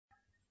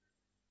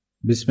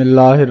بسم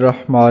اللہ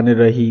الرحمن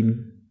الرحیم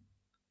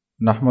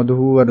نحمدہ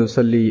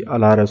ونصلی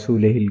علی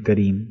رسولہ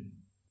الکریم۔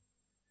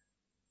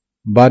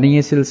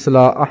 بانی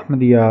سلسلہ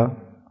احمدیہ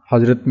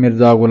حضرت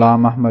مرزا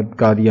غلام احمد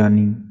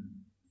قادیانی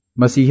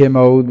مسیح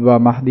موعود و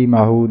مہدی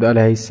موعود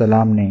علیہ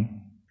السلام نے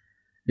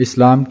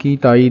اسلام کی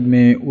تائید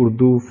میں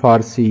اردو،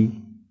 فارسی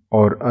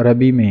اور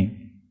عربی میں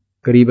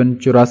قریباً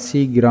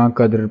 84 گراں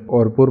قدر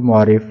اور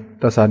پرمعارف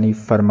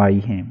تصانیف فرمائی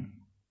ہیں۔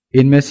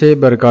 ان میں سے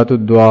برکات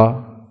الدعا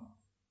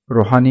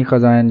روحانی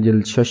خزائن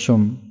جلد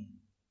ششم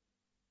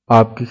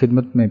آپ کی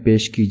خدمت میں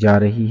پیش کی جا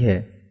رہی ہے۔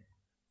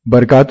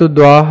 برکات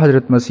الدعا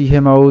حضرت مسیح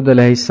موعود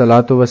علیہ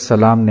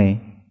السلام نے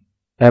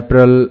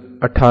اپریل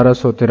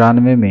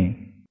 1893 میں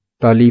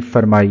تالیف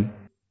فرمائی۔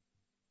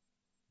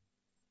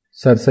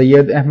 سر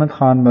سید احمد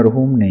خان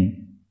مرحوم نے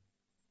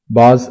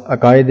بعض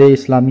عقائد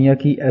اسلامیہ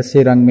کی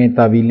ایسے رنگ میں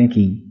تعویلیں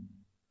کی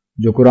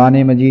جو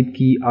قرآن مجید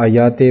کی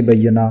آیات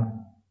بینہ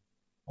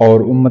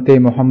اور امت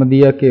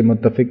محمدیہ کے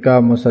متفقہ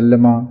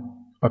مسلمہ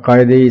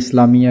عقائد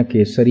اسلامیہ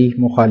کے صریح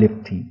مخالف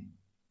تھیں۔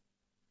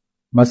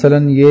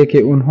 مثلاً یہ کہ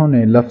انہوں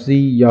نے لفظی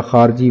یا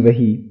خارجی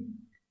وحی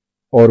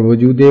اور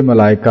وجود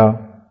ملائکہ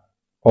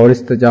اور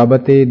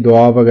استجابت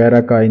دعا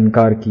وغیرہ کا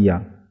انکار کیا۔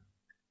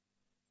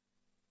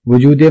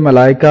 وجود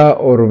ملائکہ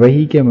اور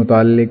وحی کے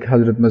متعلق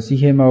حضرت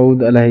مسیح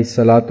موعود علیہ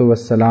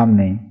السلام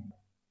نے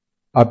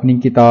اپنی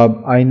کتاب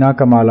آئینہ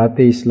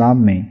کمالات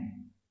اسلام میں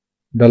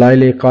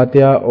دلائل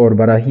قاطعہ اور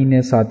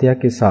براہین ساتیہ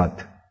کے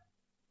ساتھ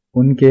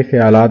ان کے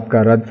خیالات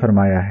کا رد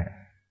فرمایا ہے،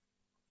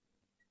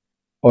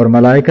 اور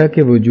ملائکہ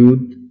کے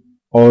وجود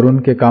اور ان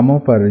کے کاموں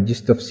پر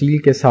جس تفصیل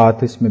کے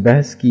ساتھ اس میں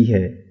بحث کی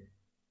ہے،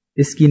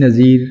 اس کی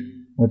نظیر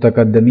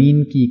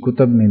متقدمین کی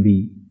کتب میں بھی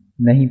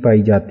نہیں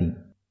پائی جاتی،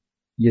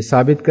 یہ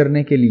ثابت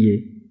کرنے کے لیے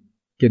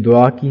کہ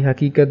دعا کی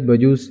حقیقت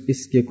بجوز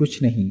اس کے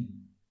کچھ نہیں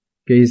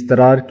کہ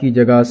اضطرار کی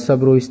جگہ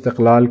صبر و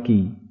استقلال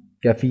کی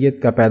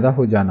کیفیت کا پیدا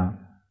ہو جانا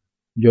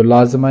جو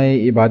لازمہ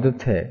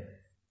عبادت ہے،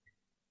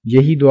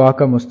 یہی دعا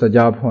کا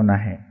مستجاب ہونا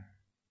ہے۔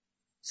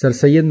 سر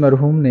سید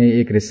مرحوم نے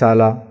ایک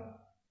رسالہ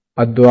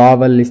الدعاء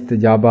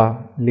والاستجابہ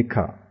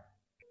لکھا۔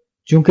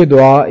 چونکہ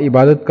دعا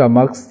عبادت کا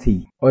مقصد تھی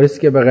اور اس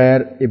کے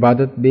بغیر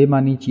عبادت بے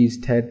معنی چیز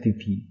ٹھہرتی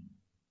تھی،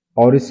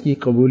 اور اس کی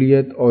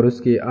قبولیت اور اس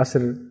کے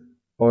اثر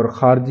اور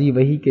خارجی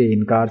وحی کے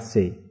انکار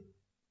سے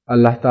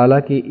اللہ تعالیٰ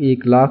کے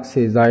 1 لاکھ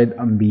سے زائد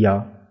انبیاء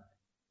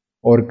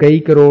اور کئی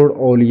کروڑ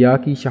اولیاء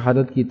کی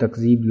شہادت کی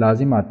تکذیب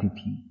لازم آتی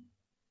تھی،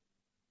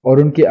 اور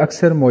ان کے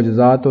اکثر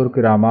معجزات اور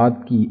کرامات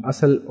کی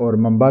اصل اور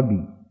منبع بھی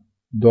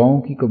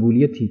دعاؤں کی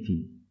قبولیت ہی تھی۔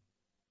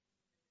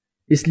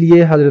 اس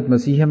لیے حضرت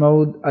مسیح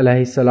موعود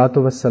علیہ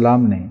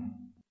السلام نے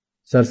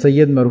سر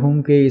سید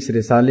مرحوم کے اس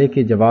رسالے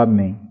کے جواب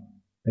میں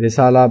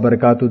رسالہ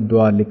برکات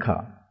الدعا لکھا،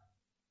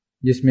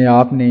 جس میں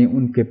آپ نے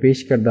ان کے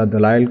پیش کردہ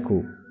دلائل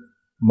کو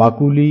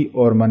معقولی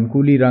اور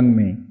منقولی رنگ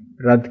میں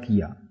رد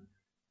کیا،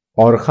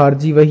 اور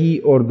خارجی وحی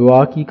اور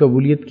دعا کی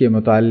قبولیت کے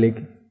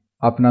متعلق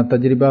اپنا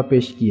تجربہ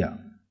پیش کیا۔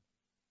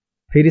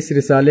 پھر اس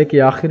رسالے کے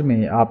آخر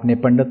میں آپ نے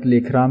پنڈت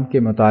لیکھرام کے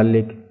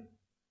متعلق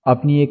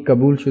اپنی ایک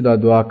قبول شدہ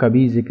دعا کا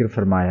بھی ذکر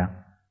فرمایا۔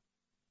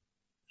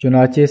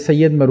 چنانچہ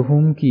سید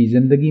مرحوم کی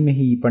زندگی میں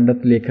ہی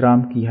پنڈت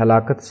لیکھرام کی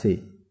ہلاکت سے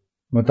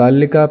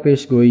متعلقہ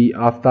پیشگوئی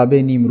آفتاب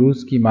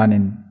نیمروز کی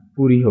مانند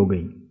پوری ہو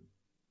گئی،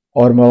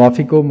 اور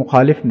موافق و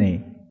مخالف نے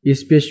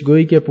اس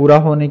پیشگوئی کے پورا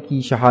ہونے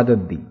کی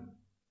شہادت دی۔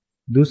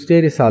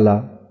 دوسرے رسالہ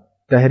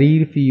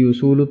تحریر فی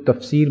اصول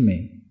التفسیر میں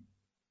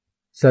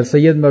سر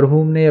سید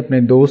مرحوم نے اپنے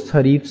دوست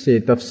حریف سے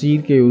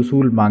تفسیر کے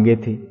اصول مانگے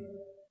تھے۔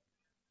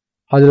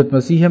 حضرت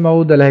مسیح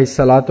موعود علیہ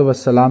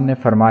السلام نے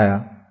فرمایا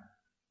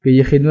کہ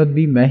یہ خدمت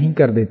بھی میں ہی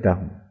کر دیتا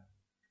ہوں،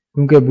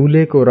 کیونکہ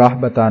بھولے کو راہ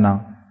بتانا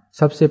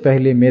سب سے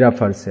پہلے میرا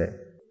فرض ہے۔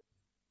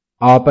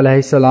 آپ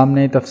علیہ السلام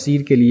نے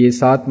تفسیر کے لیے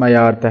 7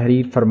 معیار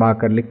تحریر فرما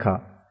کر لکھا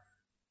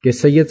کہ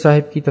سید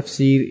صاحب کی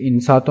تفسیر ان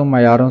 7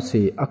 معیاروں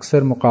سے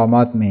اکثر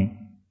مقامات میں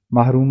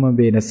محروم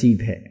بے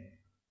نصیب ہے۔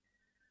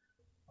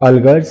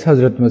 الغرض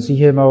حضرت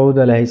مسیح موعود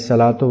علیہ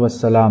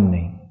السلام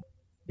نے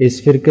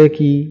اس فرقے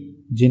کی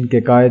جن کے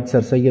قائد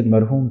سر سید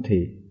مرحوم تھے،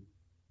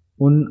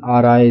 ان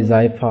آرائے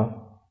زائفہ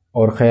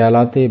اور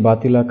خیالات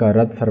باطلہ کا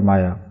رد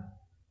فرمایا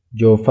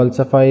جو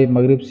فلسفہ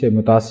مغرب سے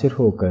متاثر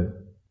ہو کر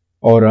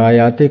اور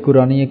آیات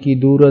قرآنیہ کی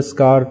دور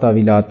ازکار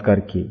تعویلات کر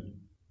کے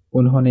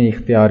انہوں نے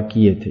اختیار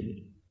کیے تھے۔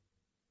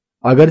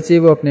 اگرچہ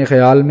وہ اپنے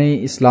خیال میں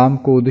اسلام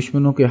کو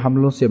دشمنوں کے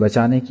حملوں سے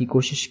بچانے کی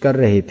کوشش کر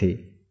رہے تھے،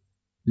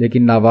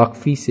 لیکن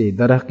ناواقفی سے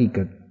در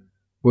حقیقت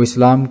وہ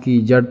اسلام کی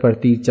جڑ پر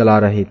تیر چلا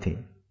رہے تھے۔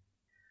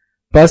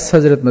 پس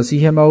حضرت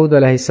مسیح موعود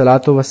علیہ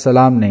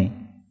السلام نے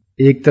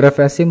ایک طرف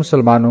ایسے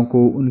مسلمانوں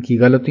کو ان کی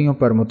غلطیوں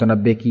پر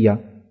متنبہ کیا،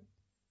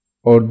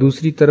 اور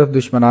دوسری طرف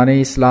دشمنان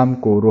اسلام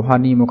کو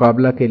روحانی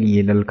مقابلہ کے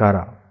لیے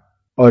للکارا،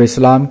 اور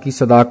اسلام کی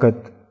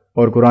صداقت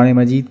اور قرآن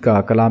مجید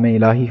کا کلام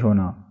الہی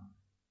ہونا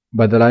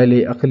بدلائل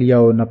عقلیہ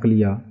و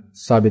نقلیہ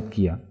ثابت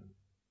کیا۔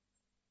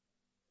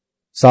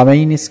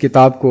 سامعین، اس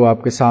کتاب کو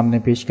آپ کے سامنے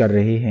پیش کر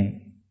رہے ہیں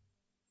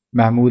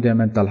محمود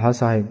احمد طلحہ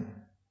صاحب،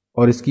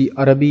 اور اس کی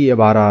عربی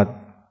عبارات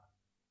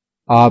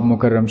آپ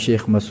مکرم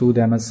شیخ مسعود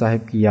احمد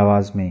صاحب کی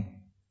آواز میں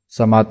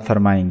سماعت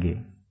فرمائیں گے۔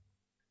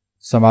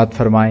 سماعت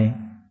فرمائیں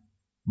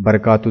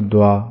برکات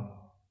الدعا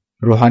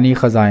روحانی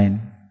خزائن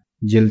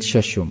جلد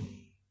ششم۔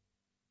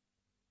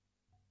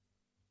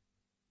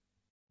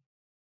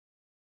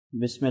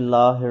 بسم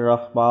اللہ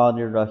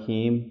الرحمن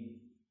الرحیم،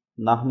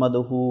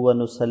 نحمدہ و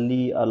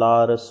نصلی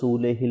علی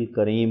رسولہ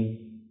الکریم۔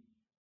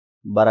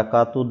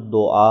 برکات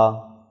الدعا۔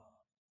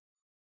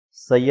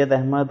 سید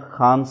احمد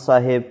خان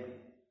صاحب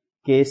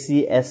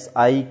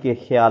KCSI کے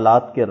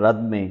خیالات کے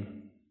رد میں،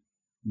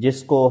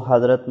 جس کو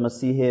حضرت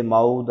مسیح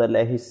موعود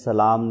علیہ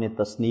السلام نے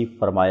تصنیف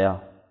فرمایا۔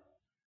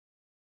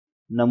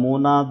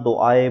 نمونہ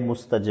دعائے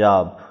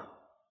مستجاب۔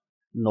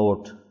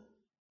 نوٹ: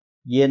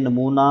 یہ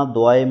نمونہ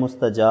دعائے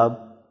مستجاب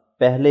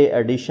پہلے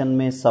ایڈیشن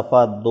میں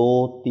صفحہ 2،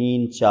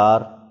 3،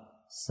 4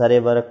 سر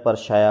ورق پر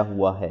شائع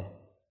ہوا ہے۔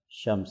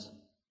 شمس۔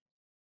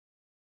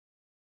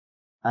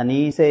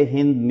 انیس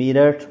ہند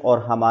میرٹھ اور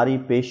ہماری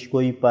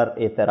پیشگوئی پر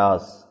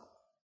اعتراض۔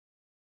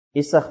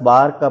 اس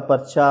اخبار کا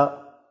پرچہ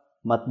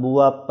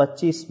مطبوعہ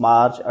 25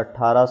 مارچ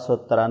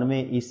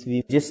 1893 عیسوی،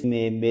 جس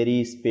میں میری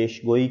اس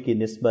پیشگوئی کی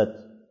نسبت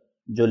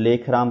جو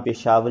لیکھ رام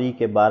پشاوری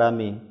کے بارے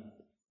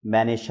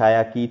میں نے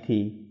شائع کی تھی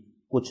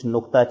کچھ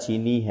نکتہ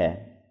چینی ہے،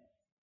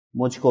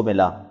 مجھ کو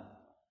ملا۔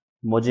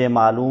 مجھے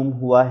معلوم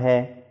ہوا ہے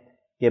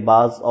کہ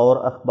بعض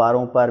اور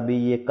اخباروں پر بھی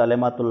یہ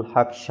کلمۃ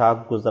الحق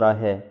شائع گزرا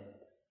ہے،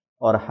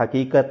 اور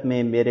حقیقت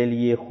میں میرے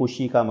لیے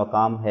خوشی کا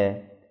مقام ہے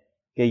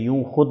کہ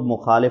یوں خود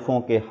مخالفوں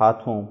کے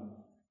ہاتھوں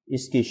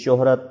اس کی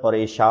شہرت اور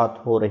اشاعت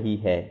ہو رہی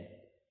ہے۔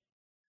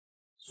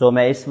 سو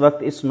میں اس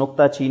وقت اس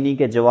نکتہ چینی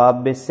کے جواب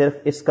میں صرف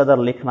اس قدر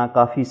لکھنا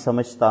کافی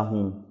سمجھتا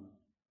ہوں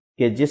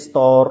کہ جس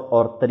طور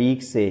اور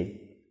طریق سے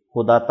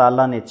خدا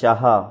تعالیٰ نے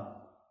چاہا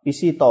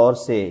اسی طور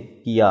سے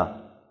کیا،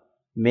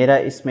 میرا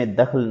اس میں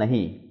دخل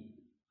نہیں۔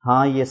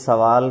 ہاں، یہ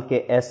سوال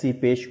کہ ایسی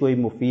پیشگوئی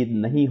مفید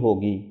نہیں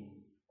ہوگی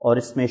اور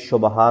اس میں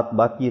شبہات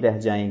باقی رہ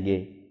جائیں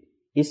گے،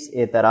 اس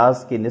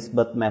اعتراض کی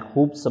نسبت میں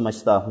خوب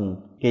سمجھتا ہوں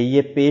کہ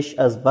یہ پیش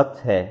از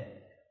وقت ہے۔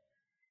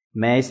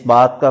 میں اس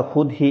بات کا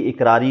خود ہی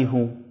اقراری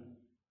ہوں،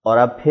 اور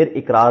اب پھر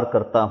اقرار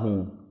کرتا ہوں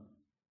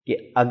کہ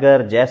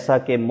اگر جیسا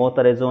کہ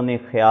معترضوں نے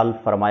خیال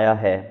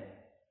فرمایا ہے،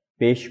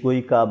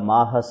 پیشگوئی کا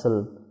ماحصل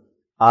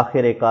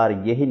آخر کار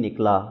یہی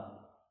نکلا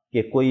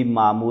کہ کوئی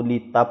معمولی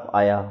تپ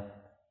آیا،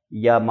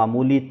 یا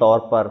معمولی طور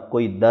پر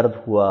کوئی درد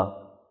ہوا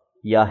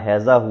یا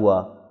ہیضہ ہوا،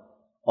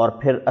 اور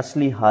پھر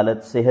اصلی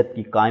حالت صحت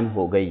کی قائم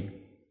ہو گئی،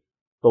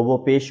 تو وہ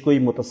پیشگوئی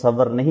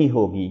متصور نہیں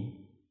ہوگی،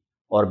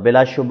 اور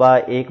بلا شبہ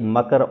ایک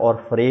مکر اور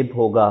فریب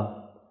ہوگا،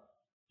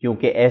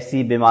 کیونکہ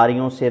ایسی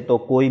بیماریوں سے تو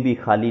کوئی بھی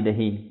خالی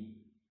نہیں۔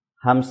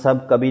 ہم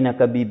سب کبھی نہ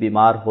کبھی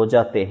بیمار ہو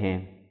جاتے ہیں۔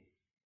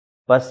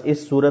 بس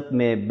اس صورت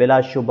میں بلا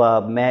شبہ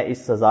میں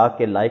اس سزا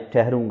کے لائق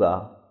ٹھہروں گا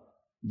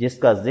جس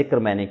کا ذکر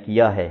میں نے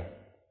کیا ہے۔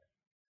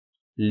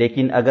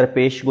 لیکن اگر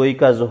پیشگوئی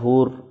کا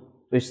ظہور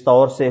اس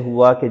طور سے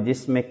ہوا کہ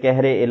جس میں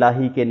قہر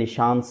الہی کے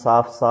نشان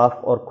صاف صاف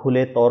اور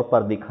کھلے طور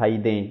پر دکھائی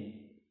دیں،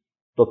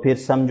 تو پھر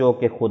سمجھو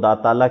کہ خدا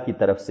تعالیٰ کی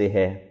طرف سے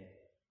ہے۔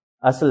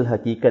 اصل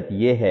حقیقت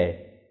یہ ہے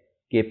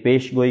کہ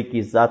پیشگوئی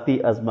کی ذاتی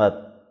عظمت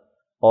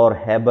اور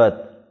ہیبت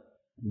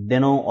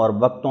دنوں اور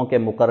وقتوں کے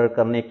مقرر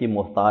کرنے کی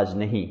محتاج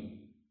نہیں۔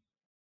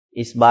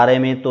 اس بارے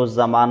میں تو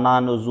زمانہ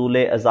نزول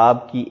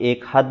عذاب کی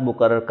ایک حد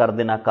مقرر کر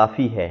دینا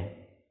کافی ہے۔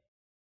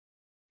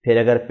 پھر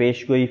اگر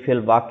پیشگوئی فی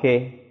الواقع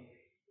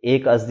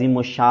ایک عظیم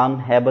الشان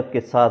ہیبت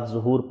کے ساتھ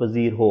ظہور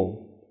پذیر ہو،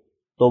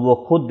 تو وہ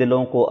خود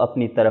دلوں کو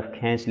اپنی طرف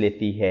کھینچ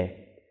لیتی ہے،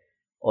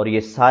 اور یہ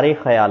سارے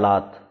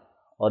خیالات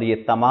اور یہ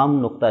تمام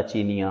نکتہ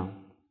چینیاں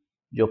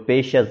جو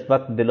پیش از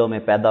وقت دلوں میں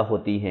پیدا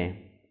ہوتی ہیں،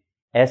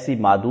 ایسی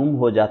معدوم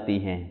ہو جاتی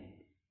ہیں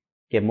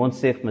کہ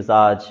منصف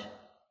مزاج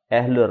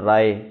اہل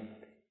رائے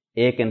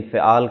ایک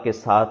انفعال کے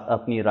ساتھ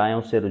اپنی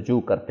رائوں سے رجوع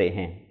کرتے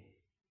ہیں۔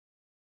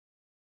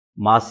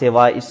 ماں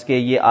سوا اس کے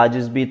یہ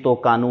عاجز بھی تو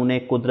قانون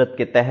قدرت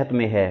کے تحت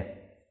میں ہے۔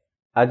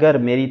 اگر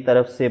میری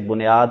طرف سے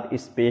بنیاد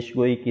اس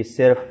پیشگوئی کی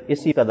صرف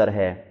اسی قدر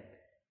ہے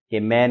کہ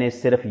میں نے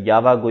صرف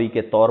یاوہ گوئی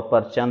کے طور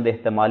پر چند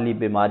احتمالی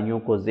بیماریوں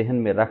کو ذہن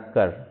میں رکھ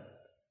کر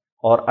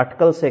اور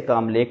اٹکل سے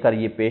کام لے کر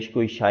یہ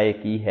پیشگوئی شائع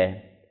کی ہے،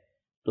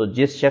 تو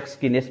جس شخص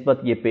کی نسبت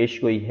یہ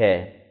پیشگوئی ہے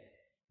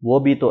وہ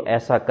بھی تو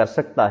ایسا کر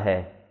سکتا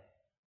ہے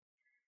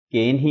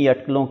کہ انہی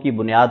اٹکلوں کی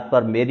بنیاد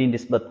پر میری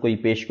نسبت کوئی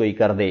پیشگوئی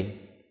کر دے۔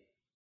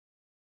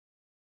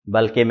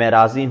 بلکہ میں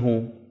راضی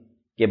ہوں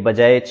کہ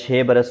بجائے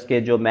 6 برس کے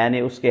جو میں نے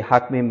اس کے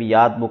حق میں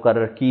میعاد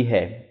مقرر کی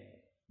ہے،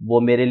 وہ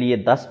میرے لیے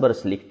 10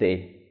 برس لکھتے۔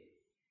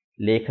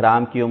 لیکھ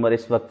رام کی عمر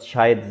اس وقت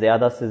شاید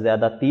زیادہ سے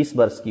زیادہ 30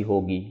 برس کی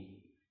ہوگی،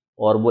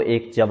 اور وہ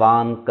ایک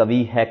جوان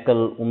قوی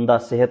ہیکل عمدہ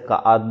صحت کا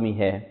آدمی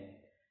ہے،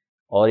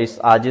 اور اس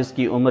عاجز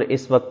کی عمر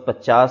اس وقت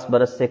 50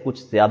 برس سے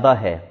کچھ زیادہ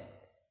ہے،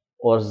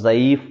 اور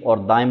ضعیف اور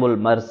دائم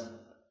المرض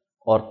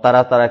اور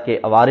طرح طرح کے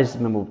عوارض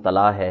میں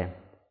مبتلا ہے۔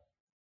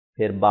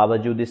 پھر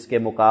باوجود اس کے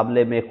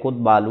مقابلے میں خود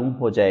معلوم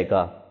ہو جائے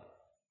گا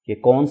کہ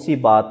کون سی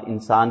بات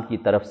انسان کی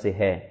طرف سے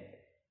ہے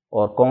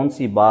اور کون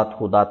سی بات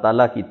خدا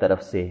تعالیٰ کی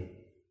طرف سے۔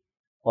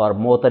 اور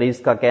معترض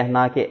کا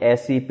کہنا کہ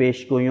ایسی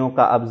پیشگوئیوں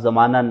کا اب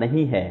زمانہ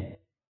نہیں ہے،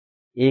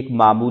 ایک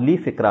معمولی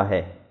فکرہ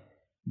ہے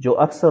جو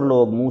اکثر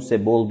لوگ منہ سے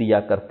بول دیا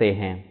کرتے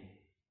ہیں۔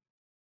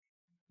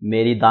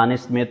 میری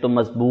دانست میں تو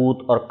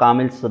مضبوط اور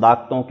کامل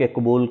صداقتوں کے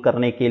قبول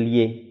کرنے کے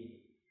لیے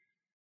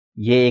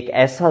یہ ایک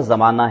ایسا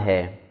زمانہ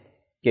ہے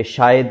کہ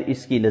شاید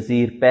اس کی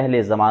نظیر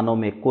پہلے زمانوں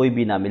میں کوئی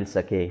بھی نہ مل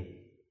سکے۔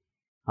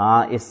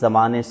 ہاں، اس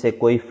زمانے سے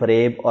کوئی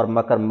فریب اور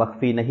مکر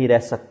مخفی نہیں رہ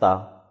سکتا،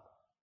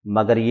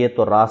 مگر یہ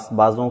تو راست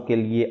بازوں کے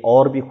لیے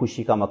اور بھی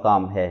خوشی کا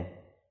مقام ہے،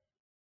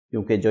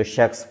 کیونکہ جو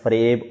شخص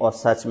فریب اور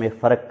سچ میں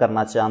فرق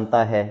کرنا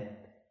جانتا ہے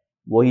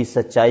وہی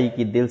سچائی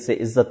کی دل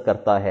سے عزت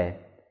کرتا ہے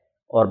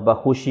اور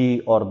بخوشی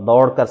اور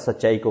دوڑ کر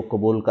سچائی کو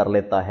قبول کر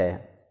لیتا ہے،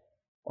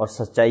 اور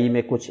سچائی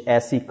میں کچھ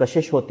ایسی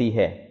کشش ہوتی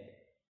ہے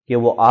کہ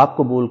وہ آپ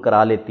قبول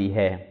کرا لیتی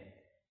ہے۔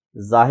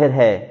 ظاہر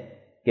ہے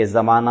کہ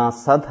زمانہ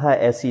صدہ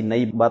ایسی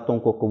نئی باتوں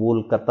کو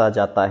قبول کرتا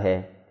جاتا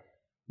ہے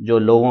جو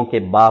لوگوں کے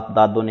باپ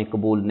دادوں نے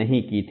قبول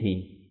نہیں کی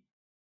تھیں۔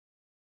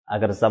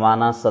 اگر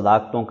زمانہ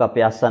صداقتوں کا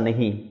پیاسا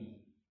نہیں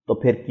تو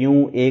پھر کیوں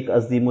ایک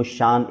عظیم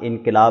الشان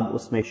انقلاب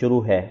اس میں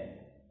شروع ہے؟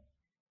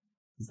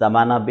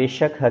 زمانہ بے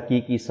شک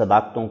حقیقی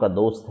صداقتوں کا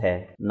دوست ہے،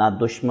 نہ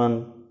دشمن،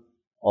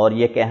 اور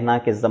یہ کہنا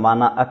کہ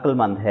زمانہ عقل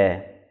مند ہے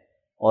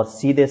اور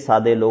سیدھے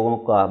سادے لوگوں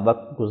کا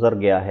وقت گزر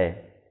گیا ہے،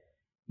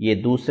 یہ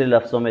دوسرے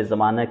لفظوں میں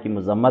زمانہ کی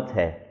مذمت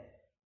ہے۔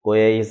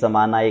 گویا یہ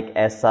زمانہ ایک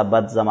ایسا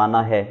بد زمانہ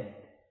ہے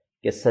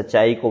کہ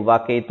سچائی کو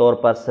واقعی طور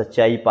پر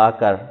سچائی پا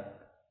کر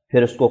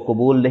پھر اس کو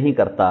قبول نہیں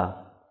کرتا،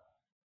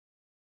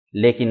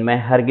 لیکن میں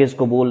ہرگز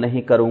قبول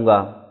نہیں کروں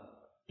گا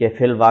کہ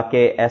فی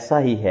الواقع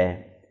ایسا ہی ہے،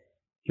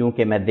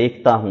 کیونکہ میں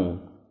دیکھتا ہوں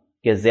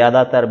کہ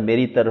زیادہ تر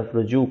میری طرف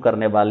رجوع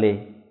کرنے والے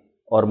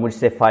اور مجھ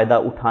سے فائدہ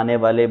اٹھانے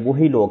والے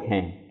وہی لوگ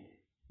ہیں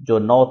جو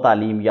نو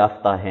تعلیم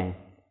یافتہ ہیں،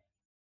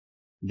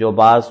 جو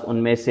بعض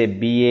ان میں سے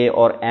BA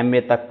اور MA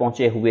تک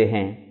پہنچے ہوئے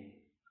ہیں،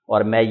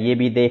 اور میں یہ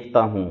بھی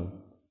دیکھتا ہوں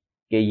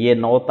کہ یہ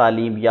نو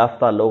تعلیم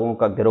یافتہ لوگوں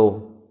کا گروہ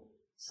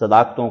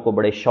صداقتوں کو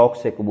بڑے شوق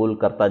سے قبول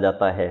کرتا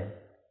جاتا ہے،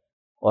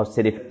 اور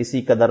صرف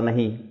اسی قدر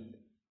نہیں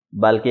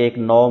بلکہ ایک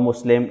نو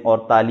مسلم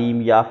اور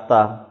تعلیم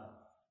یافتہ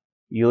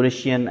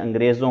یورشین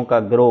انگریزوں کا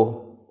گروہ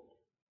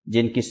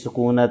جن کی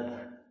سکونت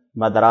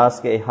مدراس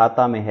کے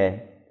احاطہ میں ہے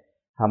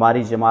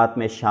ہماری جماعت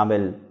میں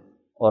شامل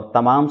اور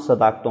تمام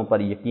صداقتوں پر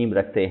یقین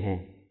رکھتے ہیں۔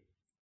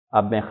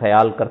 اب میں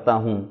خیال کرتا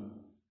ہوں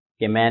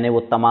کہ میں نے وہ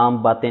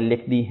تمام باتیں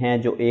لکھ دی ہیں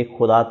جو ایک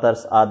خدا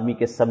ترس آدمی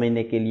کے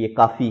سمجھنے کے لیے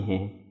کافی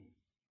ہیں۔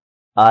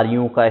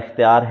 آریوں کا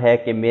اختیار ہے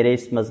کہ میرے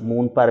اس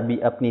مضمون پر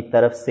بھی اپنی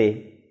طرف سے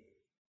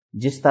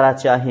جس طرح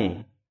چاہیں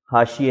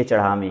حاشیے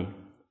چڑھاویں،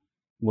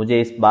 مجھے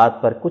اس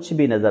بات پر کچھ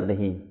بھی نظر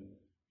نہیں،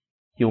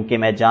 کیونکہ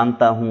میں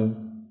جانتا ہوں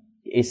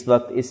کہ اس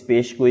وقت اس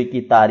پیشگوئی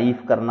کی تعریف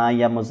کرنا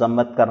یا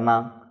مذمت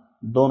کرنا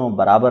دونوں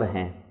برابر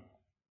ہیں،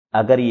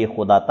 اگر یہ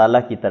خدا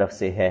تعالیٰ کی طرف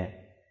سے ہے،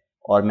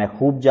 اور میں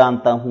خوب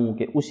جانتا ہوں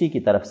کہ اسی کی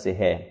طرف سے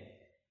ہے،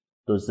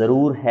 تو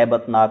ضرور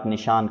ہیبت ناک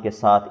نشان کے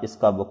ساتھ اس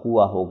کا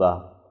وقوع ہوگا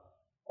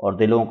اور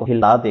دلوں کو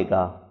ہلا دے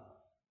گا،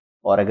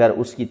 اور اگر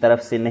اس کی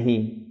طرف سے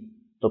نہیں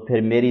تو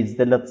پھر میری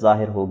ذلت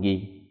ظاہر ہوگی،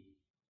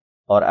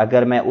 اور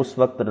اگر میں اس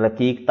وقت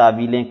رقیق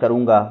تعویلیں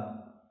کروں گا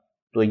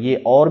تو یہ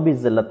اور بھی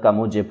ذلت کا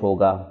موجب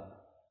ہوگا۔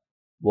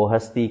 وہ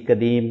ہستی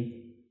قدیم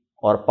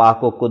اور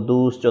پاک و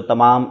قدوس جو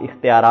تمام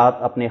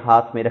اختیارات اپنے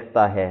ہاتھ میں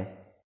رکھتا ہے،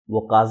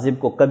 وہ کاذب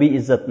کو کبھی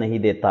عزت نہیں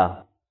دیتا۔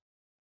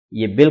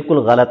 یہ بالکل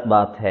غلط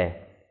بات ہے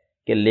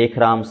کہ لیکھ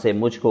رام سے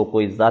مجھ کو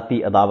کوئی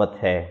ذاتی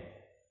عداوت ہے۔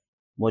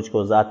 مجھ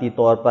کو ذاتی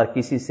طور پر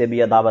کسی سے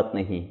بھی عداوت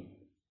نہیں،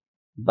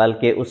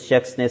 بلکہ اس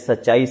شخص نے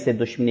سچائی سے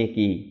دشمنی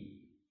کی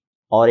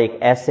اور ایک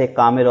ایسے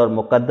کامل اور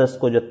مقدس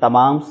کو جو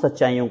تمام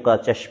سچائیوں کا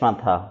چشمہ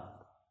تھا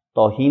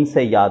توہین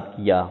سے یاد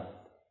کیا۔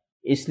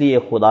 اس لیے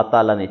خدا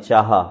تعالیٰ نے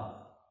چاہا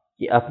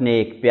کہ اپنے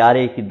ایک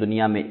پیارے کی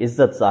دنیا میں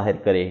عزت ظاہر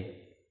کرے۔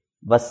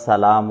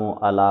 والسلام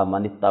علی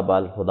من اتبع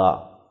الہدی۔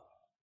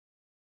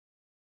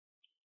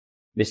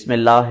 بسم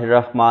اللہ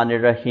الرحمن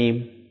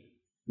الرحیم،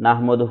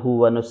 نحمدہ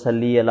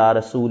ونصلی علی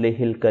رسولہ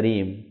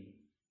الکریم۔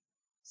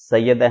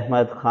 سید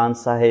احمد خان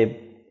صاحب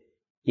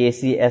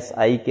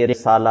KCSI کے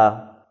رسالہ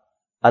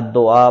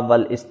الدعاء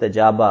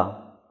والاستجابہ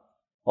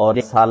اور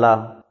رسالہ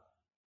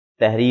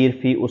تحریر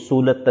فی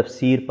اصول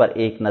التفسیر پر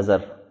ایک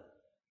نظر۔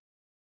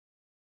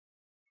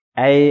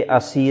 اے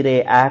اسیر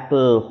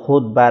عقل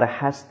خود بر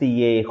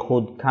ہستی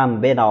خود کم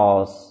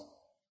بناز،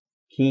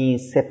 کیں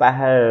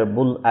سپہر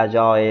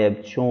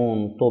بوالعجائب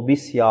چون تو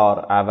بسیار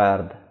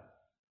آورد۔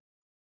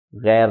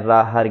 غیر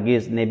را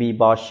ہرگز نبی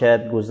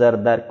باشد گذر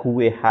در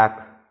کوہ حق،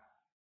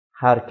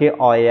 ہر که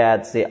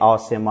آید ز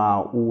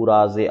آسمان او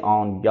را ز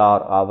آن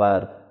یار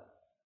آورد۔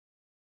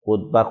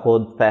 خود به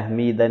خود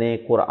فهمیدن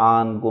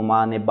قرآن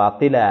گمان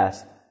باطل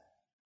است،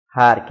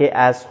 ہر که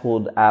از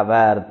خود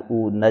آورد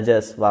او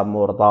نجس و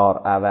مردار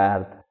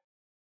آورد۔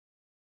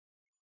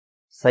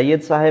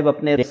 سید صاحب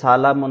اپنے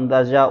رسالہ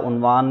مندرجہ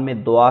عنوان میں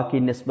دعا کی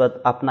نسبت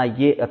اپنا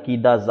یہ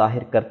عقیدہ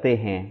ظاہر کرتے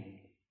ہیں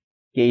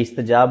کہ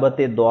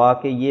استجابت دعا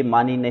کے یہ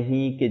معنی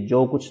نہیں کہ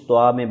جو کچھ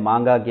دعا میں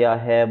مانگا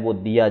گیا ہے وہ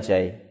دیا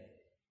جائے،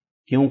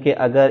 کیونکہ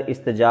اگر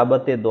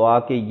استجابت دعا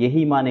کے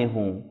یہی معنی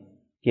ہوں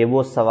کہ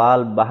وہ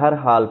سوال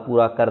بہرحال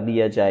پورا کر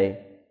دیا جائے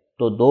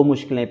تو دو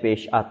مشکلیں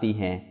پیش آتی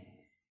ہیں۔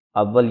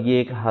 اول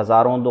یہ کہ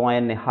ہزاروں دعائیں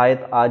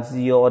نہایت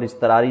عاجزی اور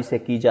اضطراری سے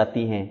کی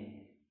جاتی ہیں،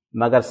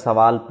 مگر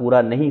سوال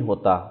پورا نہیں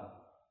ہوتا،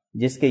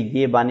 جس کے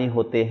یہ معنی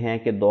ہوتے ہیں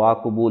کہ دعا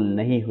قبول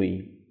نہیں ہوئی،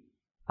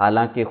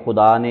 حالانکہ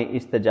خدا نے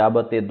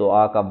استجابت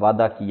دعا کا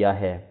وعدہ کیا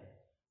ہے۔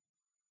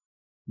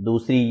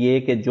 دوسری یہ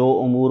کہ جو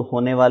امور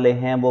ہونے والے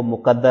ہیں وہ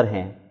مقدر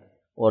ہیں،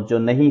 اور جو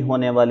نہیں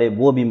ہونے والے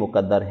وہ بھی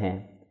مقدر ہیں۔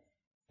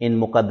 ان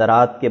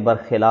مقدرات کے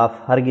برخلاف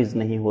ہرگز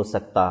نہیں ہو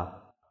سکتا۔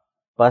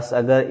 پس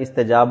اگر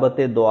استجابت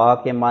دعا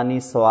کے معنی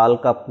سوال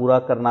کا پورا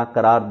کرنا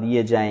قرار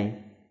دیے جائیں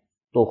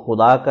تو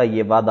خدا کا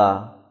یہ وعدہ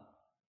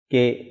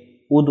کہ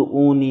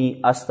ادعونی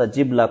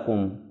استجب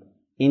لکم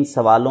ان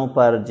سوالوں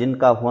پر جن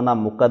کا ہونا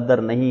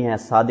مقدر نہیں ہے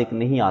صادق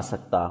نہیں آ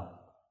سکتا،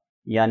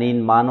 یعنی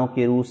ان معنوں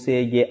کی روح سے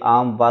یہ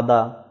عام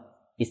وعدہ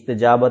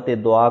استجابت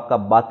دعا کا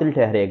باطل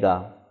ٹھہرے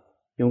گا،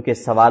 کیونکہ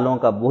سوالوں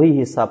کا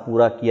وہی حصہ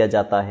پورا کیا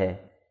جاتا ہے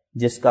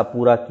جس کا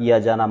پورا کیا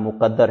جانا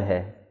مقدر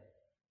ہے،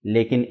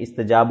 لیکن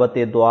استجابت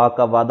دعا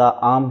کا وعدہ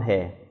عام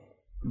ہے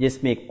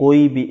جس میں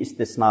کوئی بھی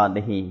استثناء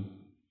نہیں۔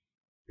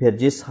 پھر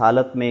جس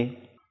حالت میں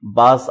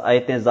بعض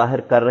آیتیں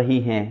ظاہر کر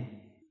رہی ہیں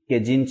کہ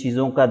جن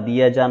چیزوں کا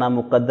دیا جانا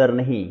مقدر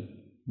نہیں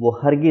وہ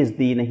ہرگز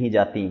دی نہیں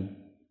جاتی،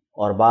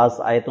 اور بعض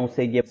آیتوں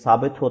سے یہ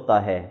ثابت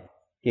ہوتا ہے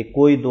کہ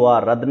کوئی دعا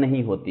رد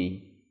نہیں ہوتی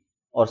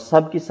اور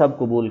سب کی سب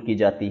قبول کی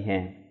جاتی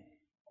ہیں،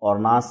 اور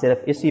نہ صرف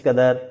اسی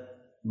قدر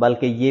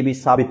بلکہ یہ بھی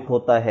ثابت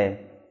ہوتا ہے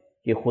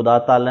کہ خدا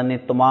تعالی نے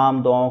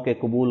تمام دعاؤں کے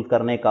قبول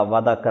کرنے کا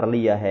وعدہ کر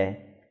لیا ہے،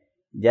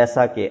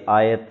 جیسا کہ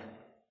آیت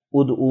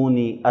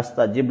ادعونی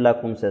استجب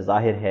لکم سے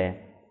ظاہر ہے۔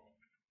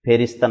 پھر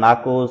اس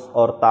تناقض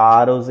اور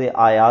تعارض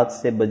آیات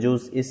سے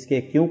بجوز اس کے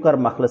کیوں کر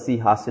مخلصی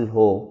حاصل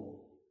ہو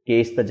کہ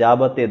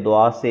استجابت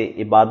دعا سے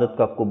عبادت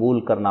کا قبول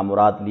کرنا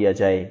مراد لیا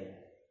جائے،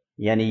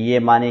 یعنی یہ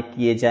معنی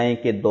کیے جائیں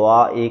کہ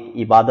دعا ایک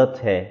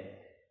عبادت ہے،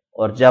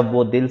 اور جب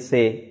وہ دل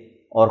سے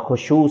اور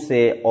خشوع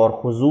سے اور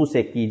خضوع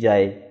سے کی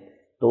جائے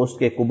تو اس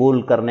کے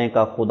قبول کرنے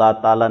کا خدا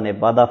تعالیٰ نے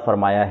وعدہ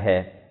فرمایا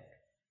ہے۔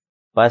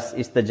 پس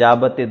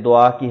استجابت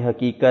دعا کی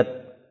حقیقت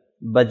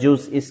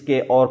بجز اس کے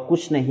اور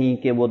کچھ نہیں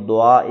کہ وہ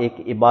دعا ایک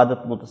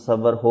عبادت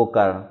متصور ہو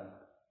کر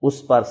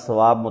اس پر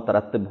ثواب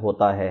مترتب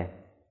ہوتا ہے۔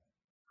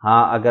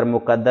 ہاں اگر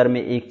مقدر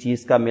میں ایک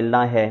چیز کا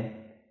ملنا ہے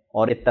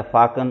اور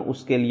اتفاقاً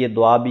اس کے لیے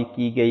دعا بھی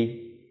کی گئی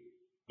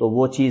تو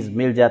وہ چیز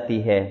مل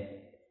جاتی ہے،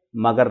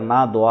 مگر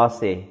نہ دعا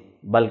سے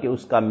بلکہ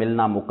اس کا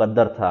ملنا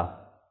مقدر تھا۔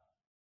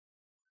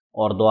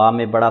 اور دعا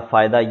میں بڑا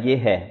فائدہ یہ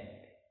ہے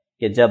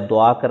کہ جب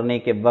دعا کرنے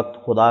کے وقت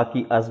خدا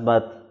کی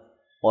عظمت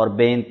اور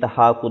بے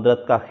انتہا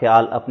قدرت کا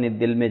خیال اپنے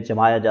دل میں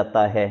جمایا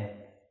جاتا ہے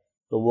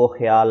تو وہ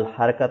خیال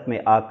حرکت میں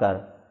آ کر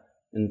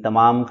ان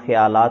تمام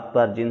خیالات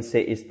پر جن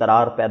سے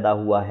اضطرار پیدا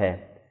ہوا ہے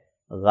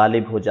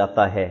غالب ہو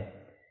جاتا ہے،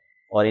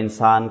 اور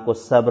انسان کو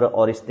صبر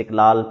اور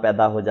استقلال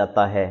پیدا ہو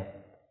جاتا ہے،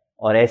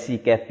 اور ایسی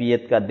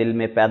کیفیت کا دل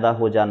میں پیدا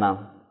ہو جانا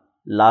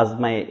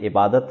لازمہ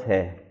عبادت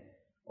ہے،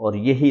 اور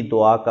یہی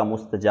دعا کا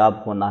مستجاب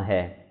ہونا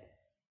ہے۔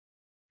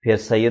 پھر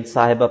سید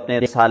صاحب اپنے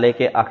رسالے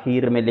کے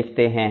آخر میں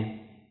لکھتے ہیں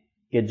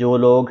کہ جو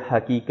لوگ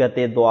حقیقت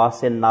دعا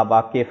سے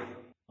ناواقف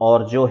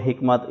اور جو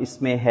حکمت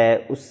اس میں ہے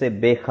اس سے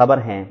بے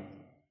خبر ہیں،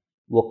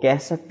 وہ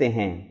کہہ سکتے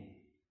ہیں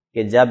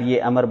کہ جب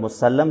یہ امر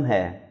مسلم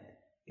ہے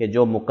کہ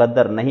جو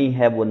مقدر نہیں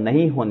ہے وہ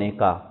نہیں ہونے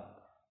کا،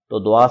 تو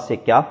دعا سے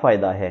کیا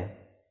فائدہ ہے؟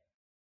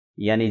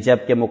 یعنی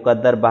جب کہ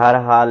مقدر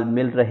بہرحال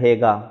مل رہے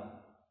گا،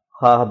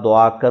 خواہ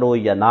دعا کرو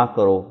یا نہ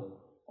کرو،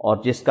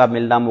 اور جس کا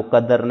ملنا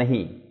مقدر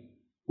نہیں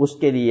اس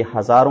کے لیے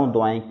ہزاروں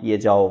دعائیں کیے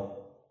جاؤ،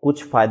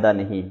 کچھ فائدہ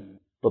نہیں،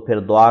 تو پھر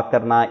دعا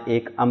کرنا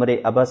ایک امر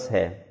عبث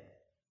ہے۔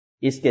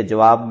 اس کے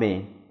جواب میں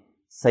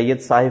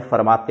سید صاحب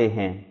فرماتے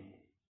ہیں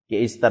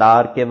کہ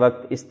اضطرار کے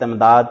وقت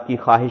استمداد کی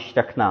خواہش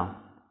رکھنا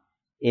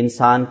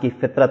انسان کی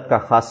فطرت کا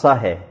خاصہ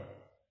ہے،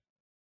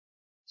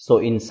 سو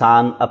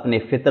انسان اپنے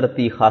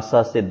فطرتی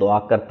خاصہ سے دعا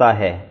کرتا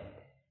ہے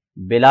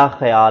بلا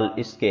خیال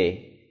اس کے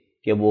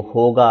کہ وہ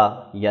ہوگا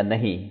یا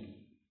نہیں،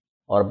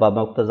 اور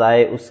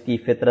بمقتضائے اس کی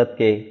فطرت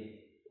کے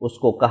اس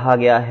کو کہا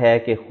گیا ہے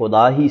کہ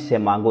خدا ہی سے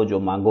مانگو جو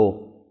مانگو۔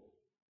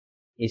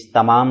 اس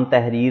تمام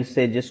تحریر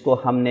سے جس کو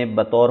ہم نے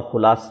بطور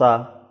خلاصہ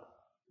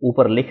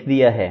اوپر لکھ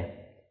دیا ہے،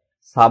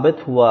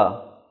 ثابت ہوا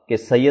کہ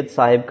سید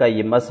صاحب کا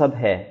یہ مذہب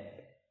ہے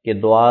کہ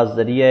دعا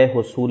ذریعہ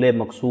حصول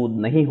مقصود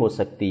نہیں ہو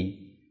سکتی،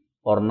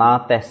 اور نہ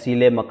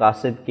تحصیل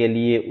مقاصد کے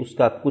لیے اس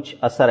کا کچھ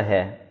اثر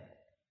ہے،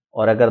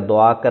 اور اگر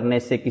دعا کرنے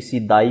سے کسی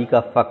داعی کا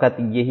فقط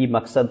یہی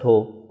مقصد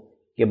ہو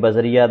کہ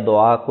بذریعہ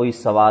دعا کوئی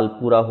سوال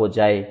پورا ہو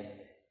جائے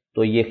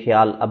تو یہ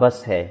خیال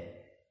عبث ہے،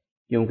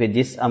 کیونکہ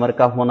جس امر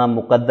کا ہونا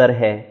مقدر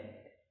ہے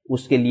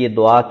اس کے لیے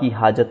دعا کی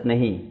حاجت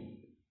نہیں،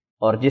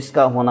 اور جس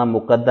کا ہونا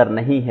مقدر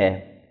نہیں ہے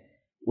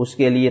اس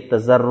کے لیے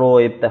تضرع و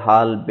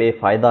ابتحال بے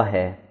فائدہ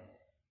ہے۔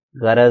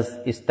 غرض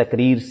اس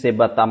تقریر سے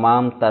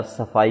بتمام تر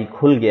صفائی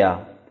کھل گیا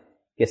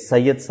کہ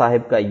سید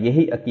صاحب کا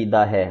یہی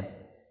عقیدہ ہے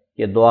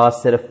کہ دعا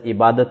صرف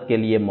عبادت کے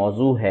لیے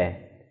موضوع ہے،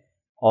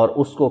 اور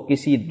اس کو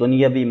کسی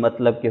دنیاوی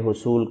مطلب کے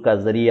حصول کا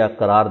ذریعہ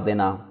قرار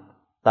دینا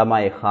طمع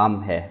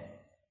خام ہے۔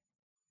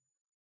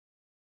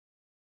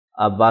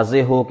 اب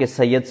واضح ہو کہ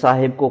سید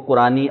صاحب کو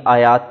قرآنی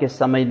آیات کے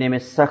سمجھنے میں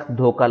سخت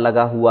دھوکہ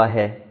لگا ہوا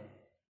ہے،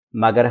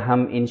 مگر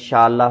ہم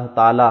انشاءاللہ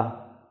تعالی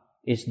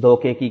اس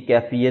دھوکے کی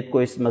کیفیت کو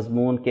اس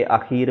مضمون کے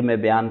آخر میں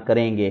بیان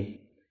کریں گے۔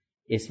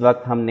 اس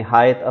وقت ہم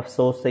نہایت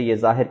افسوس سے یہ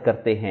ظاہر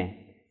کرتے ہیں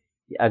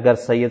کہ اگر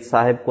سید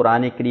صاحب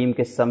قرآن کریم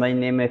کے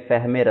سمجھنے میں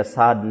فہم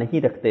رساد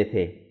نہیں رکھتے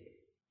تھے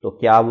تو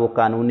کیا وہ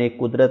قانون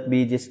قدرت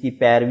بھی جس کی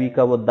پیروی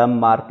کا وہ دم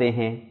مارتے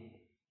ہیں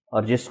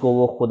اور جس کو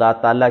وہ خدا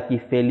تعالیٰ کی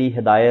فعلی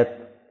ہدایت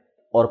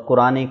اور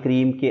قرآن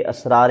کریم کے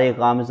اسرار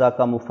غامضہ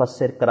کا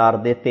مفسر قرار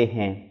دیتے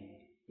ہیں،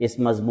 اس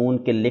مضمون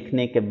کے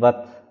لکھنے کے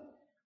وقت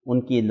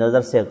ان کی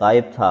نظر سے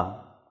غائب تھا؟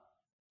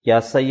 کیا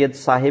سید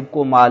صاحب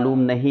کو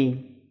معلوم نہیں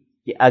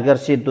کہ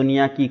اگرچہ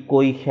دنیا کی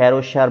کوئی خیر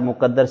و شر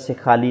مقدر سے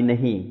خالی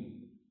نہیں،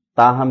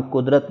 تاہم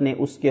قدرت نے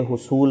اس کے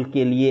حصول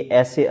کے لیے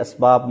ایسے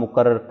اسباب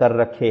مقرر کر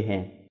رکھے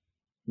ہیں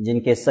جن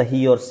کے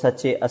صحیح اور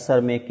سچے اثر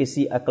میں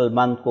کسی عقل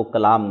مند کو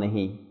کلام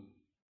نہیں؟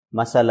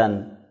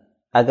 مثلاً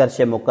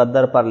اگرچہ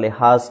مقدر پر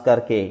لحاظ کر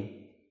کے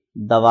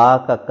دوا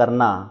کا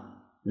کرنا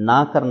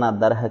نہ کرنا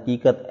در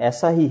حقیقت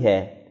ایسا ہی ہے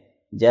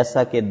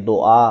جیسا کہ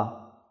دعا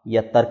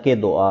یا ترک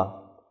دعا،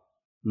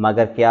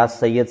 مگر کیا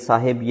سید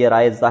صاحب یہ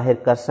رائے ظاہر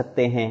کر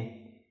سکتے ہیں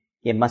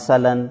کہ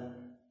مثلاً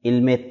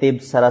علم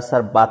طب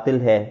سراسر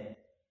باطل ہے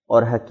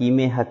اور حکیم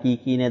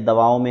حقیقی نے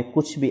دواؤں میں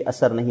کچھ بھی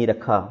اثر نہیں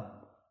رکھا؟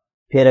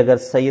 پھر اگر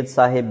سید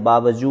صاحب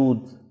باوجود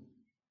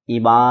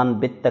ایمان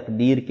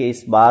بالتقدیر کے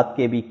اس بات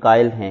کے بھی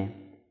قائل ہیں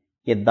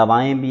کہ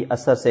دوائیں بھی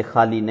اثر سے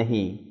خالی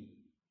نہیں،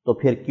 تو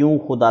پھر کیوں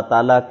خدا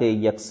تعالیٰ کے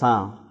یکساں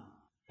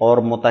اور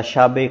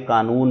متشابہ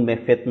قانون میں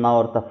فتنہ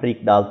اور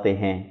تفریق ڈالتے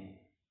ہیں؟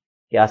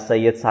 کیا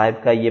سید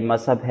صاحب کا یہ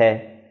مذہب ہے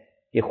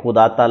کہ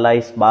خدا تعالیٰ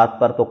اس بات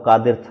پر تو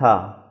قادر تھا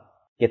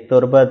کہ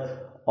تربت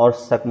اور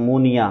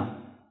سکمونیا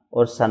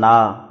اور ثنا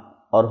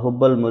اور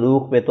حب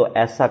الملوک پہ تو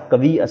ایسا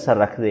قوی اثر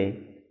رکھ دے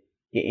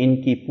کہ ان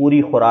کی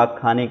پوری خوراک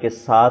کھانے کے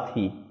ساتھ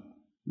ہی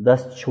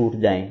دست چھوٹ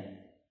جائیں؟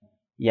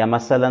 یا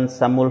مثلاً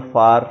سم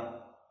الفار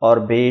اور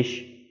بیش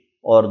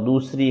اور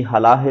دوسری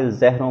حلاحل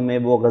زہروں میں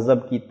وہ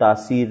غضب کی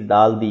تاثیر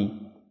ڈال دی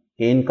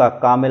کہ ان کا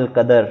کامل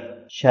قدر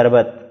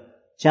شربت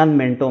چند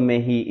منٹوں میں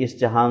ہی اس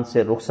جہان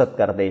سے رخصت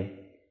کر دے،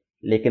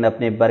 لیکن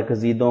اپنے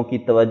برگزیدوں کی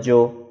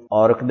توجہ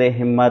اور عقد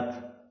ہمت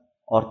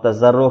اور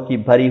تضرع کی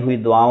بھری ہوئی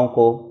دعاؤں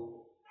کو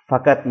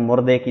فقط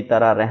مردے کی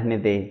طرح رہنے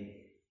دے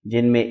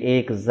جن میں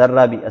ایک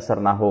ذرہ بھی اثر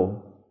نہ ہو؟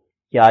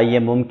 کیا یہ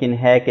ممکن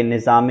ہے کہ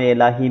نظام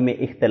الہی میں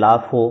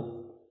اختلاف ہو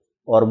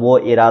اور وہ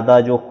ارادہ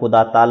جو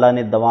خدا تعالیٰ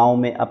نے دعاؤں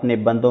میں اپنے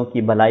بندوں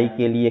کی بھلائی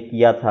کے لیے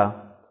کیا تھا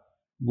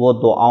وہ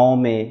دعاؤں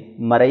میں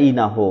مرئی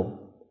نہ ہو؟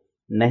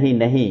 نہیں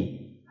نہیں،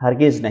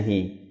 ہرگز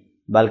نہیں،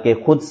 بلکہ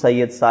خود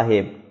سید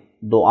صاحب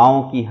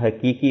دعاؤں کی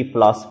حقیقی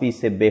فلسفی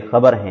سے بے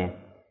خبر ہیں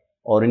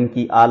اور ان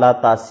کی اعلیٰ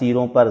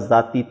تاثیروں پر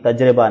ذاتی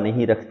تجربہ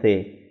نہیں رکھتے،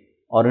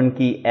 اور ان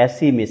کی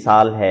ایسی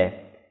مثال ہے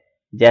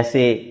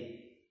جیسے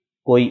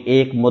کوئی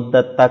ایک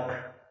مدت تک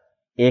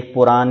ایک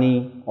پرانی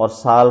اور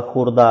سال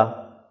خوردہ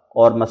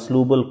اور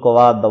مسلوب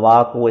القوا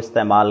دوا کو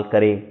استعمال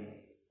کرے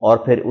اور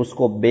پھر اس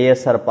کو بے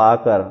اثر پا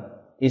کر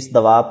اس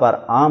دوا پر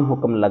عام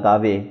حکم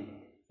لگاوے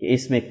کہ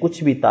اس میں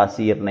کچھ بھی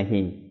تاثیر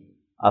نہیں۔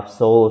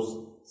 افسوس،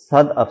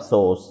 صد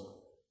افسوس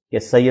کہ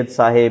سید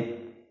صاحب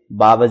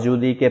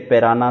باوجودی کے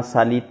پیرانہ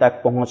سالی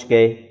تک پہنچ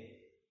گئے،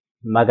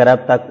 مگر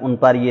اب تک ان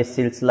پر یہ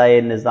سلسلہ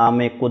نظام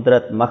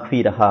قدرت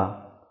مخفی رہا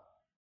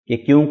کہ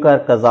کیوں کر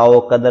قضاء و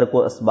قدر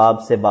کو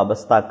اسباب سے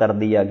وابستہ کر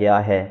دیا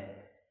گیا ہے،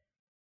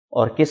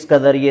 اور کس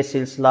قدر یہ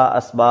سلسلہ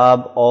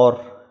اسباب اور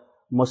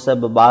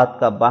مسببات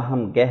کا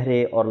باہم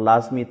گہرے اور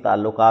لازمی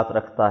تعلقات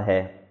رکھتا ہے،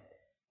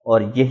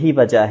 اور یہی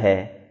وجہ ہے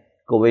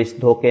کہ وہ اس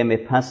دھوکے میں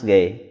پھنس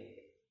گئے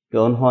کہ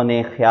انہوں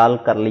نے خیال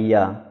کر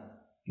لیا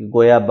کہ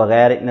گویا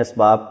بغیر ان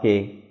اسباب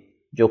کے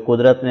جو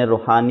قدرت نے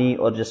روحانی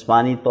اور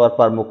جسمانی طور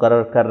پر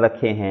مقرر کر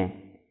رکھے ہیں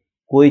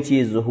کوئی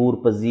چیز ظہور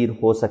پذیر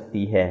ہو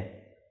سکتی ہے۔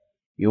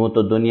 یوں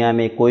تو دنیا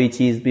میں کوئی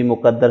چیز بھی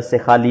مقدر سے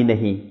خالی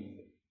نہیں،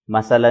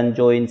 مثلاً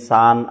جو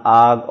انسان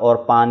آگ اور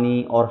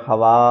پانی اور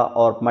ہوا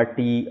اور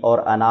مٹی اور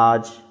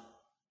اناج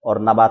اور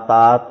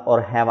نباتات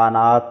اور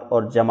حیوانات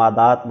اور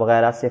جمادات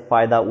وغیرہ سے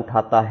فائدہ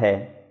اٹھاتا ہے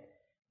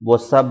وہ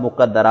سب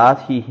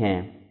مقدرات ہی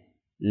ہیں،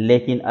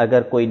 لیکن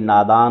اگر کوئی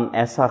نادان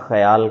ایسا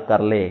خیال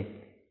کر لے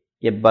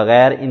کہ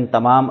بغیر ان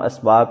تمام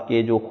اسباب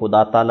کے جو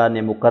خدا تعالیٰ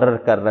نے مقرر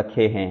کر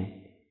رکھے ہیں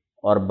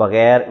اور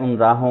بغیر ان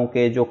راہوں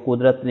کے جو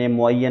قدرت نے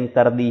معین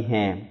کر دی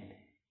ہیں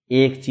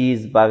ایک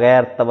چیز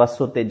بغیر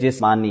توسط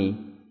جسمانی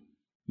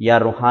یا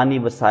روحانی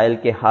وسائل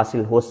کے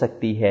حاصل ہو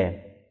سکتی ہے،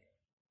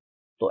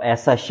 تو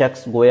ایسا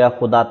شخص گویا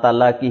خدا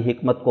تعالیٰ کی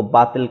حکمت کو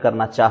باطل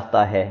کرنا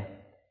چاہتا ہے۔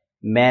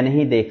 میں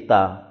نہیں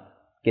دیکھتا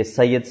کہ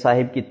سید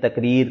صاحب کی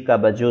تقریر کا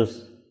بجز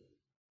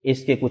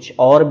اس کے کچھ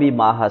اور بھی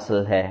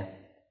ماحصل ہے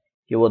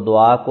کہ وہ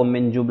دعا کو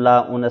من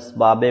جملہ ان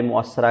اسباب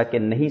مؤثرہ کے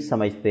نہیں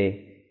سمجھتے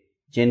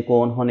جن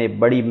کو انہوں نے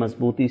بڑی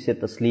مضبوطی سے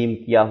تسلیم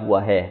کیا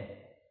ہوا ہے،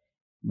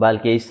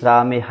 بلکہ اس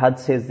راہ میں حد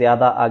سے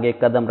زیادہ آگے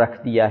قدم رکھ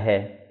دیا ہے۔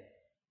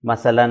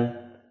 مثلاً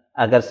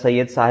اگر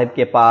سید صاحب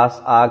کے پاس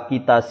آگ کی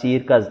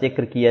تاثیر کا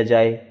ذکر کیا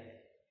جائے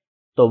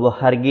تو وہ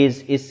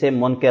ہرگز اس سے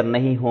منکر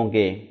نہیں ہوں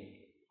گے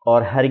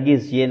اور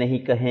ہرگز یہ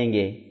نہیں کہیں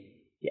گے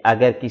کہ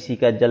اگر کسی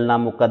کا جلنا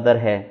مقدر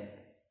ہے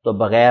تو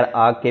بغیر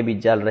آگ کے بھی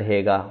جل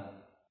رہے گا،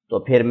 تو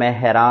پھر میں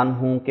حیران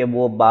ہوں کہ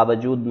وہ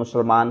باوجود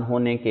مسلمان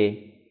ہونے کے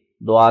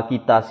دعا کی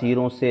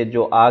تاثیروں سے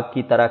جو آگ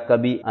کی طرح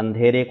کبھی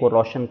اندھیرے کو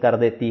روشن کر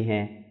دیتی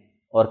ہیں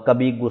اور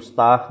کبھی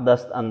گستاخ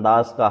دست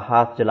انداز کا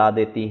ہاتھ جلا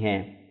دیتی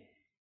ہیں،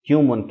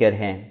 کیوں منکر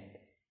ہیں؟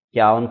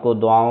 کیا ان کو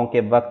دعاؤں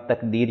کے وقت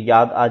تقدیر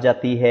یاد آ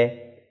جاتی ہے،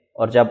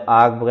 اور جب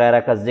آگ وغیرہ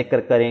کا ذکر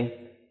کریں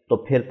تو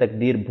پھر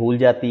تقدیر بھول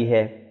جاتی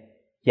ہے؟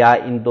 کیا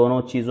ان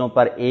دونوں چیزوں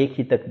پر ایک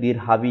ہی تقدیر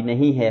حاوی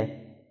نہیں ہے؟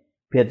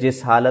 پھر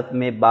جس حالت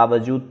میں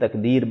باوجود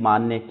تقدیر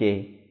ماننے کے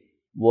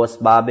وہ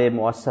اسباب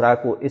مؤثرہ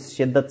کو اس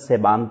شدت سے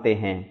مانتے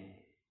ہیں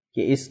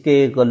کہ اس کے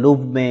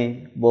غلوب میں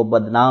وہ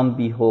بدنام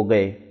بھی ہو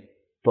گئے،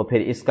 تو پھر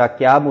اس کا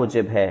کیا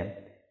موجب ہے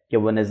کہ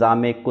وہ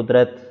نظام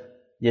قدرت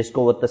جس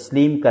کو وہ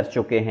تسلیم کر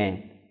چکے ہیں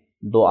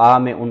دعا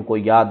میں ان کو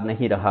یاد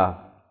نہیں رہا؟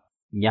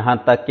 یہاں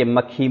تک کہ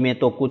مکھی میں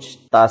تو کچھ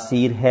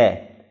تاثیر ہے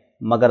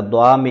مگر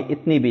دعا میں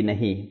اتنی بھی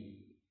نہیں۔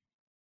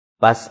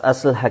 بس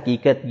اصل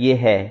حقیقت یہ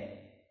ہے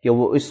کہ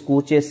وہ اس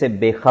کوچے سے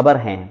بے خبر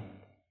ہیں،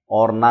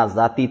 اور نہ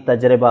ذاتی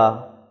تجربہ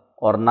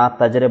اور نہ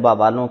تجربہ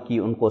والوں کی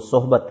ان کو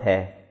صحبت ہے۔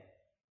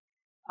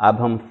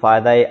 اب ہم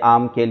فائدہ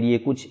عام کے لیے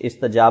کچھ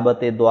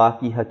استجابت دعا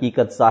کی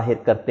حقیقت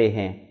ظاہر کرتے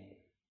ہیں،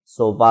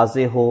 سو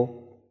واضح ہو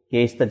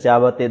کہ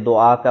استجابت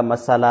دعا کا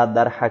مسئلہ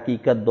در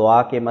حقیقت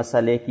دعا کے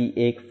مسئلے کی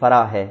ایک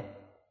فرع ہے،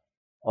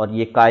 اور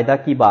یہ قاعدہ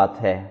کی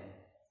بات ہے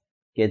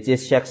کہ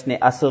جس شخص نے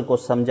اصل کو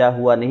سمجھا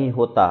ہوا نہیں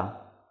ہوتا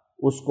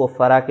اس کو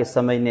فرع کے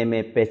سمجھنے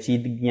میں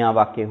پیچیدگیاں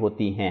واقع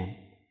ہوتی ہیں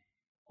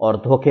اور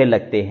دھوکے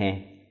لگتے ہیں۔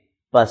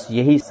 بس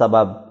یہی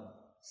سبب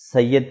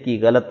سید کی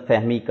غلط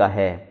فہمی کا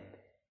ہے،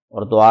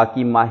 اور دعا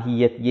کی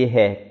ماہیت یہ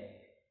ہے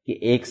کہ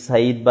ایک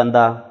سعید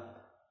بندہ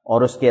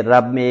اور اس کے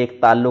رب میں ایک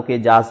تعلق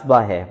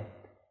جاذبہ ہے،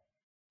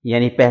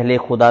 یعنی پہلے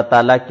خدا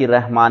تعالیٰ کی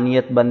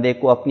رحمانیت بندے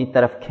کو اپنی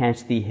طرف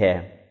کھینچتی ہے،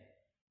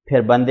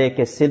 پھر بندے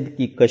کے صدق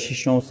کی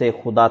کششوں سے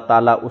خدا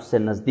تعالیٰ اس سے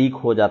نزدیک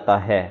ہو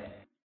جاتا ہے،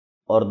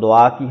 اور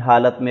دعا کی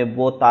حالت میں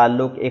وہ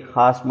تعلق ایک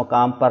خاص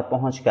مقام پر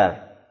پہنچ کر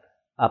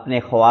اپنے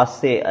خواص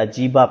سے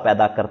عجیبہ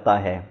پیدا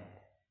کرتا ہے۔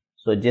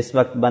 سو جس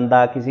وقت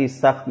بندہ کسی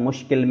سخت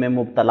مشکل میں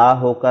مبتلا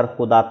ہو کر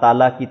خدا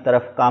تعالیٰ کی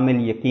طرف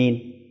کامل یقین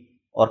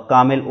اور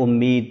کامل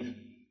امید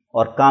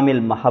اور کامل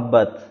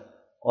محبت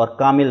اور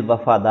کامل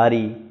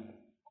وفاداری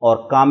اور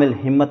کامل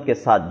ہمت کے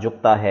ساتھ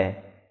جھکتا ہے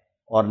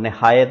اور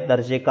نہایت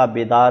درجے کا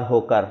بیدار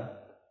ہو کر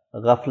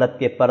غفلت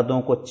کے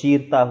پردوں کو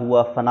چیرتا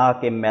ہوا فنا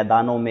کے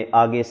میدانوں میں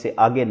آگے سے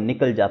آگے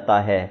نکل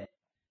جاتا ہے،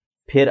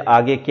 پھر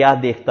آگے کیا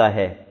دیکھتا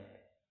ہے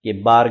کہ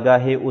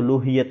بارگاہ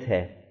الوہیت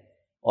ہے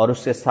اور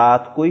اس کے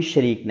ساتھ کوئی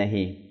شریک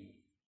نہیں،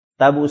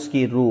 تب اس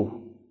کی روح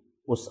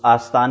اس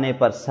آستانے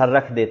پر سر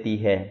رکھ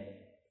دیتی ہے،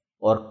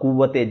 اور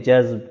قوت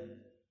جذب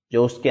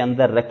جو اس کے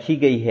اندر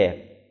رکھی گئی ہے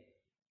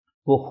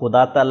وہ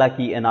خدا تعالیٰ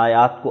کی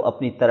عنایات کو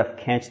اپنی طرف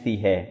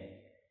کھینچتی ہے۔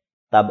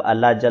 تب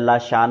اللہ جل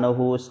شانہ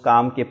اس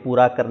کام کے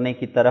پورا کرنے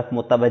کی طرف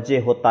متوجہ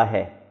ہوتا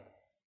ہے،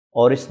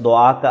 اور اس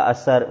دعا کا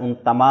اثر ان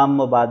تمام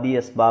مبادی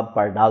اسباب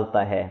پر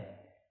ڈالتا ہے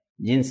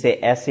جن سے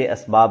ایسے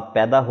اسباب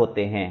پیدا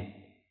ہوتے ہیں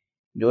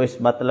جو اس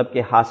مطلب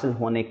کے حاصل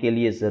ہونے کے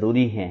لیے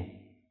ضروری ہیں۔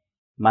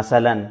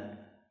 مثلا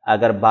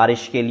اگر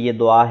بارش کے لیے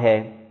دعا ہے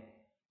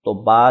تو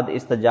بعد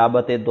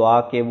استجابت دعا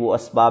کے وہ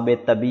اسباب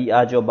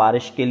طبیعہ جو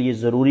بارش کے لیے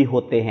ضروری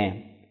ہوتے ہیں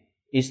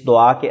اس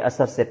دعا کے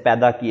اثر سے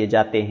پیدا کیے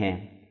جاتے ہیں،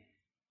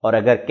 اور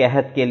اگر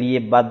قحط کے لیے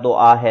بد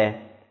دعا ہے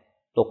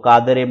تو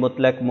قادر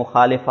مطلق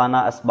مخالفانہ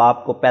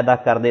اسباب کو پیدا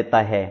کر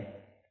دیتا ہے۔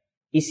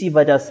 اسی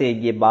وجہ سے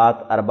یہ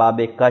بات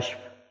ارباب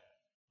کشف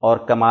اور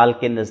کمال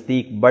کے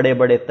نزدیک بڑے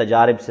بڑے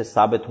تجارب سے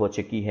ثابت ہو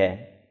چکی ہے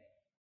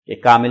کہ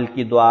کامل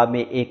کی دعا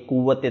میں ایک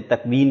قوت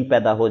تکوین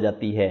پیدا ہو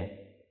جاتی ہے،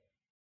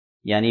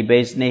 یعنی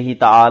باذنہ ہی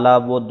تعالی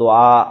وہ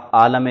دعا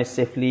عالم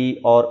سفلی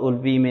اور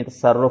علوی میں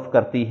تصرف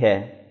کرتی ہے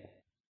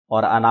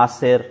اور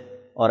عناصر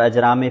اور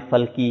اجرام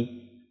فلکی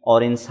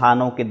اور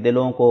انسانوں کے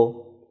دلوں کو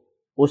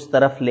اس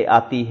طرف لے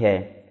آتی ہے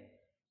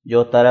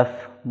جو طرف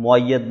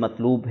معید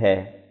مطلوب ہے۔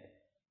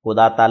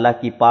 خدا تعالیٰ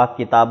کی پاک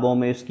کتابوں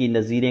میں اس کی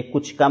نظیریں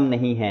کچھ کم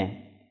نہیں ہیں،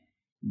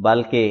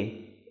 بلکہ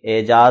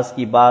اعجاز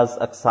کی بعض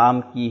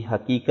اقسام کی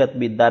حقیقت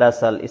بھی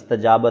دراصل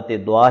استجابت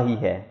دعا ہی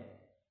ہے،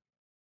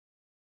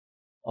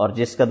 اور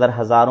جس قدر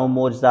ہزاروں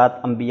معجزات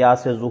انبیاء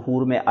سے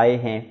ظہور میں آئے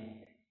ہیں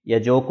یا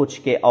جو کچھ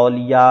کہ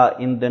اولیاء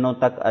ان دنوں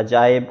تک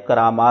عجائب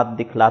کرامات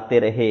دکھلاتے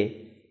رہے،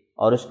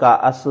 اور اس کا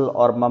اصل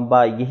اور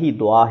منبع یہی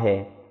دعا ہے،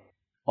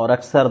 اور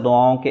اکثر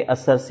دعاؤں کے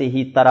اثر سے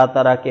ہی طرح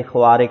طرح کے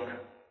خوارق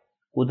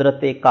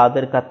قدرت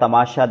قادر کا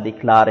تماشا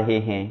دکھلا رہے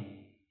ہیں۔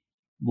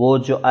 وہ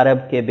جو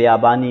عرب کے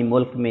بیابانی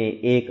ملک میں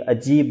ایک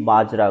عجیب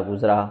ماجرا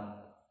گزرا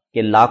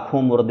کہ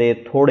لاکھوں مردے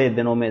تھوڑے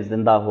دنوں میں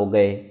زندہ ہو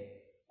گئے،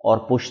 اور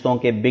پشتوں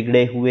کے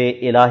بگڑے ہوئے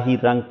الہی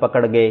رنگ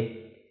پکڑ گئے،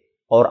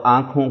 اور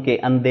آنکھوں کے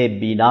اندھے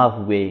بینا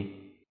ہوئے،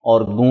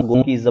 اور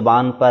گونگوں کی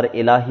زبان پر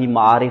الہی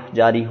معارف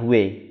جاری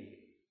ہوئے،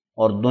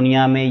 اور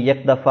دنیا میں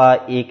یک دفعہ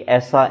ایک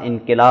ایسا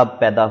انقلاب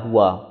پیدا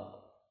ہوا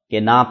کہ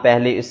نہ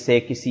پہلے اس سے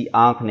کسی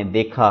آنکھ نے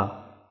دیکھا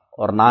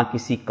اور نہ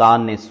کسی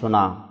کان نے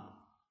سنا۔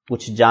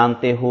 کچھ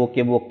جانتے ہو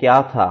کہ وہ کیا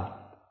تھا؟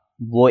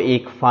 وہ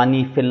ایک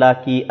فانی فلا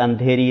کی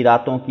اندھیری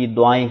راتوں کی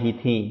دعائیں ہی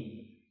تھیں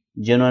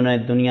جنہوں نے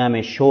دنیا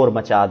میں شور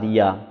مچا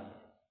دیا۔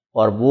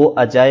 اور وہ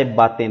عجائب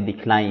باتیں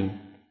دکھلائیں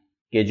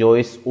کہ جو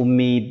اس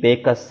امی بے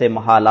کس سے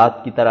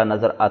محالات کی طرح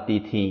نظر آتی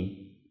تھیں۔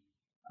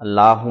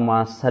 اللہم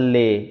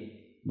صلی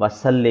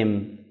وسلم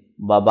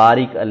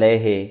وبارک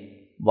علیہ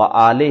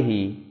وآلہ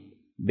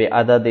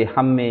بعدد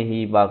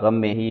ہمہ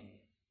وغمہ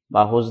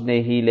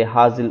وحزنہ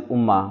لہذا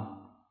الامہ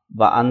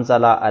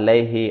وانزل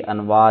علیہ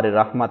انوار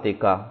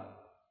رحمتک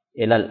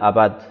الی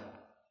الابد۔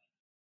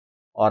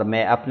 اور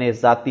میں اپنے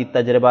ذاتی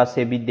تجربہ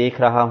سے بھی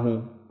دیکھ رہا ہوں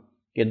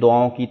کہ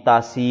دعاؤں کی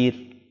تاثیر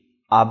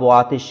آب و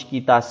آتش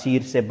کی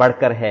تاثیر سے بڑھ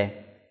کر ہے،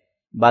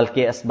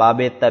 بلکہ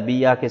اسباب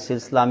طبیعہ کے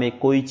سلسلہ میں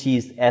کوئی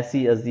چیز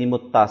ایسی عظیم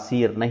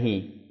التاثیر نہیں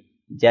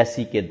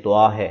جیسی کہ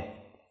دعا ہے۔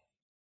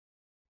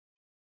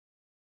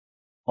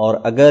 اور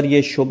اگر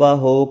یہ شبہ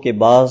ہو کہ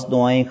بعض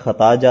دعائیں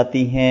خطا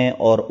جاتی ہیں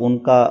اور ان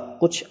کا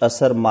کچھ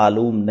اثر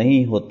معلوم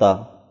نہیں ہوتا،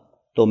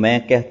 تو میں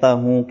کہتا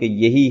ہوں کہ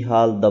یہی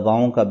حال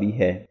دواؤں کا بھی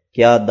ہے۔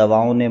 کیا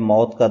دواؤں نے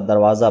موت کا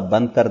دروازہ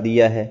بند کر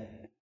دیا ہے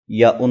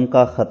یا ان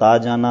کا خطا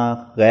جانا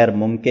غیر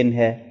ممکن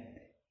ہے؟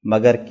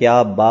 مگر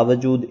کیا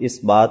باوجود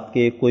اس بات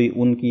کے کوئی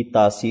ان کی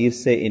تاثیر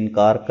سے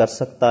انکار کر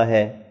سکتا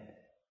ہے؟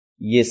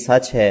 یہ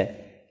سچ ہے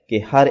کہ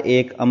ہر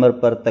ایک امر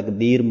پر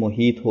تقدیر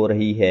محیط ہو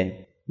رہی ہے،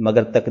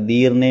 مگر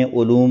تقدیر نے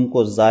علوم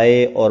کو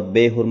ضائع اور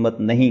بے حرمت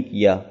نہیں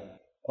کیا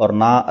اور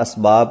نہ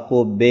اسباب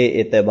کو بے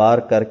اعتبار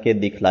کر کے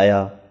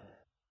دکھلایا،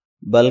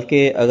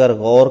 بلکہ اگر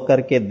غور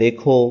کر کے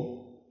دیکھو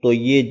تو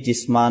یہ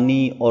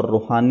جسمانی اور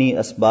روحانی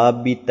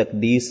اسباب بھی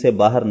تقدیر سے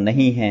باہر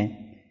نہیں ہیں۔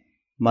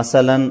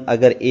 مثلا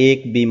اگر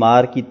ایک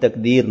بیمار کی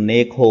تقدیر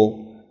نیک ہو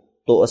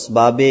تو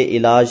اسباب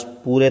علاج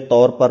پورے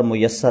طور پر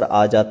میسر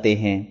آ جاتے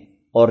ہیں،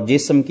 اور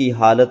جسم کی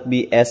حالت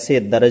بھی ایسے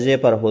درجے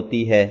پر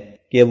ہوتی ہے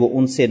کہ وہ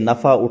ان سے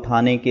نفع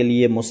اٹھانے کے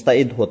لیے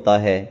مستعد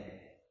ہوتا ہے،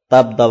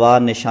 تب دوا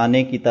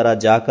نشانے کی طرح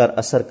جا کر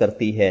اثر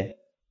کرتی ہے۔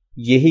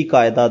 یہی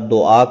قاعدہ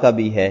دعا کا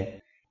بھی ہے،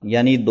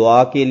 یعنی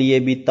دعا کے لیے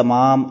بھی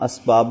تمام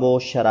اسباب و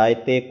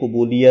شرائط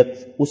قبولیت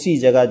اسی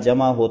جگہ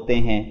جمع ہوتے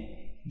ہیں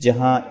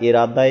جہاں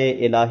ارادہ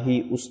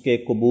الہی اس کے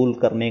قبول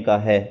کرنے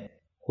کا ہے۔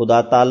 خدا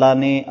تعالیٰ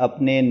نے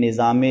اپنے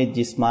نظام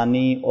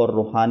جسمانی اور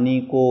روحانی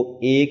کو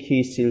ایک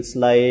ہی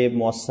سلسلہ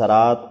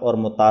مؤثرات اور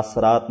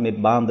متاثرات میں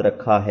باندھ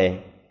رکھا ہے۔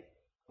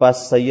 پس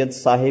سید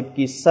صاحب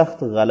کی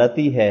سخت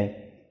غلطی ہے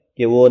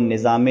کہ وہ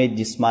نظام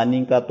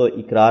جسمانی کا تو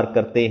اقرار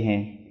کرتے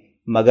ہیں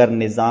مگر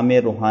نظام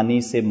روحانی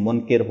سے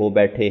منکر ہو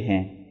بیٹھے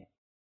ہیں۔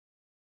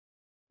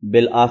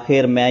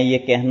 بالآخر میں یہ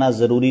کہنا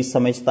ضروری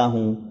سمجھتا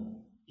ہوں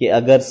کہ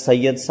اگر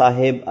سید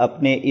صاحب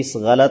اپنے اس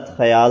غلط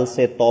خیال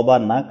سے توبہ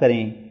نہ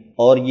کریں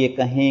اور یہ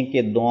کہیں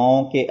کہ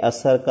دعاؤں کے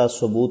اثر کا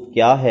ثبوت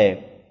کیا ہے،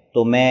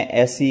 تو میں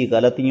ایسی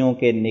غلطیوں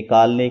کے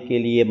نکالنے کے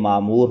لیے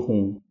مامور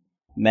ہوں۔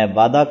 میں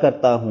وعدہ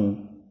کرتا ہوں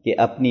کہ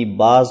اپنی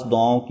بعض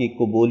دعاؤں کی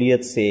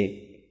قبولیت سے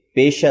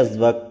پیش از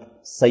وقت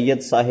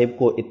سید صاحب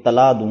کو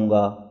اطلاع دوں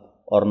گا،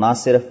 اور نہ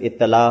صرف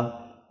اطلاع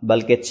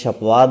بلکہ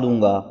چھپوا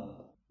دوں گا،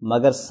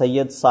 مگر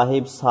سید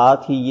صاحب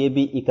ساتھ ہی یہ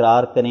بھی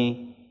اقرار کریں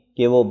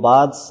کہ وہ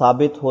بعد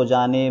ثابت ہو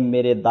جانے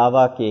میرے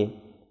دعویٰ کے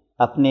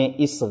اپنے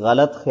اس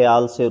غلط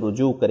خیال سے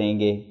رجوع کریں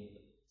گے۔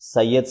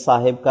 سید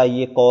صاحب کا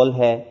یہ قول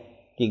ہے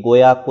کہ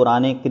گویا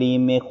قرآن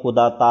کریم میں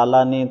خدا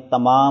تعالیٰ نے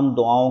تمام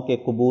دعاؤں کے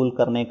قبول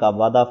کرنے کا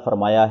وعدہ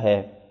فرمایا ہے،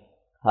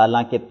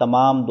 حالانکہ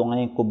تمام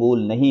دعائیں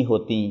قبول نہیں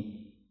ہوتیں۔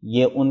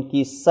 یہ ان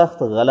کی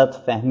سخت غلط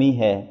فہمی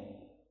ہے،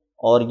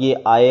 اور یہ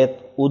آیت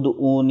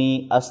ادعونی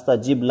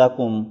استجب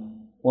لکم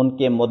ان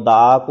کے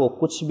مدعا کو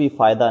کچھ بھی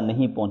فائدہ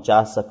نہیں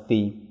پہنچا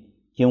سکتی،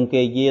 کیونکہ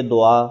یہ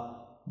دعا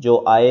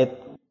جو آیت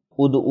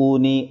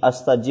ادعونی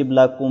استجب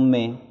لکم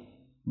میں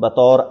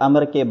بطور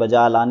امر کے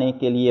بجا لانے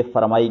کے لیے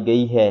فرمائی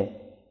گئی ہے،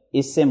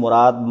 اس سے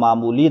مراد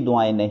معمولی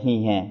دعائیں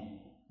نہیں ہیں،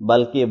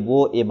 بلکہ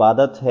وہ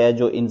عبادت ہے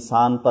جو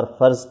انسان پر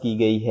فرض کی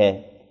گئی ہے،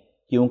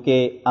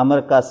 کیونکہ امر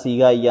کا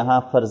صیغہ یہاں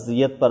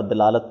فرضیت پر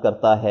دلالت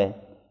کرتا ہے،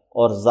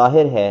 اور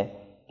ظاہر ہے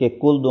کہ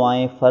کل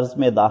دعائیں فرض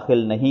میں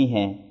داخل نہیں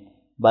ہیں،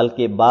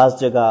 بلکہ بعض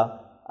جگہ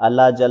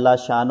اللہ جل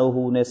شانہ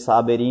نے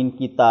صابرین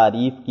کی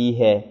تعریف کی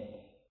ہے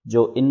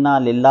جو انا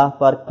للہ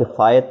پر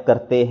کفایت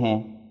کرتے ہیں،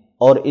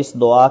 اور اس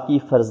دعا کی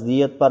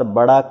فرضیت پر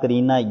بڑا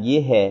قرینہ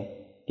یہ ہے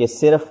کہ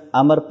صرف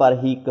امر پر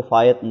ہی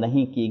کفایت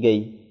نہیں کی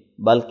گئی،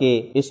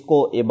 بلکہ اس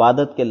کو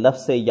عبادت کے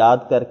لفظ سے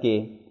یاد کر کے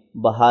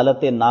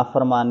بحالت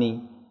نافرمانی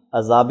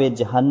عذاب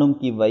جہنم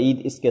کی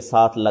وعید اس کے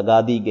ساتھ لگا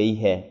دی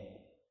گئی ہے،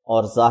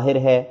 اور ظاہر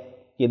ہے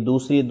کہ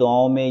دوسری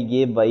دعاؤں میں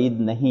یہ وعید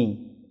نہیں،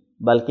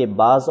 بلکہ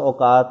بعض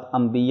اوقات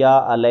انبیاء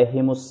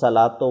علیہم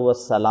الصلاۃ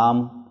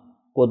والسلام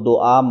کو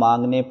دعا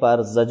مانگنے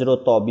پر زجر و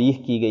توبیخ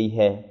کی گئی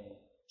ہے۔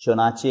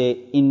 چنانچہ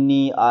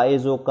انی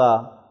اعوذک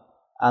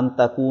ان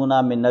تکون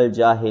من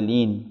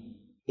الجاہلین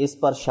اس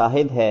پر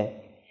شاہد ہے۔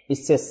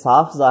 اس سے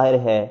صاف ظاہر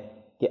ہے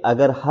کہ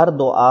اگر ہر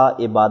دعا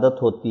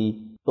عبادت ہوتی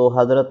تو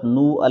حضرت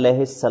نوح علیہ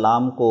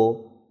السلام کو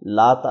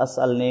لا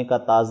تسألنے کا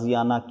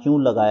تعزیانہ کیوں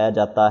لگایا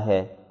جاتا ہے،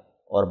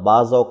 اور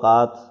بعض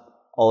اوقات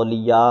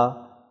اولیاء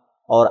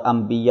اور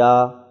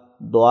انبیاء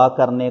دعا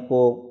کرنے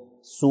کو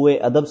سوء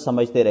ادب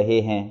سمجھتے رہے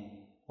ہیں،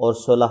 اور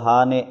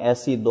صلحاء نے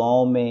ایسی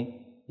دعاؤں میں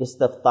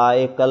استفتاء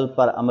قلب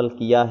پر عمل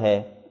کیا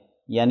ہے،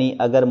 یعنی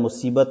اگر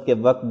مصیبت کے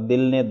وقت دل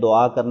نے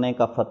دعا کرنے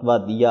کا فتویٰ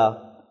دیا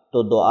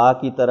تو دعا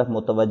کی طرف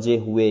متوجہ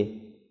ہوئے،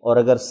 اور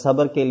اگر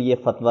صبر کے لیے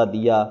فتویٰ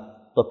دیا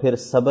تو پھر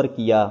صبر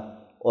کیا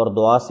اور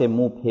دعا سے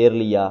منہ پھیر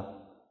لیا۔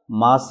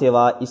 ماں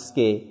سوا اس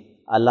کے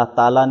اللہ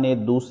تعالیٰ نے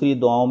دوسری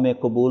دعاؤں میں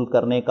قبول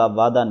کرنے کا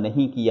وعدہ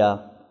نہیں کیا،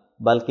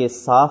 بلکہ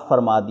صاف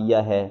فرما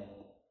دیا ہے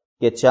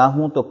کہ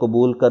چاہوں تو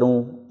قبول کروں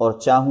اور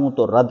چاہوں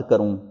تو رد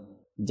کروں،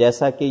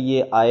 جیسا کہ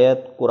یہ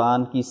آیت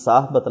قرآن کی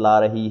صاف بتلا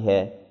رہی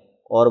ہے،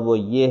 اور وہ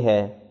یہ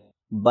ہے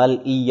بل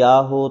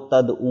ایاہ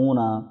تدعون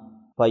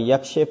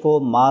فیکشف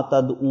ما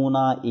تدعون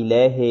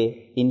الیہ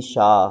ان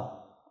شاء،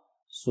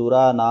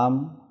 سورہ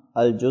نام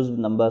الجزء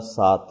نمبر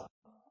 7۔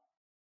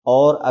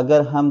 اور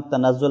اگر ہم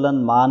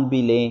تنزلاً مان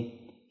بھی لیں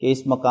کہ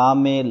اس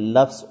مقام میں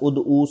لفظ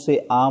ادعو سے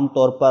عام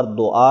طور پر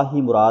دعا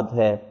ہی مراد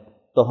ہے،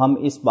 تو ہم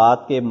اس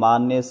بات کے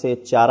ماننے سے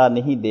چارہ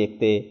نہیں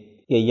دیکھتے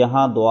کہ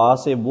یہاں دعا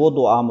سے وہ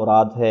دعا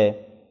مراد ہے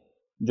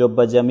جو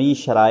بجمیع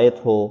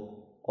شرائط ہو،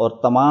 اور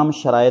تمام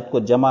شرائط کو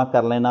جمع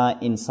کر لینا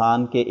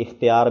انسان کے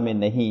اختیار میں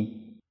نہیں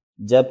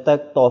جب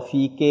تک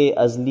توفیق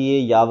ازلی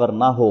یاور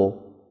نہ ہو۔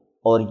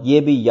 اور یہ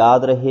بھی یاد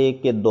رہے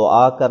کہ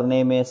دعا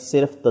کرنے میں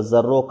صرف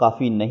تضرع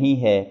کافی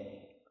نہیں ہے،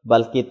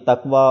 بلکہ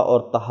تقویٰ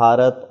اور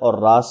طہارت اور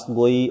راست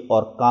گوئی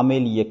اور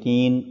کامل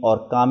یقین اور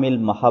کامل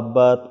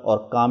محبت اور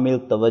کامل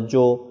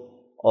توجہ،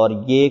 اور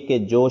یہ کہ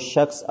جو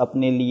شخص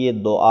اپنے لیے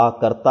دعا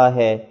کرتا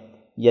ہے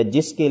یا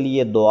جس کے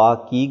لیے دعا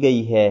کی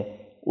گئی ہے،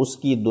 اس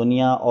کی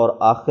دنیا اور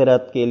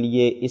آخرت کے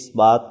لیے اس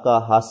بات کا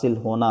حاصل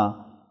ہونا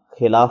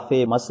خلاف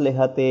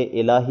مصلحت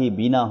الہی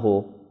بھی نہ ہو،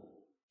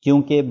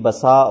 کیونکہ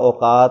بسا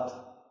اوقات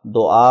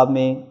دعا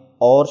میں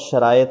اور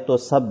شرائط تو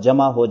سب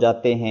جمع ہو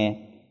جاتے ہیں،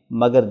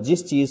 مگر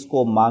جس چیز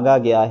کو مانگا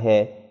گیا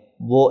ہے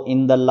وہ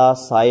عند اللہ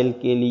سائل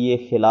کے لیے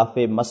خلاف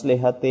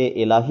مصلحت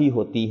الہی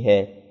ہوتی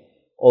ہے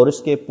اور اس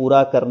کے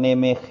پورا کرنے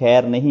میں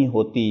خیر نہیں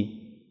ہوتی۔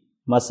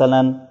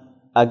 مثلا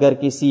اگر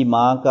کسی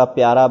ماں کا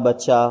پیارا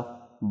بچہ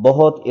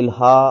بہت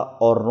الہا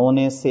اور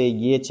رونے سے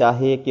یہ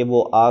چاہے کہ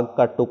وہ آگ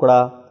کا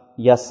ٹکڑا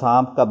یا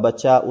سانپ کا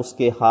بچہ اس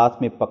کے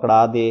ہاتھ میں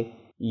پکڑا دے،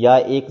 یا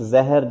ایک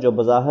زہر جو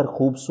بظاہر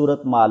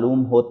خوبصورت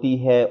معلوم ہوتی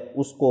ہے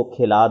اس کو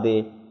کھلا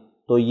دے،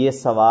 تو یہ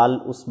سوال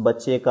اس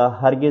بچے کا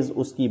ہرگز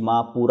اس کی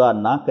ماں پورا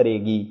نہ کرے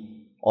گی،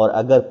 اور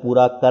اگر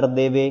پورا کر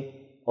دیوے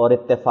اور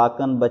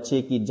اتفاقاً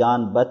بچے کی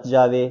جان بچ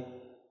جاوے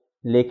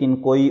لیکن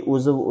کوئی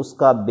عضو اس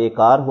کا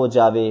بیکار ہو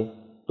جاوے،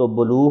 تو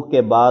بلوغ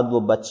کے بعد وہ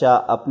بچہ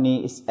اپنی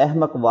اس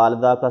احمق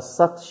والدہ کا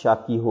سخت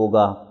شاکی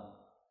ہوگا۔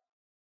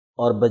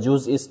 اور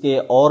بجز اس کے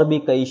اور بھی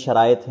کئی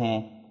شرائط ہیں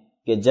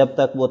کہ جب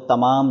تک وہ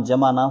تمام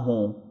جمع نہ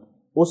ہوں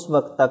اس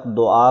وقت تک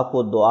دعا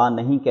کو دعا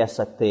نہیں کہہ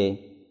سکتے،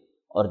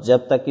 اور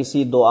جب تک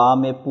کسی دعا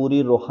میں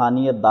پوری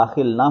روحانیت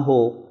داخل نہ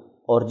ہو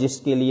اور جس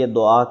کے لیے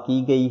دعا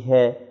کی گئی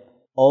ہے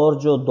اور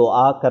جو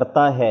دعا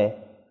کرتا ہے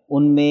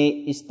ان میں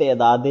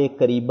استعداد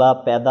قریبہ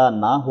پیدا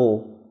نہ ہو،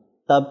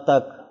 تب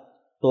تک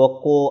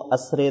توقع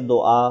اثر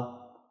دعا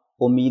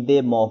امید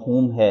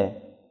موہوم ہے،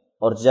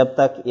 اور جب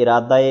تک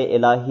ارادہ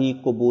الہی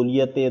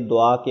قبولیت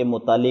دعا کے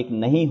متعلق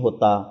نہیں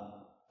ہوتا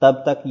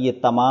تب تک یہ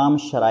تمام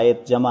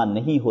شرائط جمع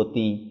نہیں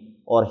ہوتی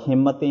اور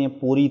ہمتیں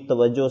پوری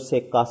توجہ سے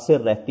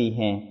قاصر رہتی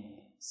ہیں۔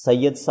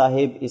 سید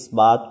صاحب اس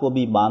بات کو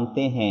بھی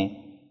مانتے ہیں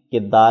کہ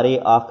دار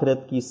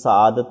آخرت کی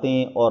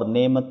سعادتیں اور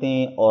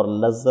نعمتیں اور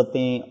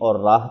لذتیں اور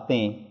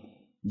راحتیں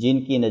جن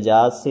کی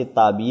نجات سے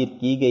تعبیر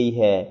کی گئی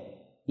ہے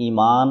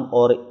ایمان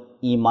اور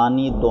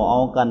ایمانی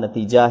دعاؤں کا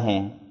نتیجہ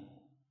ہیں۔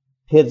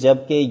 پھر جب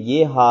کہ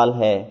یہ حال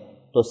ہے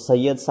تو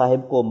سید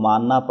صاحب کو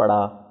ماننا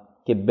پڑا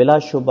کہ بلا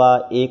شبہ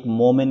ایک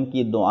مومن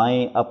کی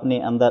دعائیں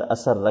اپنے اندر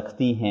اثر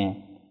رکھتی ہیں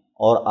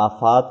اور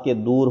آفات کے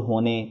دور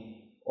ہونے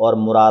اور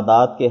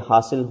مرادات کے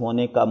حاصل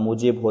ہونے کا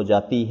موجب ہو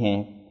جاتی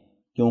ہیں،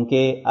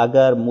 کیونکہ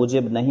اگر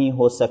موجب نہیں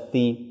ہو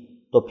سکتی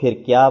تو پھر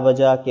کیا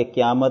وجہ کہ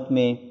قیامت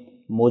میں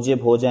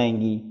موجب ہو جائیں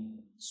گی۔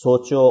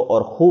 سوچو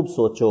اور خوب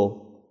سوچو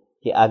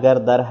کہ اگر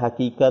در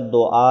حقیقت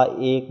دعا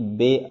ایک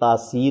بے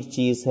تاثیر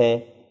چیز ہے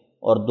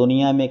اور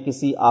دنیا میں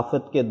کسی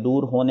آفت کے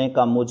دور ہونے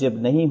کا موجب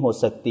نہیں ہو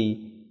سکتی،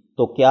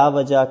 تو کیا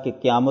وجہ کہ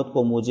قیامت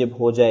کو موجب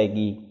ہو جائے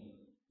گی۔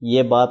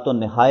 یہ بات تو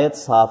نہایت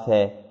صاف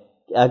ہے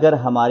کہ اگر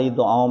ہماری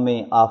دعاؤں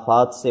میں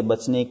آفات سے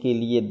بچنے کے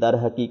لیے در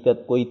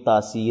حقیقت کوئی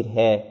تاثیر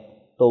ہے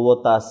تو وہ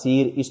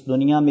تاثیر اس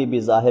دنیا میں بھی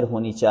ظاہر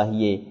ہونی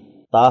چاہیے،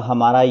 تا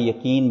ہمارا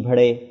یقین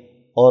بڑھے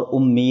اور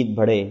امید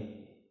بڑھے،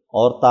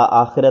 اور تا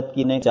آخرت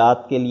کی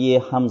نجات کے لیے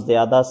ہم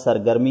زیادہ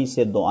سرگرمی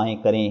سے دعائیں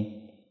کریں۔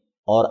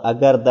 اور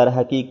اگر در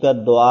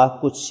حقیقت دعا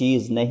کچھ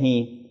چیز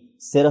نہیں،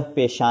 صرف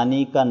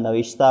پیشانی کا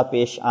نوشتہ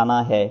پیش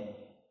آنا ہے،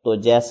 تو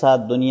جیسا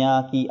دنیا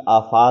کی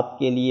آفات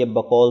کے لیے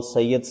بقول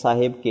سید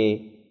صاحب کے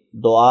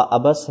دعا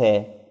عبث ہے،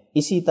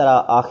 اسی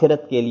طرح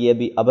آخرت کے لیے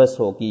بھی عبث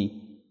ہوگی،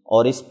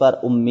 اور اس پر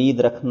امید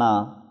رکھنا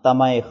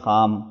طمع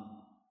خام۔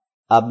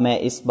 اب میں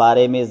اس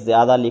بارے میں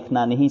زیادہ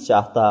لکھنا نہیں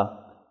چاہتا،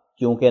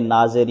 کیونکہ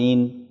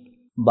ناظرین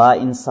با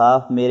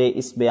انصاف میرے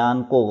اس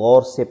بیان کو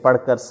غور سے پڑھ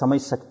کر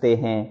سمجھ سکتے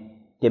ہیں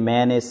کہ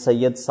میں نے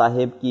سید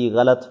صاحب کی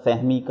غلط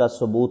فہمی کا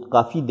ثبوت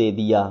کافی دے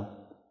دیا۔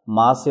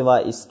 ماں سوا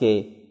اس کے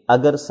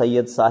اگر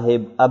سید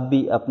صاحب اب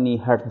بھی اپنی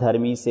ہٹ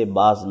دھرمی سے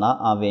باز نہ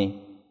آویں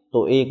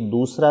تو ایک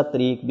دوسرا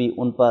طریق بھی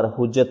ان پر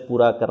حجت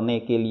پورا کرنے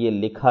کے لیے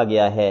لکھا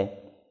گیا ہے۔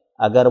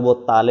 اگر وہ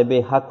طالب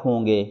حق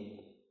ہوں گے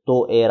تو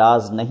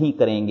اعراض نہیں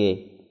کریں گے۔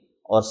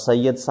 اور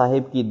سید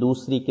صاحب کی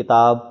دوسری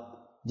کتاب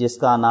جس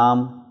کا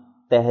نام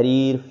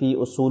تحریر فی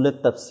اصول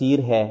تفسیر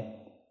ہے،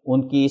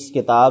 ان کی اس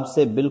کتاب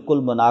سے بالکل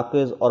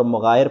مناقض اور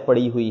مغائر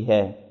پڑی ہوئی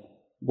ہے۔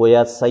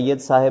 گویا سید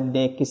صاحب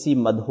نے کسی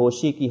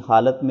مدہوشی کی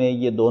حالت میں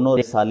یہ دونوں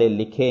رسالے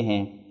لکھے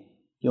ہیں،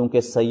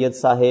 کیونکہ سید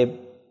صاحب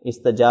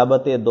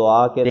استجابت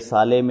دعا کے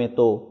رسالے میں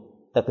تو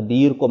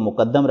تقدیر کو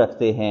مقدم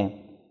رکھتے ہیں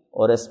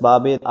اور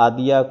اسباب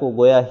عادیہ کو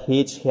گویا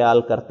ہیچ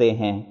خیال کرتے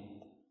ہیں،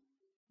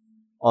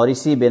 اور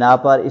اسی بنا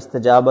پر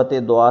استجابت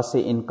دعا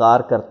سے انکار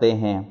کرتے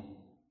ہیں،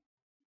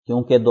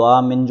 کیونکہ دعا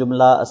من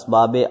جملہ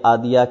اسباب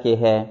عادیہ کے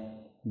ہے،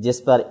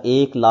 جس پر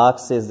 1,00,000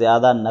 سے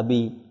زیادہ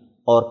نبی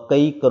اور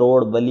کئی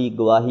کروڑ ولی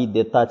گواہی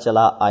دیتا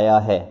چلا آیا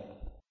ہے۔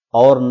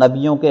 اور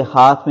نبیوں کے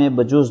ہاتھ میں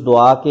بجز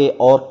دعا کے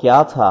اور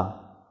کیا تھا؟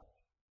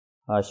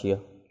 حاشیہ: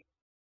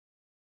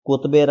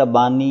 قطب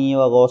ربانی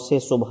و غوث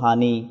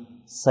سبحانی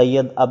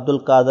سید عبد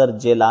القادر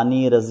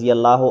جیلانی رضی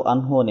اللہ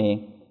عنہ نے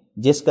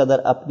جس قدر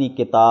اپنی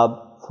کتاب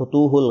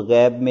فتوح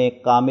الغیب میں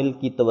کامل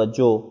کی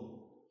توجہ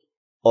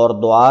اور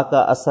دعا کا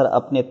اثر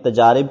اپنے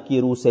تجارب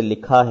کی روح سے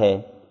لکھا ہے،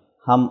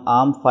 ہم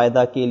عام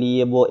فائدہ کے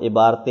لیے وہ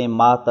عبارتیں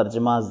ما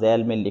ترجمہ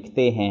ذیل میں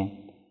لکھتے ہیں۔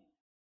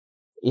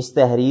 اس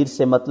تحریر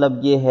سے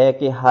مطلب یہ ہے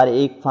کہ ہر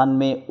ایک فن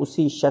میں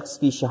اسی شخص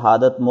کی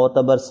شہادت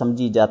معتبر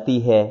سمجھی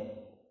جاتی ہے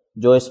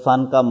جو اس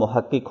فن کا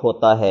محقق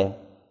ہوتا ہے۔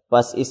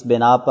 بس اس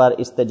بنا پر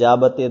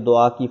استجابت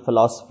دعا کی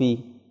فلسفی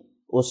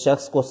اس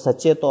شخص کو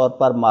سچے طور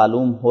پر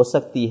معلوم ہو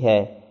سکتی ہے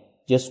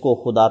جس کو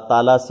خدا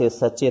تعالیٰ سے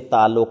سچے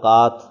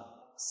تعلقات،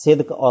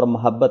 صدق اور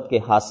محبت کے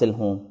حاصل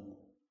ہوں۔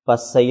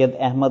 پس سید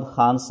احمد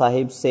خان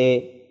صاحب سے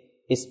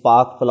اس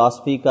پاک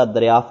فلسفی کا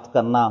دریافت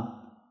کرنا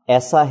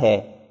ایسا ہے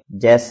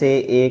جیسے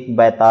ایک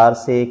بیطار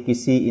سے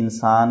کسی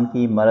انسان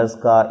کی مرض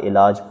کا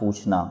علاج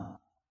پوچھنا۔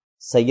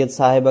 سید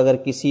صاحب اگر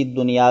کسی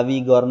دنیاوی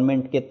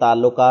گورنمنٹ کے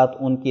تعلقات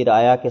ان کی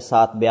رعایا کے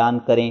ساتھ بیان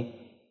کریں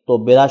تو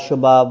بلا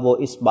شبہ وہ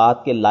اس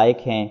بات کے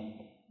لائق ہیں،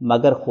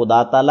 مگر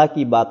خدا تعالیٰ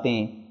کی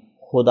باتیں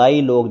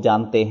خدائی لوگ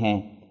جانتے ہیں،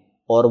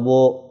 اور وہ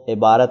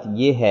عبارت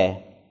یہ ہے: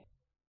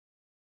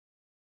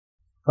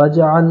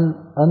 فاجعل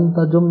انت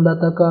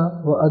جملتك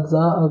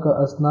واجزاءك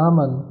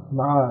اصناما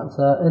مع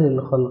سائر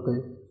الخلق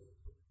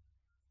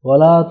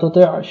ولا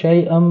تطع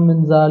شيئا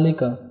من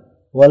ذلك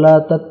ولا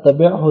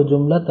تتبعه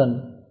جملة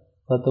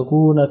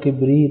فتكون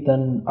كبريتا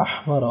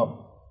احمرا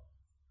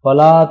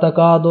فلا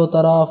تكاد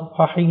ترى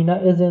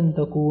فحينئذ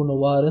تكون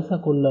وارث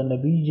كل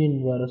نبي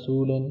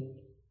ورسول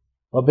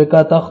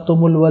وبك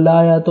تختم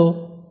الولاية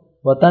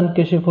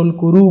وتنكشف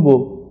الكروب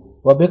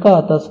وبك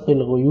تسقي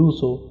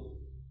الغيوث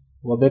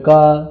وبك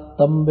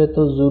تنبت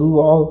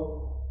الزروع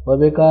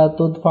وبك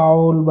تدفع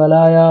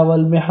البلايا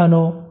والمحن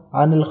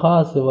عن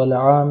الخاص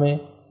والعام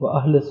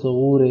وأهل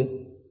الصغور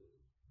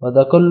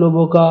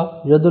وتقلبك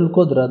يد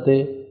القدرة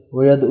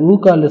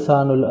ويدعوك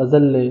لسان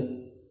الأزل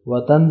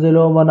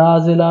وتنزل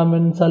منازل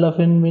من سلف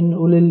من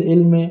أولي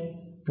العلم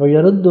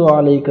ويرد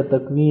عليك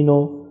تكوين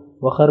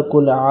وخرق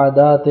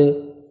العادات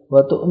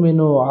وتؤمن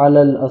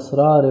على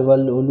الأسرار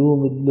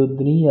والعلوم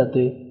اللدنية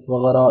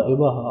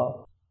وغرائبها۔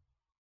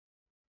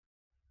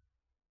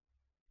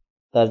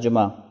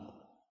 ترجمہ: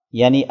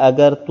 یعنی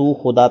اگر تو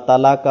خدا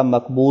تعالیٰ کا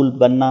مقبول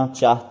بننا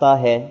چاہتا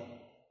ہے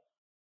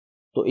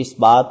تو اس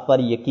بات پر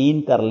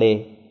یقین کر لے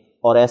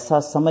اور ایسا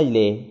سمجھ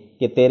لے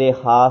کہ تیرے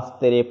ہاتھ،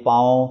 تیرے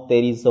پاؤں،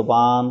 تیری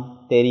زبان،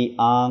 تیری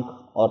آنکھ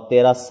اور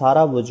تیرا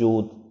سارا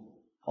وجود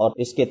اور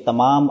اس کے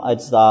تمام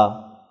اجزاء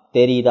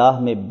تیری راہ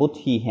میں بت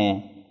ہی ہیں،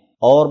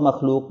 اور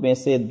مخلوق میں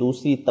سے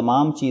دوسری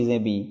تمام چیزیں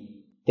بھی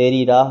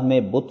تیری راہ میں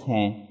بت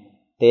ہیں۔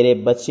 تیرے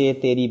بچے،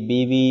 تیری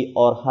بیوی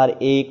اور ہر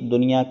ایک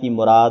دنیا کی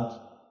مراد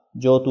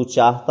جو تو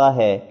چاہتا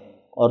ہے،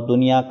 اور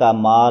دنیا کا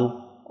مال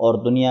اور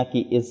دنیا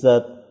کی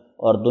عزت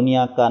اور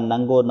دنیا کا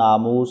ننگ و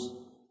ناموس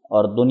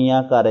اور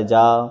دنیا کا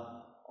رجا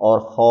اور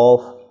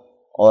خوف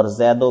اور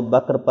زید و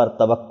بکر پر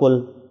توکل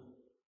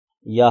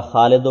یا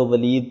خالد و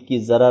ولید کی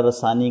ضرر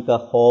رسانی کا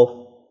خوف،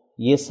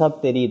 یہ سب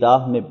تیری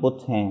راہ میں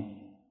بت ہیں۔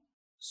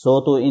 سو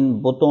تو ان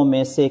بتوں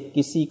میں سے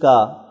کسی کا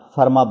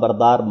فرما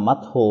بردار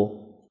مت ہو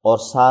اور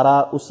سارا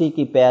اسی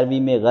کی پیروی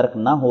میں غرق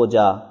نہ ہو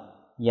جا،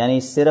 یعنی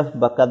صرف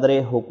بقدر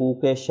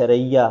حقوق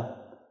شرعیہ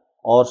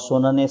اور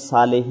سنن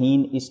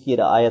صالحین اس کی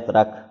رعایت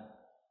رکھ۔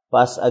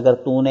 پس اگر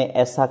تو نے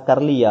ایسا کر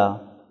لیا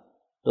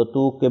تو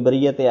تو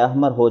کبریت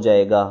احمر ہو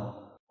جائے گا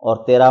اور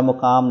تیرا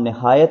مقام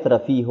نہایت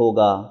رفیع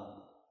ہوگا،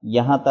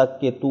 یہاں تک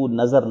کہ تو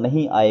نظر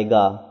نہیں آئے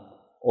گا،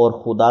 اور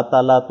خدا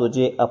تعالیٰ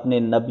تجھے اپنے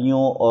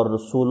نبیوں اور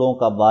رسولوں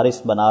کا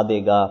وارث بنا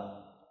دے گا،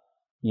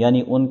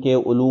 یعنی ان کے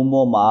علوم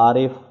و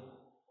معارف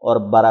اور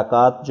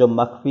برکات جو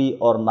مخفی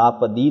اور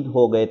ناپدید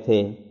ہو گئے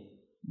تھے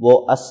وہ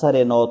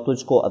اثر نو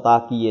تجھ کو عطا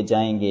کیے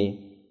جائیں گے،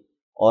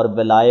 اور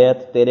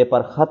ولایت تیرے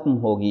پر ختم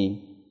ہوگی،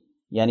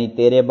 یعنی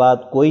تیرے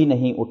بعد کوئی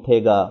نہیں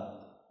اٹھے گا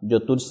جو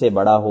تجھ سے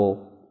بڑا ہو،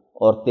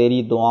 اور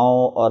تیری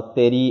دعاؤں اور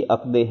تیری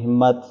عقد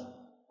ہمت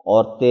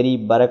اور تیری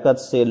برکت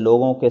سے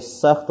لوگوں کے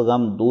سخت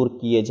غم دور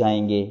کیے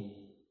جائیں گے،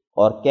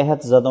 اور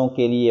قحط زدوں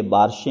کے لیے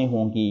بارشیں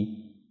ہوں گی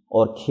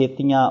اور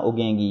کھیتیاں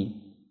اگیں گی،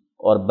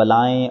 اور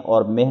بلائیں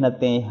اور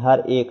محنتیں ہر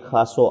ایک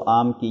خاص و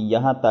عام کی،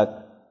 یہاں تک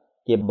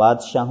کہ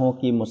بادشاہوں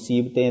کی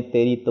مصیبتیں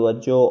تیری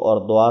توجہ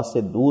اور دعا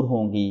سے دور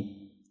ہوں گی،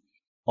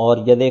 اور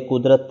ید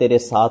قدرت تیرے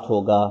ساتھ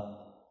ہوگا،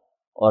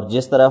 اور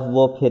جس طرف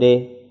وہ پھرے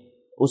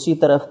اسی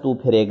طرف تو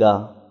پھرے گا،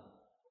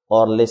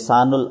 اور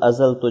لسان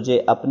الازل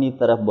تجھے اپنی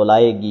طرف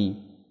بلائے گی،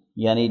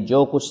 یعنی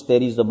جو کچھ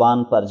تیری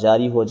زبان پر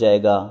جاری ہو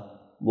جائے گا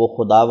وہ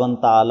خداوند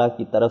تعالیٰ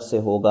کی طرف سے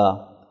ہوگا،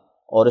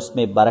 اور اس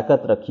میں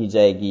برکت رکھی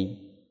جائے گی،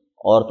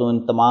 اور تو ان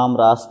تمام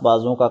راست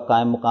بازوں کا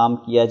قائم مقام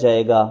کیا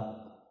جائے گا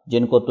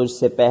جن کو تجھ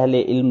سے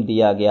پہلے علم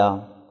دیا گیا،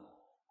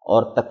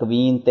 اور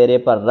تکوین تیرے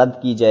پر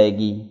رد کی جائے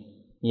گی،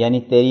 یعنی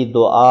تیری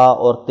دعا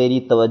اور تیری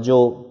توجہ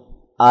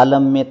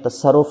عالم میں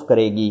تصرف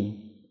کرے گی،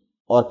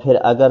 اور پھر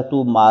اگر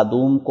تو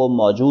معدوم کو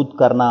موجود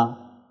کرنا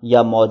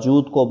یا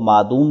موجود کو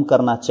معدوم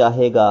کرنا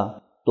چاہے گا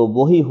تو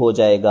وہی ہو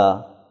جائے گا،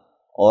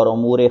 اور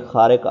امور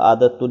خارق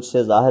عادت تجھ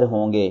سے ظاہر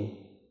ہوں گے،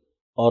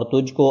 اور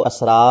تجھ کو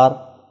اسرار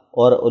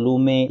اور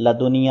علوم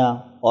لدنیا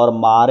اور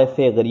معارف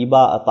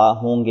غریبہ عطا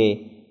ہوں گے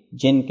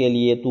جن کے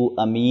لیے تو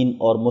امین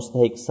اور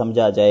مستحق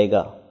سمجھا جائے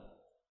گا۔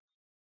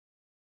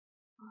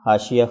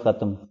 حاشیہ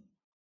ختم۔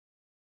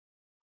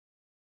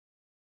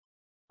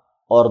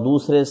 اور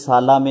دوسرے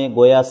سالہ میں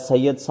گویا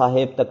سید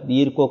صاحب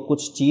تقدیر کو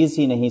کچھ چیز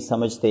ہی نہیں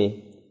سمجھتے،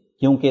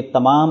 کیونکہ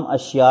تمام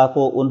اشیاء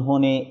کو انہوں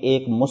نے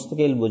ایک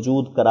مستقل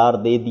وجود قرار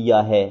دے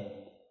دیا ہے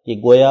کہ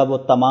گویا وہ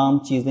تمام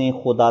چیزیں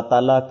خدا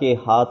تعالیٰ کے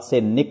ہاتھ سے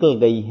نکل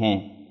گئی ہیں،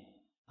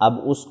 اب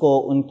اس کو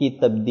ان کی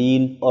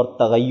تبدیل اور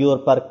تغیر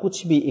پر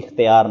کچھ بھی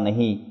اختیار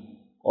نہیں،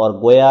 اور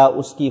گویا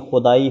اس کی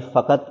خدائی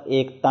فقط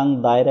ایک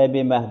تنگ دائرے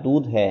میں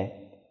محدود ہے،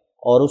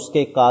 اور اس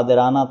کے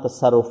قادرانہ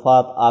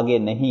تصرفات آگے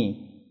نہیں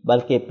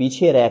بلکہ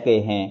پیچھے رہ گئے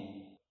ہیں،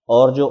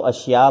 اور جو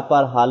اشیاء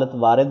پر حالت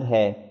وارد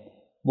ہے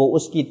وہ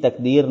اس کی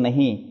تقدیر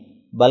نہیں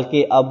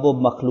بلکہ اب وہ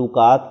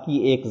مخلوقات کی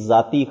ایک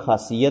ذاتی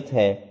خاصیت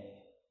ہے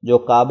جو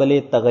قابل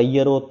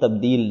تغیر و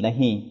تبدیل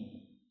نہیں،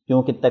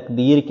 کیونکہ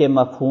تقدیر کے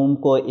مفہوم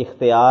کو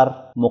اختیار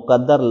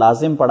مقدر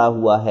لازم پڑا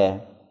ہوا ہے۔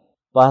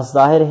 پس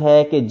ظاہر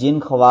ہے کہ جن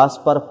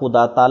خواص پر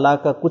خدا تعالیٰ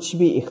کا کچھ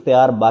بھی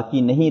اختیار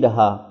باقی نہیں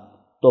رہا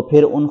تو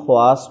پھر ان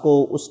خواص کو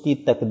اس کی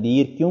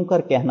تقدیر کیوں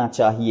کر کہنا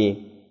چاہیے،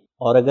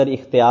 اور اگر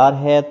اختیار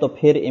ہے تو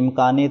پھر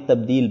امکان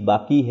تبدیل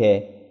باقی ہے۔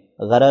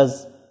 غرض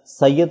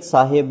سید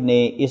صاحب نے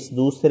اس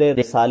دوسرے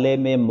رسالے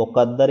میں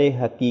مقدر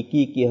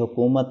حقیقی کی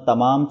حکومت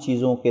تمام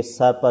چیزوں کے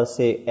سر پر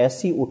سے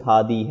ایسی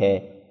اٹھا دی ہے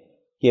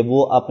کہ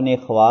وہ اپنے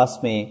خواص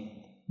میں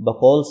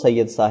بقول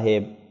سید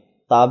صاحب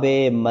تابع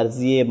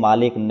مرضی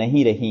مالک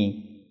نہیں رہیں،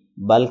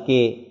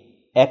 بلکہ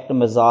ایکٹ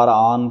مزار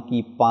آن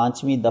کی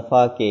 5ویں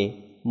دفعہ کے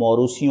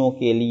موروثیوں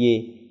کے لیے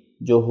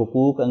جو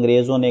حقوق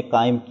انگریزوں نے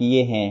قائم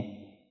کیے ہیں،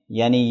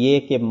 یعنی یہ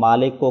کہ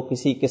مالک کو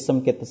کسی قسم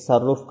کے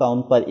تصرف کا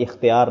ان پر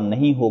اختیار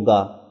نہیں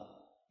ہوگا،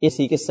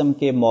 اسی قسم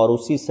کے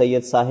موروثی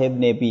سید صاحب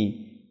نے بھی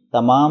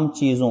تمام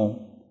چیزوں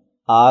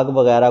آگ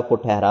وغیرہ کو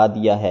ٹھہرا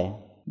دیا ہے،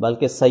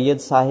 بلکہ سید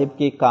صاحب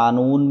کے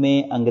قانون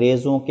میں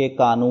انگریزوں کے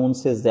قانون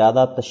سے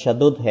زیادہ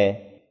تشدد ہے،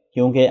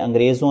 کیونکہ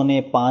انگریزوں نے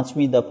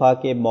 5ویں دفعہ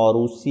کے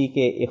موروثی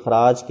کے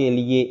اخراج کے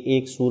لیے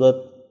ایک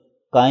صورت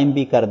قائم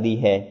بھی کر دی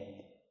ہے،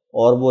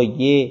 اور وہ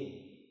یہ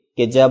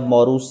کہ جب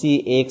موروثی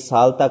 1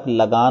 سال تک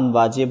لگان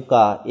واجب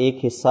کا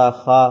ایک حصہ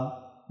خواہ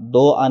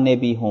 2 آنے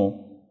بھی ہوں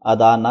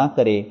ادا نہ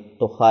کرے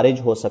تو خارج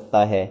ہو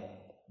سکتا ہے،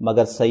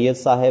 مگر سید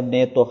صاحب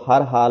نے تو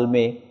ہر حال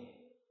میں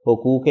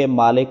حقوق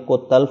مالک کو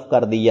تلف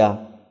کر دیا،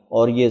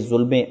 اور یہ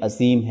ظلم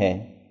عظیم ہے۔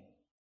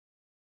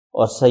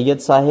 اور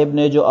سید صاحب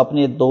نے جو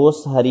اپنے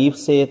دوست حریف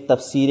سے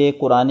تفسیر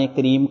قرآن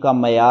کریم کا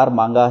معیار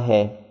مانگا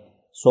ہے،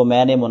 سو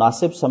میں نے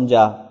مناسب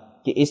سمجھا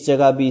کہ اس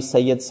جگہ بھی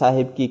سید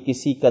صاحب کی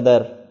کسی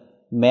قدر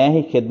میں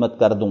ہی خدمت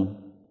کر دوں،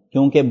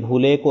 کیونکہ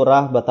بھولے کو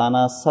راہ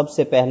بتانا سب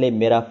سے پہلے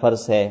میرا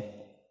فرض ہے،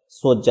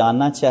 سو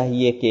جاننا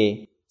چاہیے کہ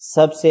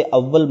سب سے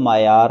اول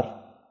معیار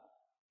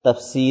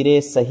تفسیر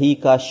صحیح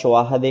کا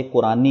شواہد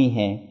قرآنی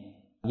ہیں۔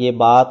 یہ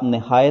بات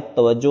نہایت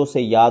توجہ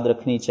سے یاد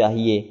رکھنی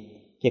چاہیے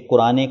کہ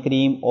قرآن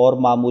کریم اور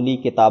معمولی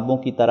کتابوں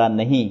کی طرح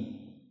نہیں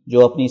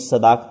جو اپنی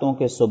صداقتوں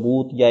کے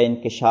ثبوت یا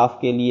انکشاف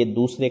کے لیے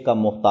دوسرے کا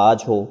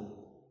محتاج ہو،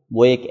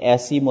 وہ ایک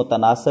ایسی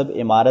متناسب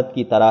عمارت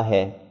کی طرح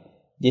ہے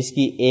جس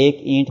کی ایک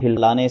اینٹ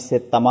ہلانے سے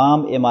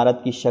تمام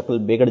عمارت کی شکل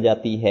بگڑ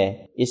جاتی ہے۔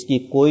 اس کی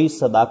کوئی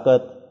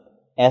صداقت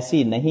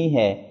ایسی نہیں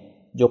ہے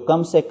جو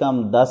کم سے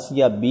کم 10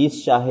 یا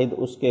 20 شاہد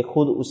اس کے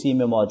خود اسی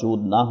میں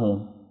موجود نہ ہوں۔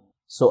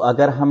 سو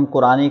اگر ہم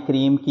قرآن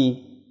کریم کی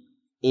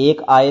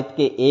ایک آیت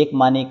کے ایک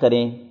معنی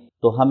کریں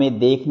تو ہمیں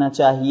دیکھنا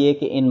چاہیے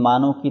کہ ان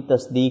معنوں کی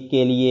تصدیق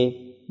کے لیے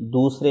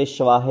دوسرے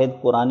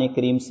شواہد قرآن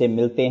کریم سے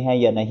ملتے ہیں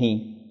یا نہیں۔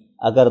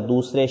 اگر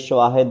دوسرے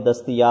شواہد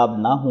دستیاب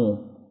نہ ہوں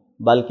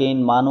بلکہ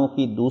ان معنوں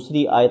کی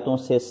دوسری آیتوں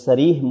سے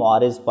صریح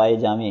معارض پائے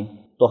جائیں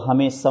تو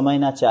ہمیں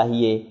سمجھنا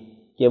چاہیے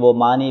کہ وہ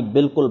معنی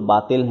بالکل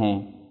باطل ہیں،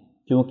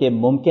 کیونکہ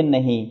ممکن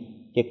نہیں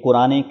کہ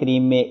قرآن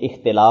کریم میں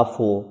اختلاف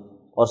ہو،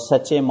 اور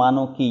سچے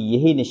معنوں کی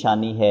یہی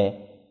نشانی ہے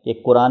کہ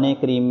قرآن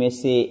کریم میں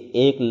سے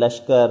ایک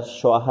لشکر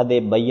شواہد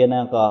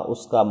بینہ کا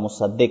اس کا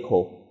مصدق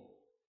ہو۔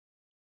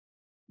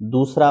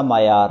 دوسرا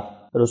معیار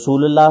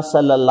رسول اللہ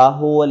صلی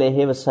اللہ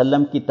علیہ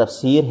وسلم کی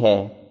تفسیر ہے۔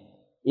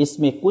 اس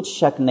میں کچھ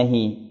شک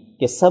نہیں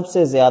کہ سب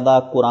سے زیادہ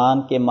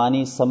قرآن کے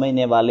معنی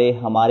سمجھنے والے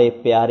ہمارے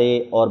پیارے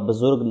اور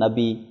بزرگ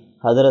نبی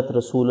حضرت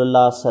رسول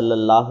اللہ صلی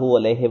اللہ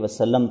علیہ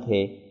وسلم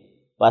تھے۔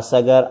 پس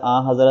اگر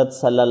حضرت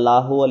صلی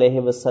اللہ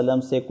علیہ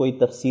وسلم سے کوئی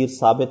تفسیر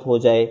ثابت ہو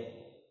جائے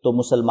تو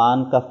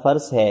مسلمان کا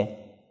فرض ہے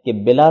کہ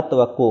بلا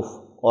توقف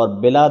اور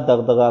بلا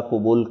دغدغہ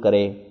قبول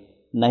کرے،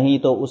 نہیں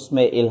تو اس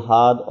میں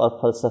الحاد اور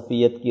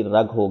فلسفیت کی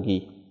رگ ہوگی۔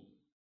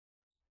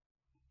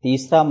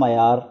 تیسرا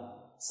معیار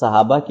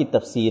صحابہ کی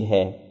تفسیر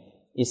ہے۔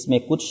 اس میں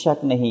کچھ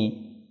شک نہیں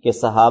کہ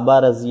صحابہ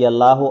رضی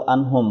اللہ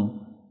عنہم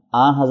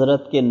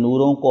حضرت کے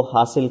نوروں کو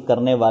حاصل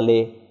کرنے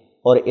والے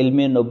اور علم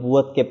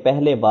نبوت کے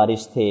پہلے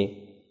وارث تھے،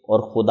 اور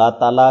خدا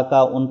تعالیٰ کا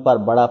ان پر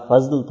بڑا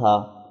فضل تھا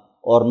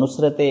اور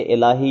نصرت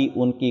الہی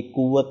ان کی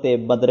قوت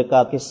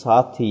مدرکہ کے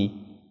ساتھ تھی،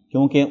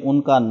 کیونکہ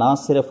ان کا نہ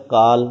صرف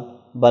قال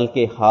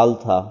بلکہ حال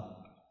تھا۔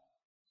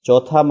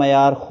 چوتھا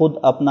معیار خود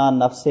اپنا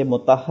نفس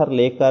مطہر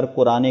لے کر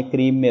قرآن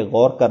کریم میں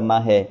غور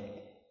کرنا ہے،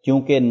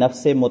 کیونکہ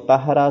نفس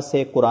مطہرہ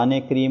سے قرآن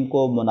کریم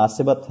کو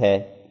مناسبت ہے۔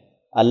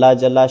 اللہ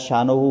جل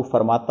شانہ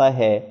فرماتا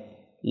ہے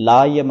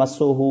لا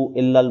یمسہ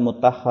الا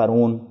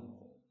المطہرون،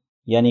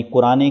 یعنی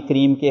قرآن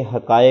کریم کے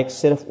حقائق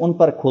صرف ان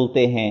پر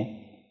کھلتے ہیں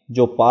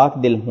جو پاک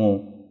دل ہوں،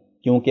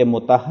 کیونکہ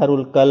مطہر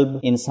القلب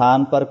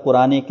انسان پر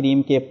قرآن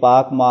کریم کے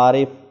پاک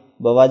معارف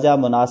بوجہ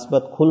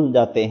مناسبت کھل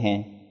جاتے ہیں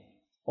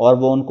اور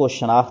وہ ان کو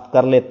شناخت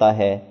کر لیتا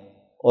ہے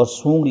اور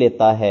سونگھ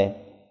لیتا ہے،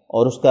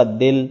 اور اس کا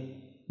دل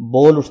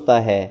بول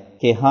اٹھتا ہے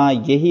کہ ہاں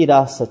یہی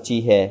راہ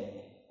سچی ہے،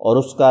 اور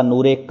اس کا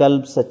نور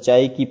قلب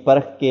سچائی کی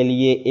پرکھ کے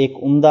لیے ایک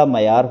عمدہ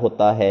معیار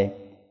ہوتا ہے۔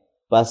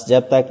 بس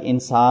جب تک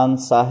انسان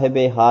صاحب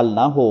حال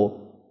نہ ہو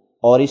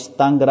اور اس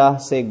تنگ راہ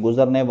سے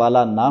گزرنے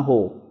والا نہ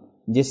ہو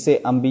جس سے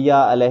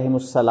انبیاء علیہم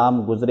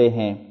السلام گزرے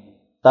ہیں،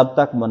 تب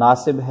تک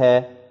مناسب ہے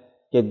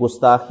کہ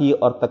گستاخی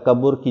اور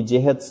تکبر کی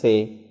جہت سے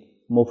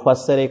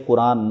مفسر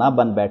قرآن نہ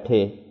بن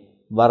بیٹھے،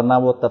 ورنہ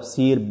وہ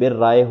تفسیر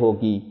بالرائے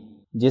ہوگی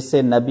جس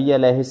سے نبی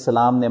علیہ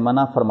السلام نے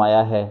منع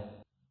فرمایا ہے،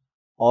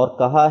 اور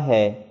کہا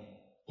ہے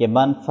کہ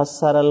من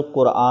فسر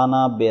القرآن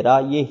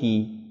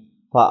برائیہ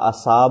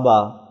فاصاب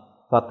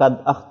فقد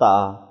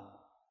اخطأ،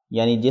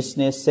 یعنی جس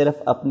نے صرف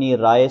اپنی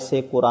رائے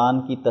سے قرآن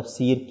کی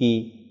تفسیر کی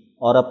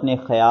اور اپنے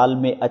خیال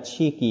میں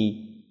اچھی کی،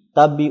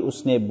 تب بھی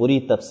اس نے بری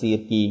تفسیر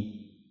کی۔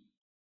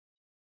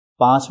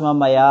 پانچواں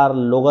معیار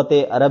لغت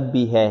عرب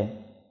بھی ہے،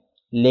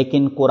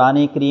 لیکن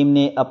قرآن کریم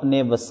نے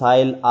اپنے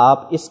وسائل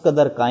آپ اس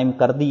قدر قائم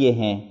کر دیے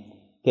ہیں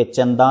کہ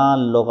چندان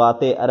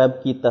لغات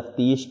عرب کی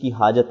تفتیش کی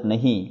حاجت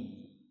نہیں۔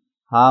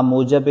 ہاں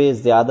موجب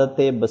زیادت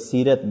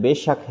بصیرت بے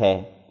شک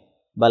ہے،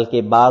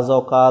 بلکہ بعض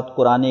اوقات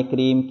قرآن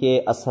کریم کے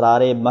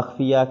اسرار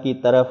مخفیہ کی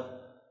طرف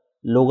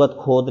لغت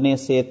کھودنے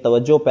سے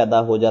توجہ پیدا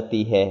ہو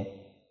جاتی ہے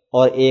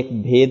اور ایک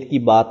بھید کی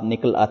بات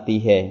نکل آتی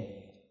ہے۔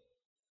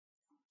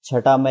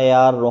 چھٹا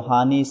معیار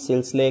روحانی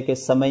سلسلے کے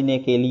سمجھنے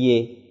کے لیے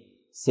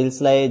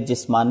سلسلہ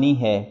جسمانی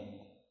ہے،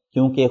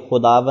 کیونکہ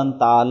خداوند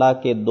تعالیٰ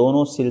کے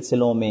دونوں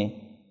سلسلوں میں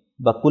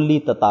بکلی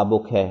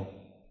تطابق ہے۔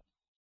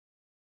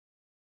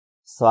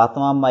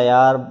 ساتواں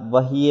معیار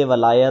وحی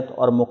ولایت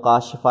اور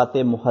مکاشفات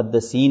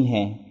محدثین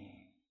ہیں۔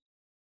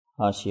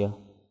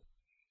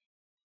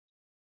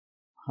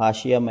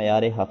 حاشیہ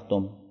معیار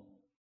ہفتم۔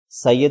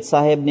 سید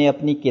صاحب نے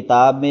اپنی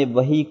کتاب میں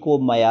وحی کو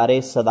معیار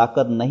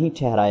صداقت نہیں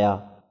ٹھہرایا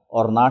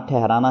اور نہ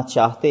ٹھہرانا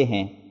چاہتے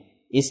ہیں۔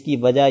 اس کی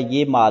وجہ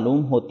یہ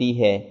معلوم ہوتی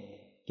ہے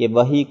کہ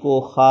وحی کو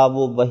خواہ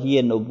وہ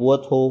وحی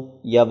نبوت ہو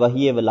یا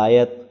وحی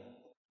ولایت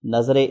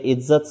نظر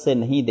عزت سے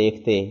نہیں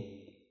دیکھتے،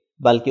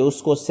 بلکہ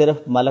اس کو صرف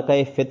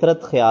ملکہ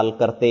فطرت خیال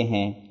کرتے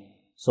ہیں،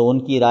 سو ان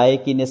کی رائے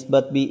کی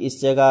نسبت بھی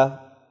اس جگہ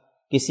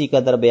کسی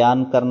قدر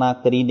بیان کرنا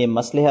قرین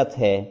مصلحت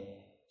ہے۔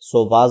 سو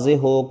واضح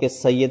ہو کہ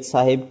سید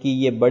صاحب کی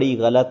یہ بڑی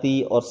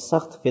غلطی اور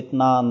سخت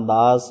فتنہ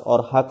انداز اور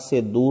حق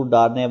سے دور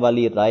ڈالنے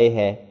والی رائے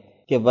ہے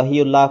کہ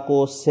وحی اللہ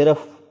کو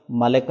صرف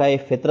ملکہ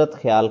فطرت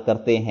خیال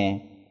کرتے ہیں۔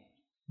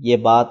 یہ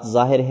بات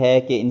ظاہر ہے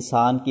کہ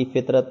انسان کی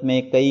فطرت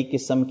میں کئی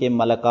قسم کے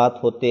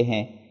ملکات ہوتے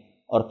ہیں،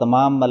 اور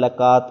تمام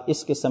ملکات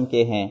اس قسم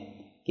کے ہیں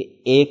کہ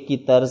ایک کی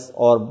طرز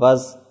اور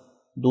وضع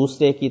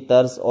دوسرے کی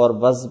طرز اور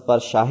وضع پر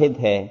شاہد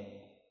ہے۔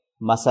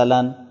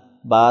 مثلا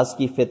بعض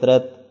کی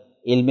فطرت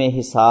علم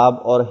حساب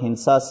اور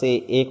ہندسہ سے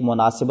ایک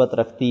مناسبت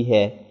رکھتی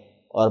ہے،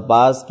 اور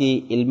بعض کی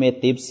علم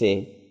طب سے،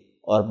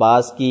 اور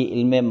بعض کی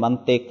علم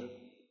منطق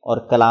اور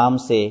کلام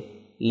سے،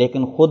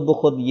 لیکن خود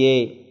بخود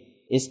یہ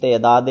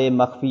استعداد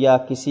مخفیہ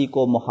کسی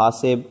کو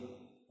محاسب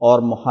اور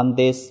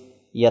مہندس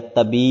یا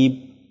طبیب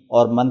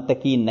اور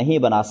منطقی نہیں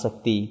بنا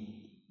سکتی،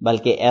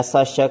 بلکہ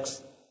ایسا شخص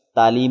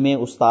تعلیم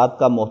استاد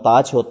کا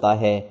محتاج ہوتا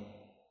ہے،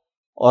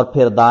 اور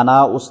پھر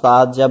دانا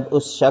استاد جب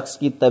اس شخص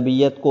کی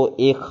طبیعت کو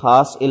ایک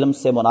خاص علم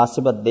سے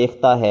مناسبت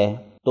دیکھتا ہے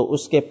تو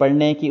اس کے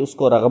پڑھنے کی اس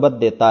کو رغبت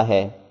دیتا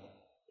ہے۔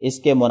 اس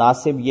کے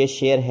مناسب یہ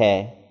شعر ہے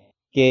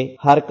کہ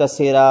ہر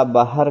کثیرہ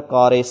بہر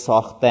کار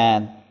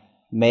ساختین،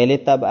 میل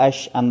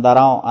طبعش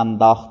اندراں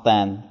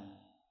انداختین۔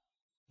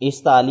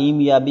 اس تعلیم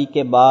یابی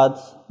کے بعد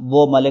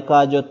وہ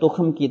ملکہ جو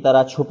تخم کی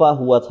طرح چھپا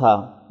ہوا تھا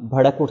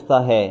بھڑک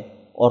اٹھتا ہے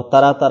اور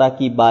طرح طرح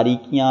کی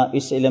باریکیاں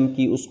اس علم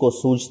کی اس کو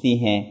سوجتی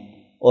ہیں،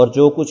 اور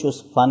جو کچھ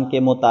اس فن کے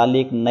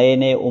متعلق نئے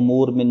نئے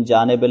امور من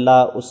جانب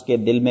اللہ اس کے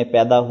دل میں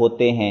پیدا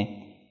ہوتے ہیں،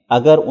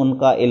 اگر ان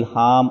کا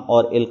الہام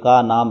اور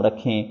القاء نام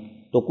رکھیں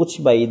تو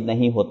کچھ بعید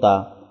نہیں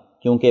ہوتا،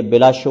 کیونکہ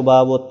بلا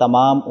شبہ وہ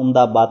تمام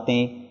عمدہ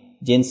باتیں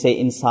جن سے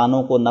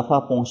انسانوں کو نفع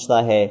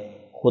پہنچتا ہے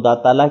خدا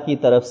تعالیٰ کی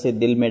طرف سے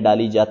دل میں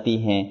ڈالی جاتی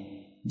ہیں،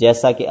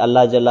 جیسا کہ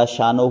اللہ جل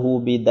شانہ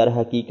بھی در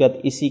حقیقت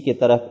اسی کی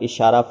طرف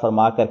اشارہ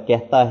فرما کر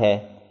کہتا ہے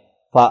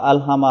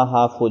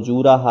فَأَلْهَمَهَا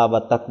فُجُورَهَا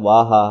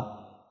وَتَقْوَاهَا،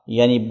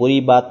 یعنی بری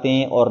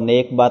باتیں اور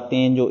نیک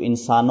باتیں جو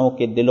انسانوں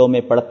کے دلوں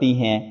میں پڑتی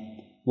ہیں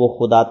وہ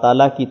خدا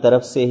تعالیٰ کی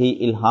طرف سے ہی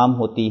الہام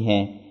ہوتی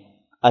ہیں۔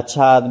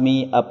 اچھا آدمی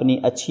اپنی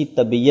اچھی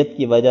طبیعت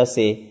کی وجہ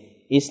سے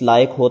اس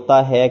لائق ہوتا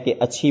ہے کہ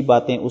اچھی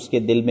باتیں اس کے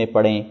دل میں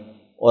پڑیں،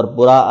 اور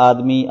برا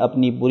آدمی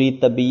اپنی بری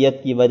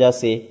طبیعت کی وجہ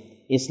سے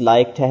اس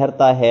لائق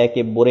ٹھہرتا ہے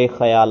کہ برے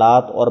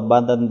خیالات اور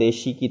بد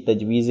اندیشی کی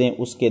تجویزیں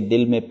اس کے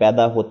دل میں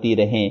پیدا ہوتی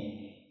رہیں،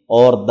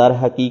 اور در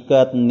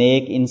حقیقت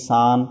نیک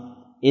انسان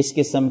اس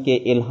قسم کے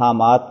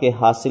الہامات کے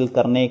حاصل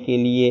کرنے کے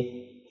لیے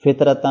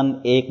فطرتاً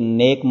ایک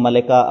نیک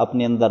ملکہ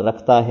اپنے اندر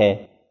رکھتا ہے،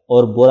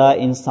 اور برا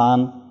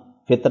انسان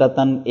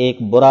فطرتاً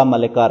ایک برا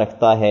ملکہ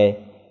رکھتا ہے۔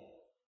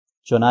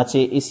 چنانچہ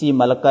اسی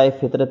ملکہ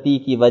فطرتی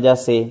کی وجہ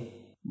سے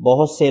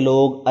بہت سے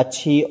لوگ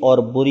اچھی اور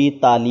بری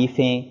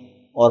تالیفیں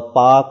اور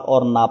پاک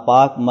اور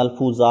ناپاک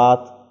ملفوظات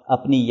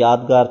اپنی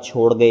یادگار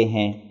چھوڑ گئے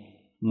ہیں،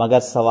 مگر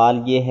سوال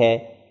یہ ہے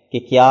کہ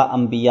کیا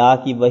انبیاء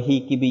کی وحی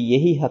کی بھی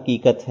یہی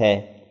حقیقت ہے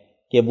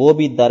کہ وہ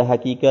بھی در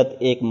حقیقت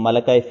ایک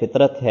ملکہ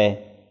فطرت ہے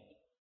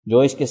جو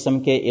اس قسم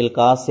کے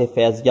القاء سے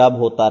فیضیاب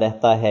ہوتا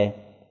رہتا ہے،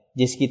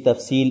 جس کی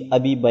تفصیل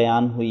ابھی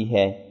بیان ہوئی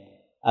ہے؟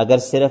 اگر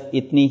صرف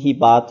اتنی ہی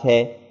بات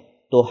ہے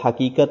تو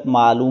حقیقت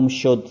معلوم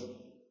شد،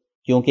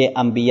 کیونکہ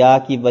انبیاء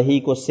کی وحی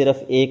کو صرف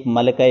ایک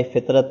ملکہ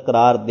فطرت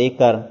قرار دے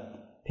کر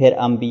پھر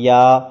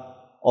انبیاء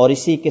اور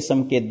اسی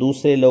قسم کے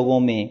دوسرے لوگوں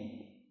میں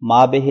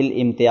مابہل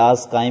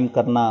امتیاز قائم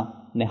کرنا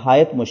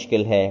نہایت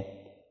مشکل ہے۔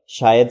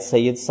 شاید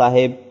سید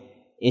صاحب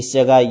اس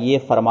جگہ یہ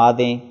فرما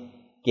دیں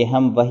کہ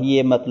ہم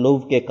وحی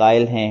مطلوب کے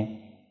قائل ہیں،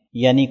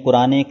 یعنی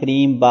قرآن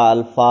کریم با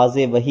الفاظ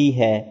وحی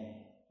ہے،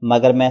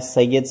 مگر میں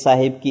سید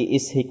صاحب کی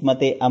اس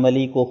حکمت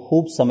عملی کو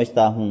خوب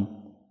سمجھتا ہوں۔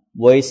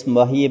 وہ اس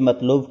وحی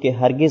مطلوب کے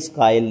ہرگز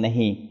قائل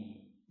نہیں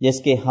جس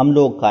کے ہم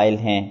لوگ قائل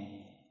ہیں۔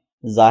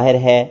 ظاہر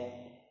ہے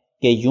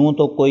کہ یوں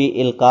تو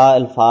کوئی القاء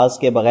الفاظ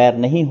کے بغیر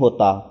نہیں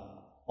ہوتا،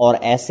 اور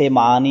ایسے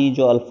معانی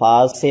جو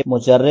الفاظ سے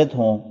مجرد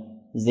ہوں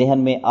ذہن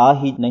میں آ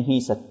ہی نہیں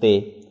سکتے،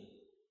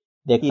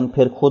 لیکن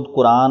پھر خود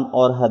قرآن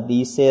اور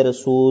حدیث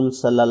رسول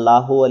صلی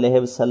اللہ علیہ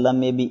وسلم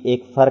میں بھی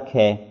ایک فرق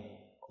ہے،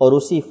 اور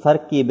اسی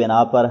فرق کی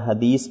بنا پر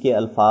حدیث کے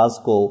الفاظ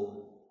کو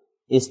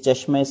اس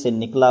چشمے سے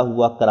نکلا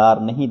ہوا قرار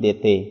نہیں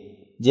دیتے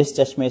جس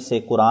چشمے سے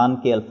قرآن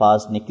کے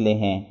الفاظ نکلے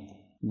ہیں۔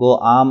 گو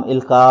عام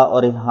القاء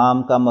اور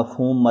الہام کا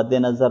مفہوم مد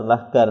نظر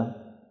رکھ کر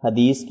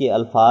حدیث کے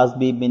الفاظ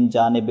بھی من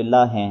جانب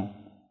اللہ ہیں،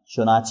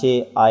 چنانچہ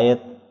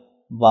آیت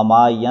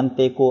وما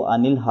ینطق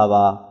عن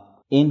الہوی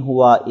ان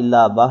ہوا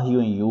الا وحی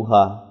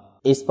یوحی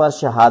اس پر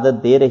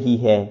شہادت دے رہی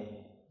ہے۔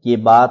 یہ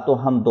بات تو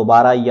ہم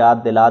دوبارہ یاد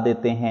دلا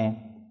دیتے ہیں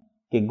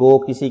کہ گو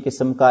کسی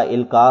قسم کا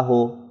القاء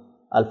ہو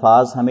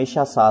الفاظ ہمیشہ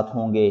ساتھ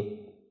ہوں گے۔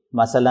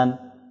 مثلا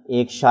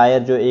ایک شاعر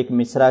جو ایک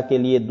مصرع کے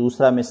لیے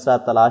دوسرا مصرع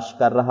تلاش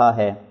کر رہا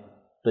ہے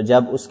تو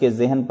جب اس کے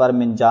ذہن پر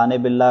من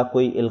جانب اللہ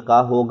کوئی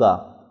القاء ہوگا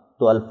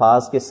تو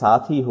الفاظ کے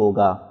ساتھ ہی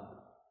ہوگا۔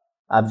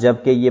 اب جب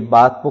کہ یہ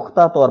بات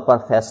پختہ طور پر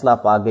فیصلہ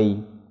پا گئی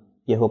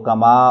کہ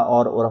حکماء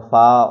اور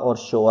عرفاء اور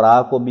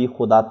شعراء کو بھی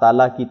خدا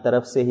تعالیٰ کی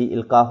طرف سے ہی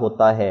القاء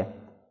ہوتا ہے،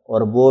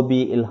 اور وہ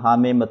بھی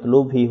الہام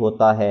مطلوب ہی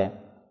ہوتا ہے،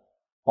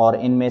 اور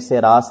ان میں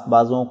سے راست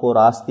بازوں کو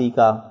راستی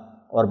کا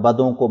اور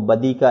بدوں کو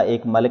بدی کا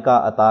ایک ملکہ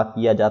عطا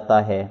کیا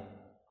جاتا ہے،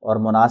 اور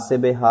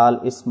مناسب حال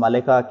اس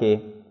ملکہ کے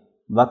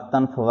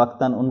وقتاً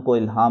فوقتاً ان کو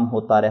الہام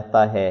ہوتا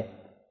رہتا ہے۔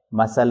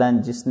 مثلا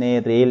جس نے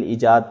ریل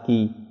ایجاد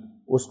کی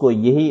اس کو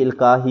یہی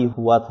القاء ہی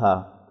ہوا تھا،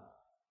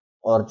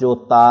 اور جو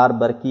تار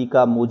برقی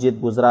کا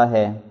موجد گزرا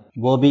ہے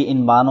وہ بھی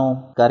ان بانوں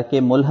کر کے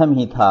ملہم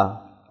ہی تھا۔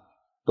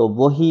 تو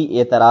وہی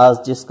اعتراض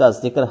جس کا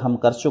ذکر ہم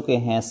کر چکے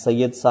ہیں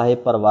سید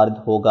صاحب پر وارد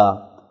ہوگا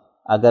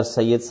اگر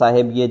سید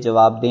صاحب یہ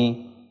جواب دیں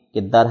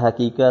کہ در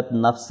حقیقت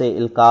نفس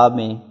القاء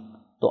میں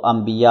تو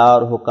انبیاء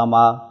اور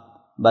حکماء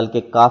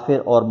بلکہ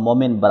کافر اور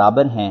مومن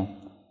برابر ہیں،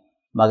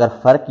 مگر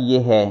فرق یہ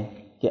ہے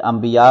کہ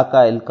انبیاء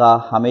کا القاء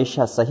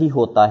ہمیشہ صحیح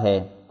ہوتا ہے،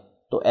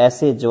 تو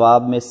ایسے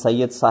جواب میں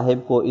سید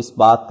صاحب کو اس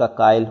بات کا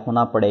قائل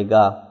ہونا پڑے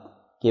گا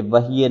کہ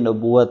وحی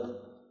نبوت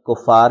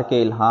کفار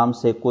کے الہام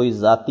سے کوئی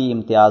ذاتی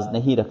امتیاز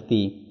نہیں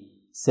رکھتی،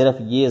 صرف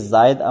یہ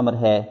زائد امر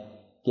ہے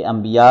کہ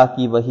انبیاء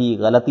کی وحی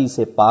غلطی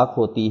سے پاک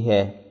ہوتی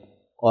ہے،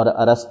 اور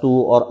ارسطو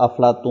اور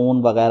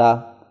افلاطون وغیرہ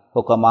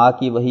حکماء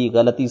کی وحی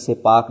غلطی سے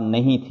پاک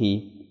نہیں تھی۔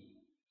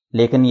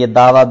 لیکن یہ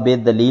دعویٰ بے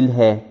دلیل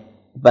ہے،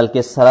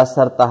 بلکہ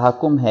سراسر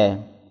تحکم ہے،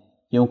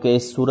 کیونکہ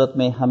اس صورت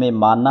میں ہمیں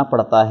ماننا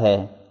پڑتا ہے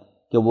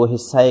کہ وہ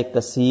حصہ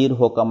کثیر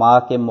حکماء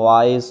کے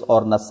مواعظ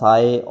اور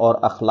نصائح اور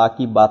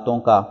اخلاقی باتوں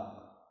کا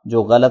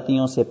جو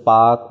غلطیوں سے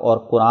پاک اور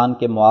قرآن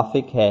کے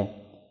موافق ہے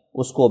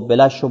اس کو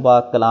بلا شبہ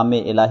کلام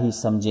الہی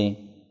سمجھیں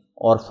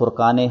اور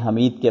فرقان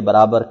حمید کے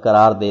برابر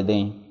قرار دے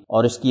دیں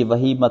اور اس کی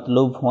وہی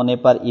مطلوب ہونے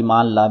پر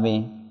ایمان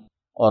لاویں،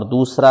 اور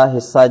دوسرا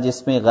حصہ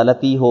جس میں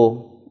غلطی ہو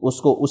اس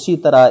کو اسی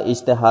طرح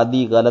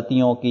اجتہادی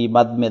غلطیوں کی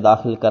مد میں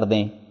داخل کر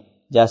دیں،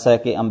 جیسا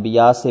کہ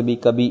انبیاء سے بھی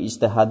کبھی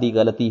اجتہادی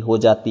غلطی ہو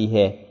جاتی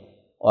ہے،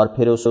 اور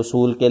پھر اس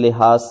اصول کے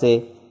لحاظ سے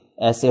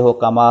ایسے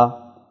حکماء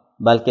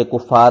بلکہ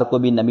کفار کو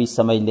بھی نبی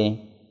سمجھ لیں۔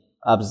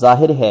 اب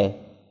ظاہر ہے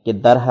کہ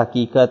در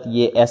حقیقت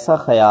یہ ایسا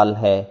خیال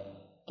ہے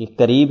کہ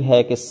قریب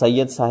ہے کہ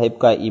سید صاحب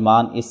کا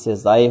ایمان اس سے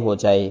ضائع ہو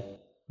جائے،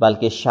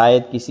 بلکہ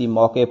شاید کسی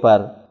موقع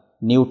پر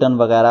نیوٹن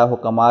وغیرہ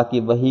حکماء کی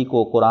وحی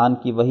کو قرآن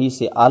کی وحی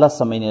سے اعلیٰ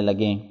سمجھنے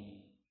لگیں۔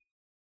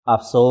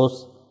 افسوس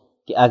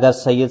کہ اگر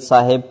سید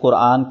صاحب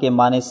قرآن کے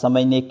معنی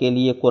سمجھنے کے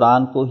لیے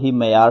قرآن کو ہی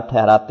معیار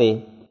ٹھہراتے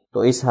تو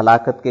اس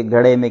ہلاکت کے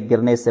گڑھے میں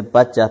گرنے سے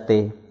بچ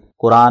جاتے۔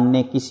 قرآن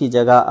نے کسی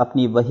جگہ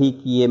اپنی وحی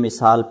کی یہ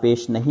مثال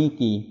پیش نہیں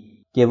کی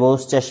کہ وہ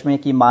اس چشمے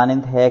کی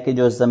مانند ہے کہ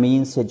جو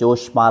زمین سے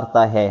جوش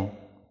مارتا ہے،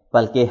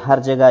 بلکہ ہر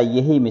جگہ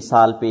یہی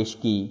مثال پیش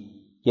کی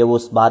کہ وہ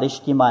اس بارش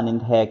کی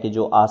مانند ہے کہ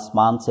جو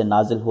آسمان سے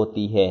نازل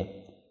ہوتی ہے۔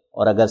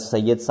 اور اگر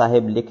سید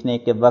صاحب لکھنے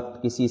کے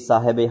وقت کسی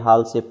صاحب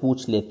حال سے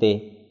پوچھ لیتے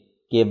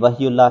کہ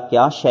وحی اللہ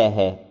کیا شے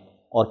ہے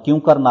اور کیوں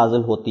کر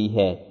نازل ہوتی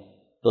ہے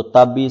تو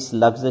تب بھی اس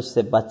لغزش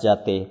سے بچ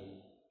جاتے۔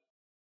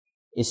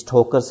 اس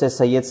ٹھوکر سے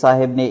سید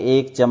صاحب نے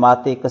ایک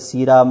جماعت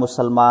کثیرہ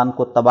مسلمان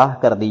کو تباہ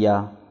کر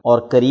دیا اور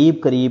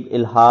قریب قریب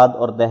الحاد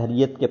اور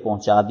دہریت کے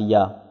پہنچا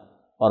دیا،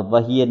 اور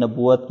وحی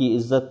نبوت کی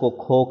عزت کو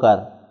کھو کر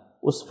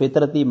اس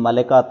فطرتی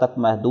ملکہ تک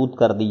محدود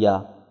کر دیا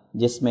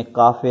جس میں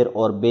کافر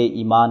اور بے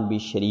ایمان بھی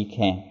شریک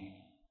ہیں۔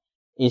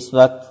 اس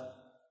وقت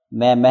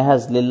میں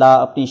محض للہ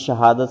اپنی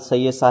شہادت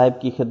سید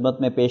صاحب کی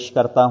خدمت میں پیش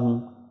کرتا ہوں،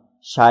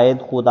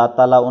 شاید خدا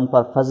تعالیٰ ان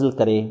پر فضل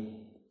کرے۔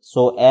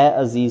 سو اے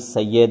عزیز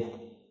سید،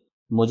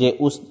 مجھے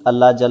اس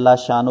اللہ جل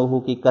شانہ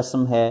کی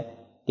قسم ہے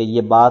کہ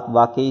یہ بات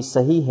واقعی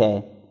صحیح ہے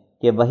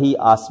کہ وحی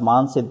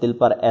آسمان سے دل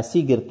پر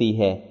ایسی گرتی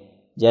ہے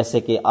جیسے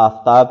کہ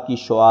آفتاب کی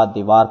شعاع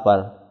دیوار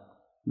پر۔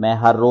 میں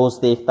ہر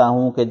روز دیکھتا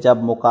ہوں کہ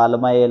جب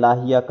مکالمہ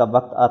الہیہ کا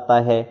وقت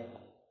آتا ہے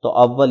تو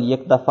اول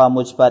یک دفعہ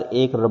مجھ پر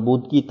ایک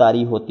ربودگی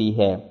طاری ہوتی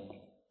ہے،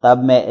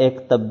 تب میں ایک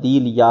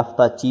تبدیل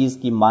یافتہ چیز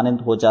کی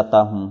مانند ہو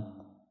جاتا ہوں،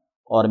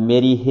 اور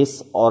میری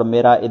حس اور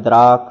میرا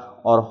ادراک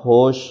اور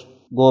ہوش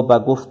گو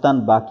بگفتن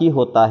باقی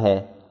ہوتا ہے،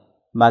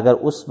 مگر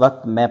اس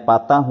وقت میں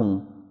پاتا ہوں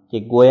کہ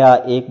گویا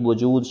ایک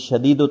وجود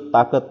شدید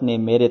الطاقت نے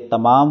میرے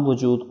تمام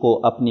وجود کو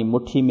اپنی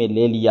مٹھی میں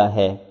لے لیا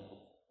ہے،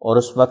 اور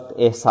اس وقت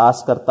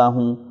احساس کرتا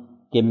ہوں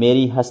کہ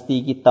میری ہستی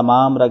کی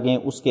تمام رگیں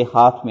اس کے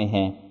ہاتھ میں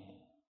ہیں،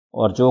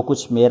 اور جو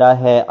کچھ میرا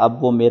ہے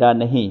اب وہ میرا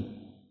نہیں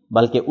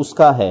بلکہ اس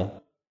کا ہے۔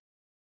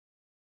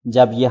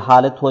 جب یہ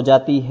حالت ہو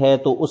جاتی ہے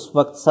تو اس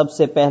وقت سب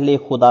سے پہلے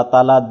خدا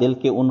تعالیٰ دل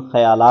کے ان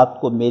خیالات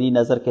کو میری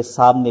نظر کے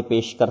سامنے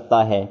پیش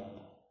کرتا ہے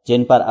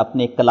جن پر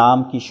اپنے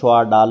کلام کی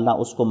شعاع ڈالنا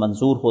اس کو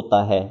منظور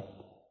ہوتا ہے۔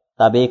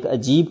 تب ایک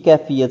عجیب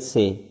کیفیت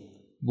سے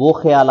وہ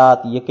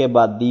خیالات یکے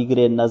بعد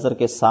دیگرے نظر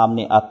کے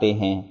سامنے آتے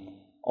ہیں،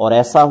 اور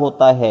ایسا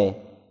ہوتا ہے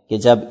کہ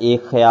جب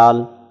ایک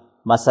خیال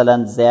مثلا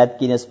زید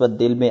کی نسبت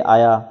دل میں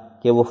آیا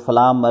کہ وہ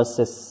فلاں مرض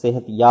سے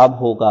صحت یاب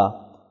ہوگا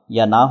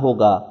یا نہ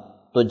ہوگا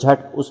تو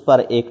جھٹ اس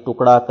پر ایک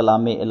ٹکڑا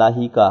کلام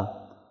الہی کا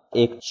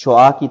ایک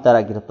شعاع کی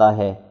طرح گرتا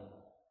ہے،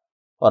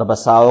 اور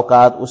بسا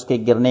اوقات اس کے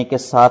گرنے کے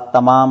ساتھ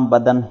تمام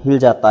بدن ہل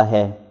جاتا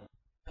ہے۔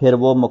 پھر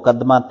وہ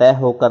مقدمہ طے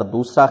ہو کر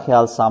دوسرا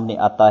خیال سامنے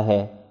آتا ہے،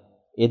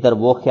 ادھر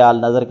وہ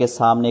خیال نظر کے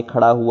سامنے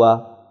کھڑا ہوا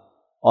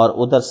اور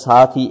ادھر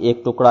ساتھ ہی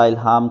ایک ٹکڑا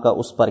الہام کا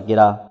اس پر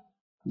گرا،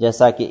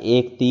 جیسا کہ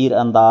ایک تیر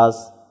انداز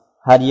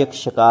ہر یک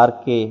شکار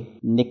کے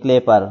نکلے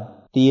پر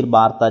تیر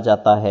مارتا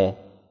جاتا ہے،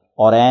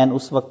 اور عین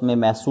اس وقت میں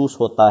محسوس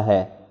ہوتا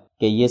ہے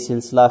کہ یہ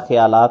سلسلہ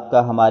خیالات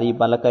کا ہماری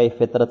ملکہ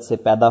فطرت سے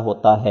پیدا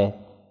ہوتا ہے،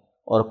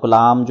 اور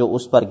کلام جو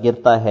اس پر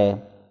گرتا ہے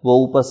وہ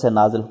اوپر سے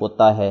نازل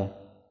ہوتا ہے۔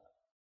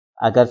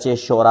 اگرچہ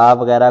شعراء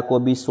وغیرہ کو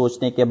بھی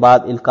سوچنے کے بعد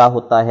القاء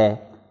ہوتا ہے،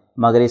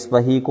 مگر اس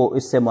وحی کو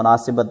اس سے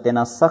مناسبت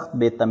دینا سخت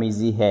بے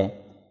تمیزی ہے،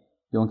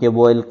 کیونکہ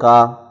وہ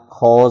القاء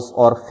خوض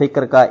اور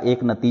فکر کا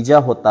ایک نتیجہ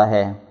ہوتا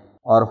ہے،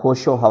 اور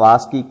ہوش و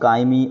حواس کی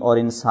قائمی اور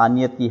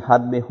انسانیت کی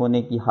حد میں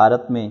ہونے کی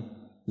حالت میں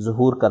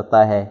ظہور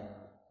کرتا ہے،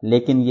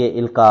 لیکن یہ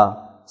القاء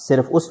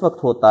صرف اس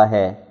وقت ہوتا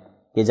ہے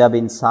کہ جب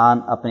انسان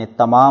اپنے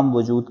تمام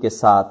وجود کے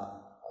ساتھ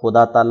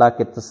خدا تعالیٰ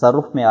کے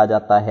تصرف میں آ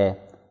جاتا ہے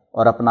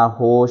اور اپنا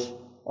ہوش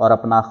اور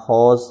اپنا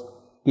خوض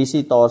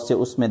کسی طور سے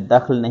اس میں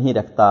دخل نہیں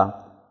رکھتا۔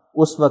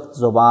 اس وقت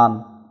زبان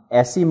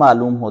ایسی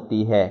معلوم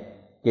ہوتی ہے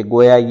کہ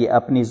گویا یہ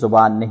اپنی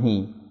زبان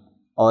نہیں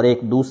اور ایک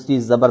دوسری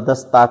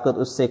زبردست طاقت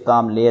اس سے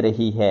کام لے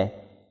رہی ہے،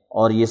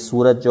 اور یہ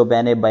صورت جو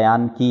میں نے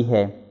بیان کی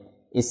ہے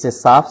اس سے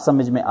صاف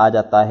سمجھ میں آ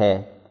جاتا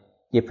ہے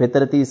کہ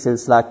فطرتی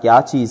سلسلہ کیا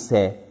چیز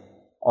ہے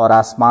اور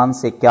آسمان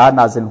سے کیا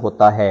نازل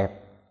ہوتا ہے۔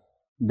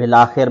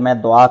 بالآخر میں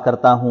دعا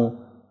کرتا ہوں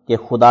کہ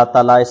خدا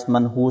تعالیٰ اس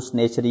منحوس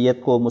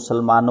نیچریت کو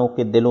مسلمانوں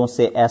کے دلوں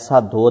سے ایسا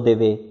دھو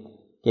دے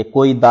کہ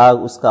کوئی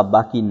داغ اس کا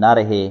باقی نہ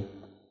رہے،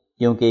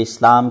 کیونکہ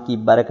اسلام کی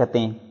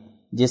برکتیں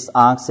جس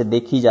آنکھ سے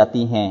دیکھی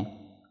جاتی ہیں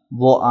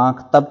وہ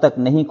آنکھ تب تک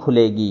نہیں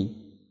کھلے گی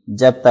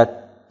جب تک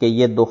کہ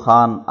یہ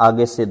دخان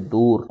آگے سے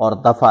دور اور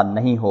دفع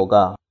نہیں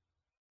ہوگا۔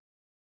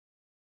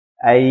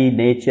 ای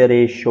نیچر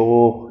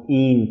شوخ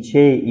این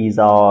چه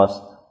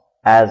ایزاست،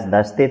 از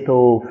دست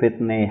تو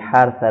فتنه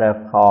هر طرف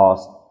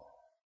خواست،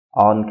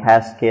 آن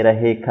کس که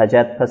ره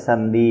کجت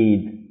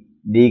پسندید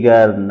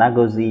دیگر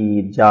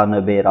نگزید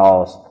جانب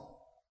راست،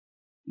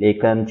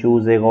 لیکن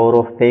چوز غور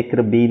و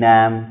فکر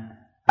بینم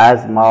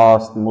از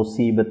ماست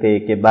مصیبت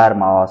که بر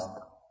ماست،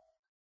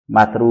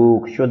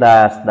 متروک شده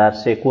است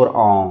درس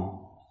قرآن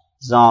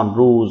زان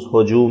روز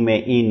هجوم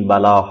این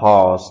بلا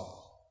هاست،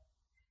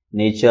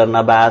 نیچر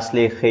نه به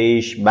اصل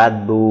خویش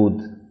بد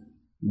بود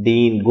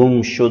دین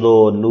گم شد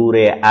و نور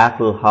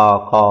عقل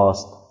ها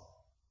کاست،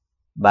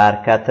 بر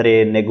کتر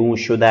نگون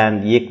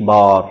شدند یک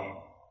بار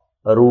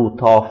رو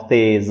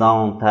تافته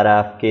زان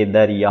طرف که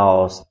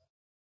دریاست،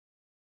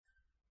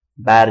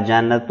 بر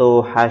جنت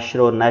و حشر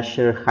و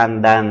نشر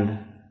خندند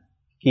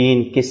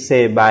کین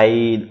قصه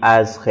بعید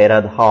از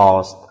خرد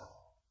هاست،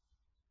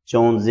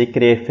 چون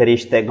ذکر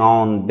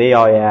فرشتگان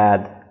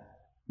بیاید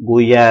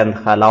گویند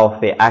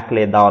خلاف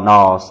عقل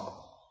داناست،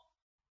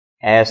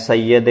 ای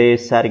سید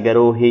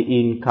سرگروه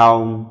این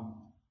قوم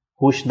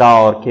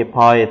هوشدار که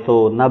پای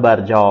تو نه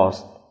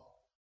برجاست،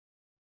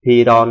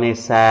 پیران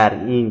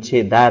سر این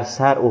چه در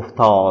سر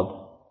افتاد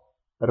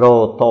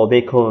رو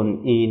توبه کن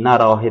این نه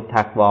راه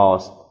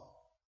تقواست،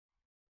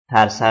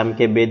 ترسم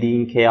که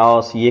بدین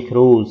کیاس یک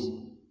روز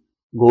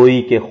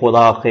گویی که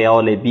خدا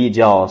خیال بی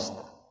جاست،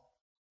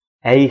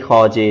 ای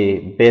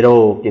خواجه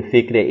برو که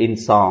فکر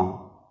انسان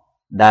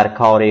در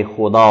کار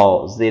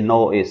خدا ز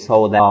نوع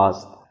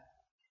سوداست،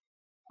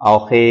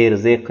 آخر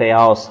ز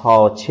قیاس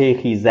ها چه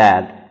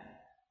خیزد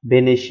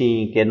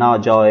بنشین که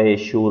ناجای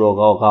شور و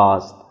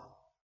غوغاست،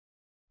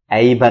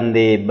 ای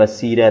بنده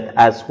بصیرت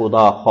از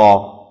خدا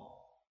خواه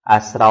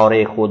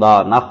اسرار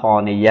خدا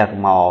نخوان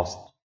یغماست۔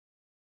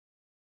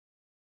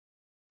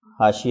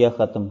 حاشیہ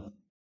ختم۔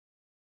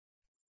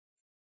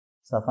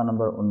 صفحہ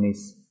نمبر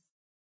 19۔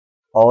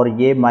 اور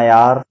یہ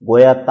معیار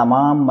گویا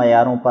تمام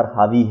معیاروں پر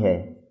حاوی ہے،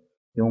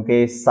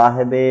 کیونکہ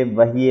صاحب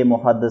وحی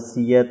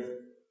محدثیت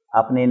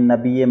اپنے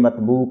نبی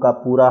مطبوع کا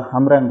پورا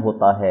ہمرنگ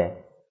ہوتا ہے،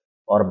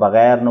 اور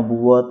بغیر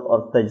نبوت اور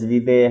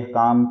تجدید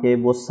احکام کے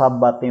وہ سب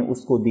باتیں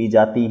اس کو دی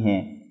جاتی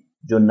ہیں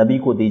جو نبی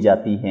کو دی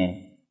جاتی ہیں،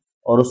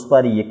 اور اس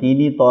پر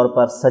یقینی طور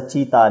پر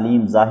سچی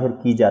تعلیم ظاہر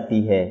کی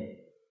جاتی ہے،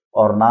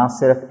 اور نہ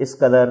صرف اس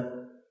قدر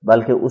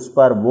بلکہ اس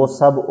پر وہ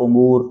سب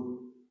امور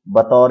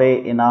بطور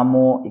انعام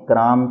و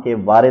اکرام کے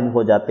وارد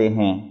ہو جاتے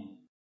ہیں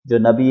جو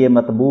نبی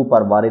مطبوع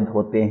پر وارد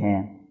ہوتے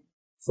ہیں،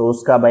 سو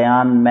اس کا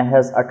بیان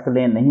محض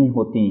اٹکلیں نہیں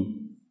ہوتی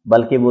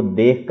بلکہ وہ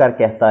دیکھ کر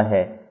کہتا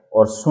ہے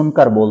اور سن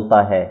کر بولتا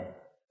ہے،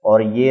 اور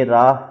یہ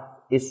راہ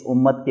اس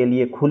امت کے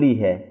لیے کھلی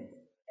ہے۔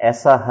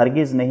 ایسا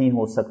ہرگز نہیں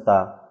ہو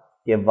سکتا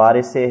کہ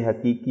وارث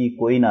حقیقی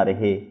کوئی نہ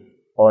رہے،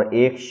 اور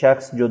ایک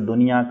شخص جو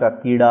دنیا کا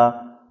کیڑا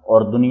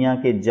اور دنیا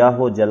کے جاہ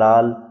و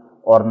جلال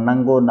اور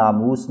ننگ و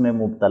ناموس میں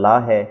مبتلا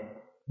ہے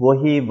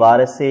وہی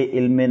وارث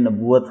علم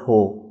نبوت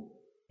ہو،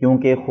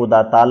 کیونکہ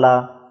خدا تعالی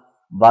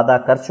وعدہ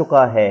کر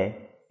چکا ہے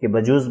کہ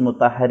بجز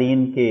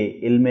مطہرین کے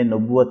علم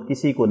نبوت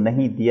کسی کو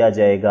نہیں دیا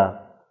جائے گا،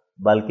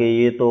 بلکہ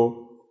یہ تو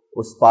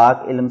اس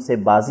پاک علم سے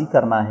بازی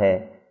کرنا ہے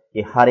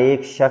کہ ہر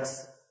ایک شخص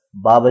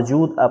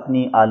باوجود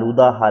اپنی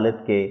آلودہ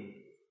حالت کے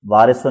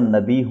وارث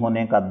النبی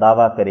ہونے کا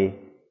دعویٰ کرے،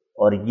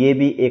 اور یہ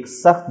بھی ایک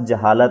سخت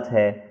جہالت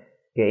ہے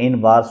کہ ان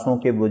وارثوں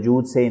کے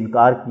وجود سے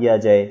انکار کیا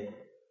جائے،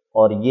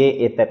 اور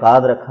یہ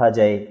اعتقاد رکھا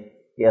جائے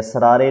کہ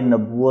اسرار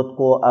نبوت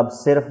کو اب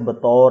صرف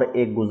بطور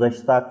ایک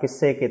گزشتہ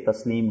قصے کے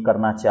تسلیم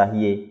کرنا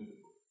چاہیے،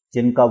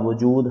 جن کا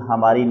وجود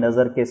ہماری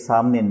نظر کے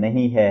سامنے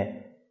نہیں ہے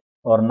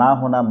اور نہ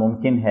ہونا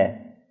ممکن ہے،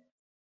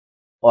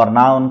 اور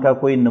نہ ان کا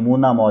کوئی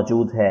نمونہ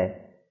موجود ہے۔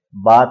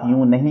 بات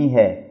یوں نہیں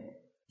ہے،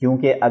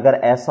 کیونکہ اگر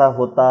ایسا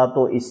ہوتا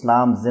تو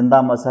اسلام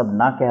زندہ مذہب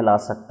نہ کہلا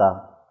سکتا،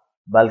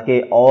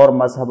 بلکہ اور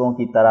مذہبوں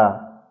کی طرح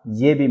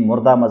یہ بھی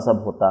مردہ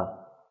مذہب ہوتا،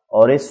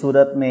 اور اس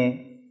صورت میں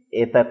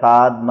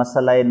اعتقاد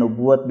مسئلہ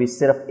نبوت بھی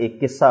صرف ایک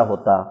قصہ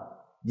ہوتا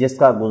جس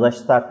کا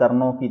گزشتہ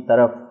کرنوں کی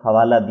طرف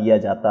حوالہ دیا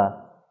جاتا،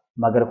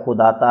 مگر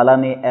خدا تعالیٰ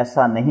نے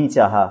ایسا نہیں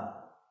چاہا،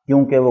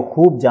 کیونکہ وہ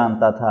خوب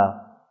جانتا تھا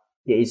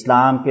کہ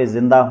اسلام کے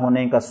زندہ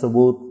ہونے کا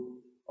ثبوت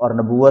اور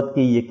نبوت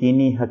کی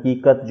یقینی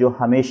حقیقت جو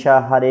ہمیشہ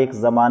ہر ایک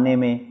زمانے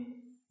میں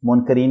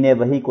منکرین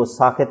وحی کو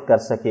ساخط کر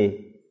سکے،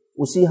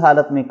 اسی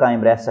حالت میں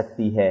قائم رہ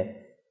سکتی ہے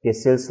کہ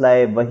سلسلہ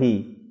وحی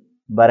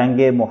برنگ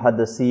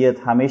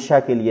محدثیت ہمیشہ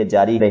کے لیے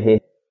جاری رہے۔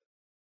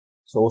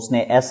 سو اس نے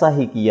ایسا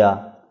ہی کیا۔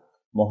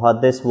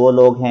 محدث وہ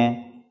لوگ ہیں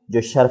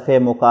جو شرف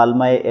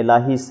مکالمہ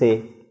الہی سے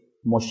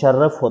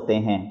مشرف ہوتے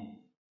ہیں،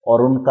 اور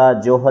ان کا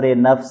جوہر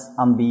نفس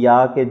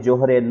انبیاء کے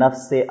جوہر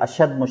نفس سے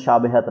اشد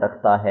مشابہت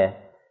رکھتا ہے،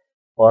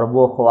 اور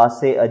وہ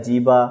خواص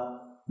عجیبہ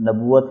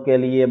نبوت کے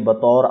لیے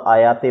بطور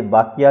آیات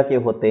باقیہ کے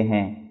ہوتے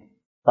ہیں،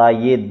 تا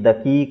یہ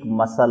دقیق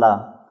مسئلہ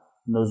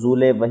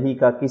نزول وحی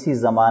کا کسی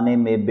زمانے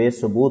میں بے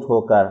ثبوت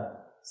ہو کر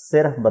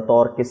صرف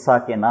بطور قصہ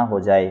کے نہ ہو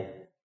جائے۔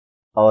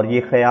 اور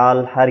یہ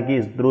خیال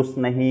ہرگز درست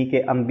نہیں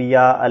کہ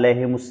انبیاء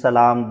علیہم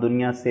السلام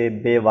دنیا سے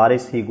بے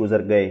وارث ہی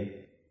گزر گئے،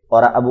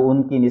 اور اب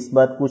ان کی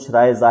نسبت کچھ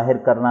رائے ظاہر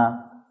کرنا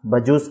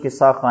بجز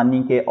قصہ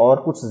خوانی کے اور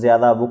کچھ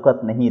زیادہ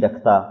وقت نہیں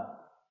رکھتا،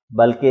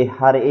 بلکہ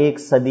ہر ایک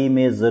صدی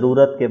میں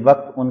ضرورت کے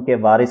وقت ان کے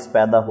وارث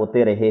پیدا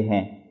ہوتے رہے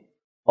ہیں،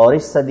 اور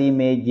اس صدی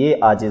میں یہ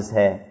عاجز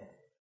ہے۔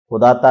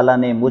 خدا تعالیٰ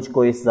نے مجھ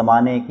کو اس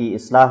زمانے کی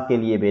اصلاح کے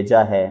لیے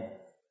بھیجا ہے،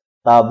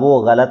 تا وہ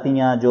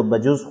غلطیاں جو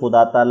بجز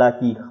خدا تعالیٰ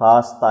کی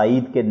خاص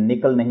تائید کے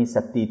نکل نہیں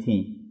سکتی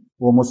تھیں،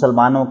 وہ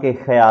مسلمانوں کے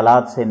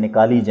خیالات سے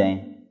نکالی جائیں،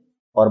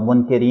 اور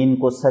منکرین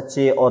کو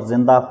سچے اور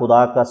زندہ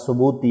خدا کا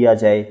ثبوت دیا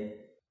جائے،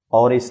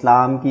 اور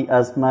اسلام کی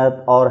عظمت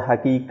اور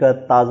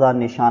حقیقت تازہ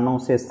نشانوں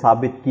سے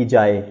ثابت کی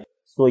جائے۔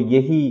 سو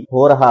یہی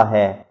ہو رہا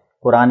ہے،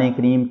 قرآن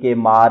کریم کے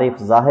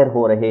معارف ظاہر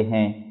ہو رہے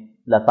ہیں،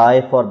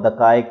 لطائف اور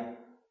دقائق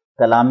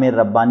کلام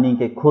ربانی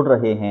کے کھل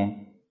رہے ہیں،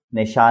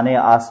 نشان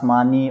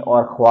آسمانی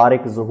اور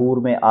خوارق ظہور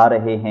میں آ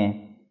رہے ہیں،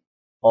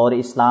 اور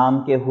اسلام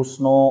کے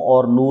حسنوں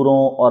اور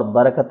نوروں اور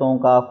برکتوں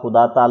کا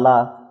خدا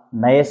تعالیٰ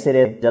نئے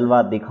سرے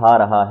جلوہ دکھا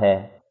رہا ہے۔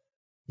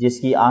 جس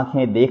کی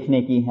آنکھیں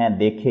دیکھنے کی ہیں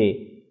دیکھے،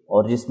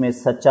 اور جس میں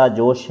سچا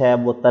جوش ہے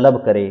وہ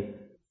طلب کرے،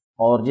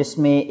 اور جس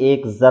میں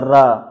ایک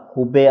ذرہ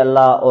حب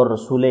اللہ اور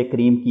رسول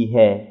کریم کی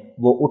ہے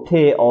وہ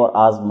اٹھے اور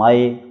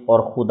آزمائے، اور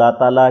خدا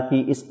تعالیٰ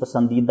کی اس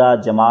پسندیدہ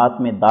جماعت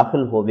میں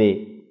داخل ہوئے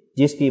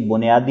جس کی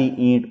بنیادی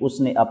اینٹ اس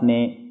نے اپنے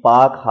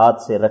پاک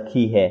ہاتھ سے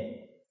رکھی ہے۔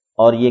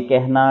 اور یہ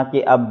کہنا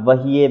کہ اب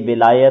وحی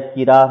ولایت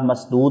کی راہ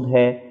مسدود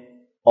ہے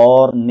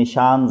اور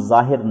نشان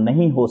ظاہر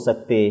نہیں ہو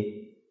سکتے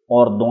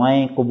اور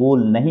دعائیں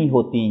قبول نہیں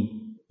ہوتیں،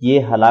 یہ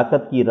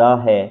ہلاکت کی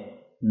راہ ہے،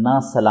 نہ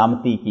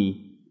سلامتی کی۔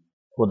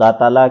 خدا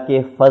تعالیٰ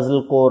کے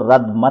فضل کو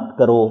رد مت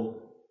کرو،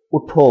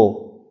 اٹھو،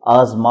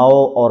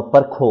 آزماؤ اور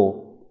پرکھو۔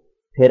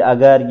 پھر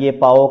اگر یہ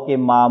پاؤ کہ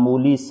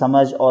معمولی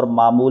سمجھ اور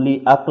معمولی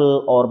عقل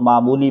اور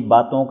معمولی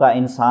باتوں کا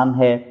انسان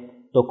ہے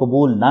تو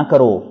قبول نہ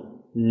کرو،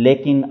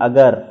 لیکن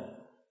اگر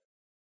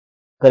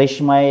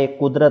کرشمہ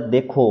قدرت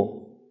دیکھو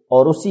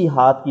اور اسی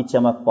ہاتھ کی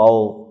چمک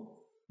پاؤ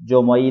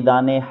جو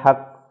معیدان حق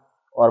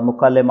اور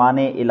مکلمان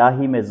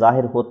الہی میں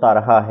ظاہر ہوتا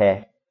رہا ہے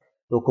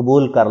تو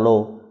قبول کر لو،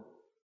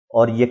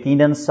 اور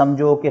یقیناً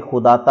سمجھو کہ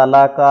خدا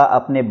تعالیٰ کا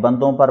اپنے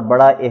بندوں پر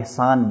بڑا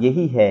احسان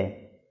یہی ہے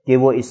کہ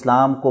وہ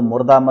اسلام کو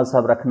مردہ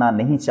مذہب رکھنا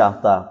نہیں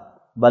چاہتا،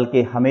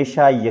 بلکہ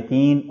ہمیشہ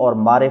یقین اور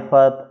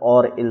معرفت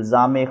اور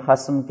الزام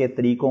خصم کے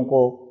طریقوں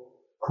کو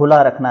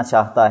کھلا رکھنا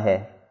چاہتا ہے۔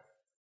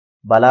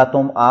 بھلا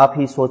تم آپ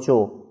ہی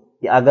سوچو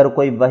کہ اگر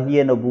کوئی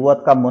وحی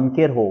نبوت کا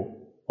منکر ہو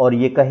اور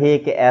یہ کہے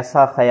کہ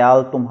ایسا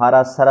خیال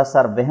تمہارا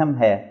سراسر وہم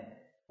ہے،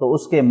 تو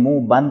اس کے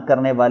منہ بند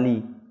کرنے والی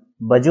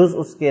بجز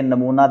اس کے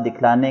نمونہ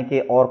دکھلانے کے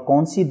اور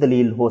کون سی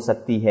دلیل ہو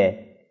سکتی ہے؟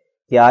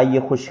 کیا یہ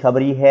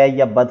خوشخبری ہے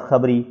یا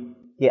بدخبری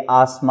کہ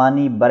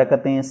آسمانی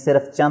برکتیں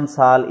صرف چند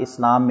سال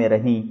اسلام میں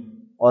رہیں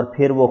اور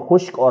پھر وہ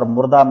خشک اور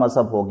مردہ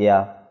مذہب ہو گیا؟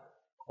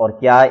 اور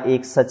کیا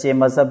ایک سچے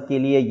مذہب کے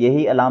لیے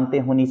یہی علامتیں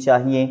ہونی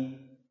چاہیے؟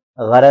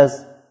 غرض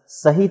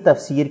صحیح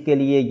تفسیر کے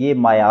لیے یہ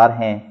معیار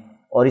ہیں،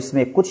 اور اس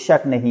میں کچھ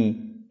شک نہیں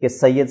کہ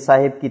سید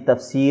صاحب کی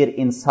تفسیر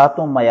ان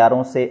ساتوں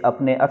معیاروں سے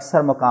اپنے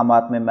اکثر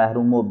مقامات میں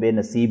محروم و بے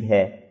نصیب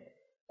ہے،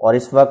 اور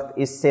اس وقت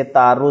اس سے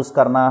تعرض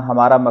کرنا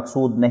ہمارا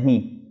مقصود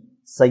نہیں۔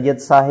 سید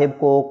صاحب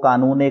کو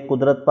قانون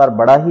قدرت پر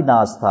بڑا ہی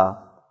ناز تھا،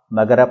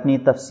 مگر اپنی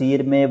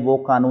تفسیر میں وہ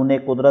قانون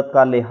قدرت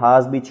کا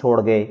لحاظ بھی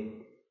چھوڑ گئے۔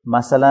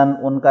 مثلاً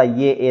ان کا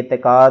یہ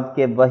اعتقاد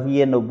کہ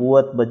وحی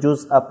نبوت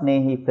بجز اپنے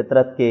ہی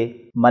فطرت کے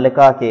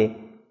ملکہ کے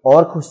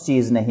اور کچھ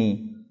چیز نہیں،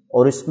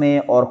 اور اس میں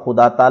اور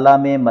خدا تعالیٰ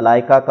میں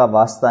ملائکہ کا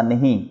واسطہ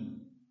نہیں،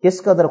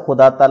 کس قدر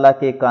خدا تعالیٰ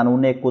کے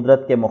قانون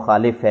قدرت کے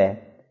مخالف ہے۔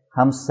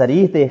 ہم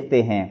صریح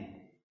دیکھتے ہیں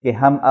کہ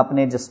ہم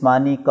اپنے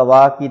جسمانی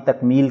قوا کی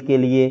تکمیل کے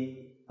لیے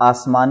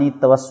آسمانی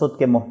توسط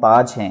کے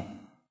محتاج ہیں۔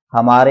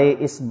 ہمارے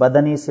اس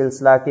بدنی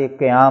سلسلہ کے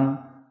قیام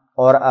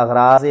اور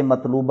اغراض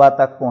مطلوبہ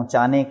تک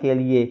پہنچانے کے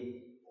لیے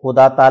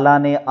خدا تعالیٰ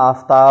نے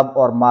آفتاب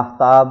اور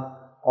ماہتاب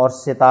اور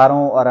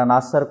ستاروں اور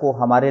عناصر کو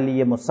ہمارے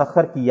لیے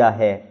مسخر کیا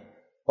ہے،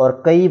 اور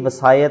کئی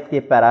وسائط کے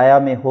پیرایا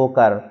میں ہو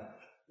کر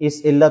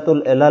اس علت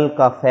العلل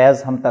کا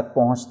فیض ہم تک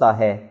پہنچتا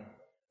ہے،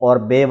 اور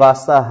بے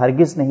واسطہ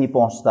ہرگز نہیں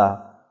پہنچتا۔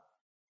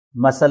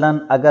 مثلاً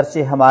اگرچہ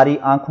ہماری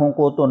آنکھوں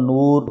کو تو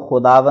نور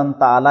خداوند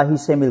تعالیٰ ہی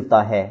سے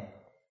ملتا ہے،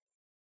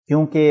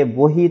 کیونکہ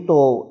وہی تو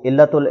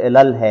علت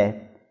العلل ہے،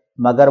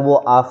 مگر وہ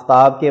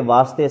آفتاب کے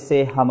واسطے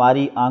سے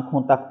ہماری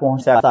آنکھوں تک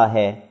پہنچاتا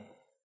ہے۔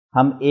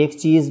 ہم ایک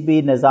چیز بھی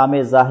نظام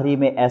ظاہری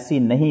میں ایسی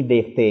نہیں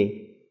دیکھتے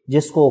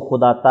جس کو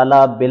خدا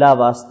تعالیٰ بلا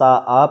واسطہ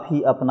آپ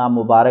ہی اپنا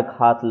مبارک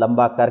ہاتھ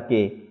لمبا کر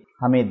کے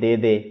ہمیں دے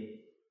دے،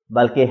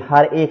 بلکہ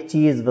ہر ایک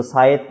چیز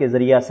وسائط کے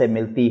ذریعہ سے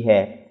ملتی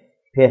ہے۔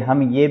 پھر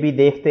ہم یہ بھی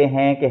دیکھتے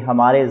ہیں کہ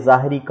ہمارے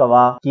ظاہری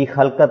قوا کی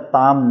خلقت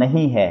تام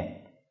نہیں ہے،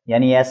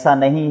 یعنی ایسا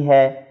نہیں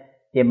ہے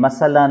کہ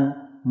مثلاً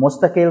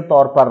مستقل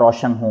طور پر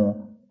روشن ہوں،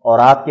 اور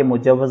آپ کے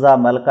مجوزہ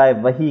ملکہ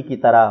وحی کی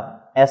طرح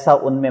ایسا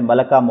ان میں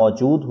ملکہ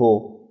موجود ہو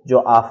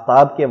جو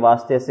آفتاب کے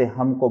واسطے سے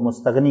ہم کو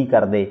مستغنی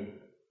کر دے۔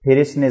 پھر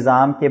اس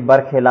نظام کے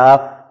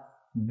برخلاف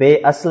بے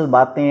اصل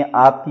باتیں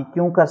آپ کی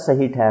کیوں کر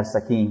صحیح ٹھہر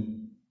سکیں،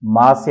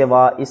 ما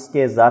سوا اس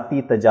کے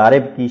ذاتی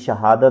تجارب کی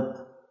شہادت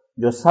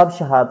جو سب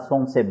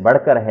شہادتوں سے بڑھ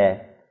کر ہے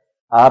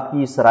آپ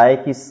کی اس رائے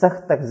کی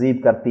سخت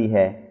تکذیب کرتی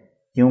ہے،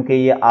 کیونکہ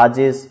یہ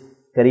عاجز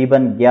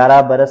قریباً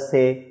 11 برس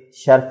سے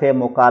شرف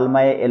مکالمہ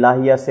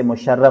الہیہ سے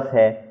مشرف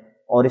ہے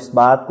اور اس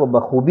بات کو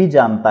بخوبی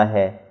جانتا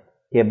ہے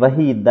کہ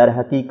وحی در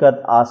حقیقت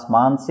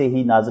آسمان سے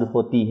ہی نازل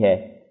ہوتی ہے۔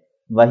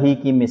 وحی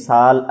کی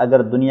مثال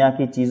اگر دنیا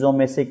کی چیزوں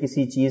میں سے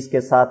کسی چیز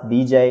کے ساتھ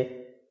دی جائے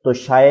تو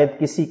شاید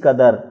کسی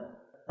قدر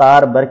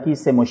تار برقی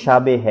سے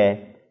مشابہ ہے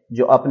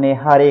جو اپنے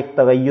ہر ایک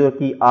تغیر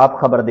کی آپ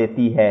خبر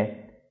دیتی ہے۔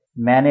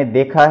 میں نے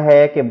دیکھا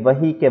ہے کہ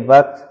وحی کے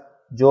وقت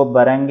جو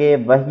برنگے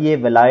وحی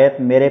ولایت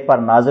میرے پر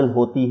نازل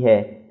ہوتی ہے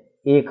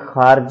ایک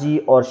خارجی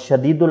اور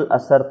شدید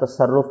الاثر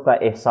تصرف کا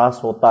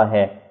احساس ہوتا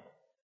ہے،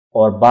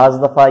 اور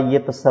بعض دفعہ یہ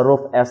تصرف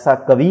ایسا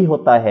قوی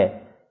ہوتا ہے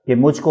کہ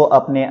مجھ کو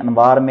اپنے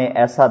انوار میں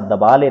ایسا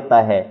دبا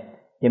لیتا ہے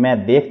کہ میں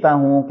دیکھتا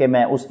ہوں کہ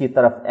میں اس کی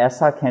طرف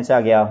ایسا کھینچا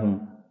گیا ہوں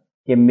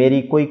کہ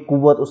میری کوئی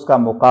قوت اس کا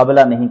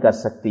مقابلہ نہیں کر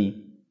سکتی۔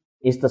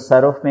 اس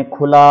تصرف میں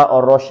کھلا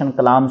اور روشن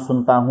کلام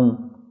سنتا ہوں،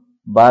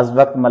 بعض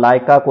وقت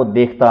ملائکہ کو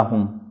دیکھتا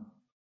ہوں۔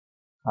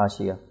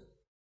 حاشیہ: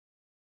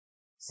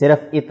 صرف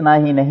اتنا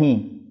ہی نہیں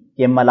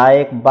کہ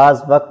ملائک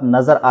بعض وقت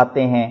نظر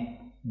آتے ہیں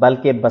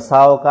بلکہ بسا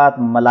اوقات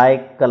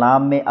ملائک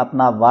کلام میں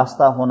اپنا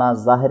واسطہ ہونا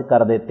ظاہر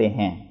کر دیتے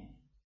ہیں۔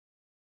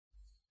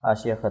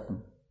 حاشیہ ختم۔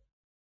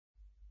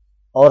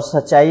 اور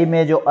سچائی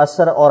میں جو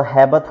اثر اور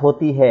ہیبت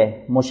ہوتی ہے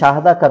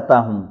مشاہدہ کرتا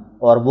ہوں،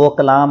 اور وہ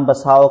کلام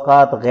بسا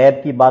اوقات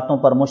غیب کی باتوں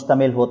پر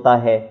مشتمل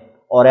ہوتا ہے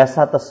اور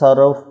ایسا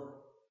تصرف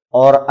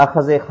اور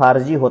اخذ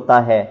خارجی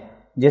ہوتا ہے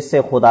جس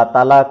سے خدا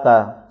تعالیٰ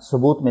کا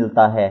ثبوت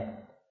ملتا ہے۔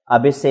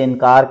 اب اس سے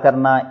انکار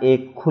کرنا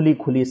ایک کھلی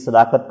کھلی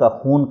صداقت کا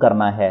خون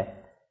کرنا ہے۔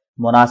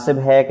 مناسب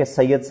ہے کہ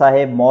سید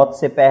صاحب موت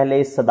سے پہلے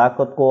اس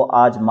صداقت کو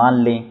آج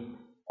مان لیں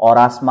اور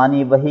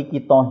آسمانی وحی کی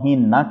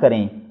توہین نہ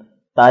کریں۔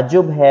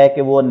 تعجب ہے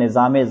کہ وہ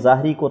نظام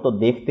ظاہری کو تو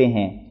دیکھتے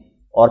ہیں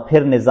اور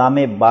پھر نظام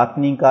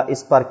باطنی کا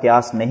اس پر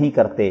قیاس نہیں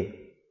کرتے،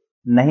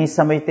 نہیں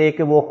سمجھتے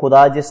کہ وہ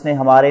خدا جس نے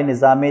ہمارے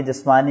نظام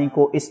جسمانی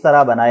کو اس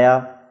طرح بنایا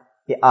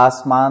کہ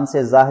آسمان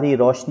سے ظاہری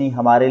روشنی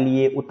ہمارے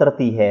لیے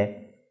اترتی ہے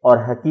اور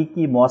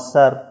حقیقی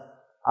مؤثر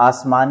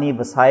آسمانی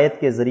وسائط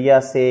کے ذریعہ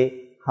سے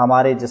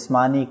ہمارے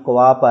جسمانی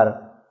قوا پر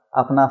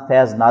اپنا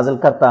فیض نازل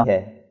کرتا ہے،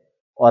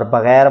 اور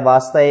بغیر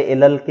واسطہ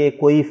علل کے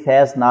کوئی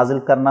فیض نازل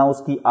کرنا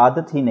اس کی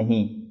عادت ہی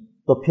نہیں،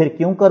 تو پھر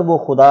کیوں کر وہ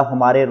خدا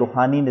ہمارے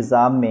روحانی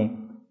نظام میں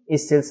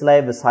اس سلسلہ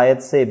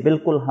وسائط سے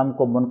بالکل ہم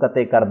کو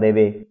منقطع کر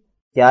دیوے؟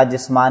 کیا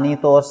جسمانی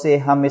طور سے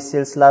ہم اس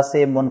سلسلہ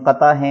سے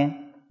منقطع ہیں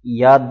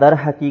یا در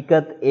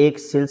حقیقت ایک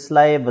سلسلہ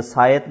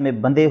وسائط میں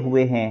بندھے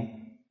ہوئے ہیں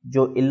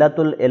جو علت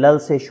العلل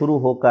سے شروع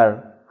ہو کر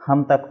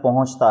ہم تک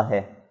پہنچتا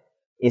ہے؟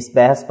 اس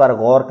بحث پر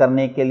غور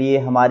کرنے کے لیے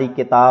ہماری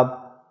کتاب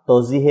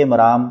توضیح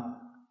مرام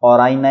اور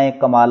آئینہ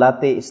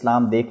کمالات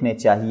اسلام دیکھنے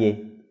چاہیے۔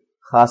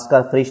 خاص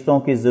کر فرشتوں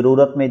کی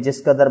ضرورت میں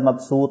جس قدر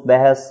مبسوط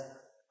بحث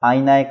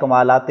آئینہ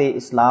کمالات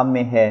اسلام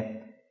میں ہے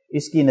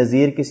اس کی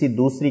نظیر کسی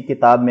دوسری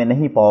کتاب میں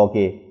نہیں پاؤ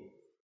گے،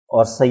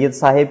 اور سید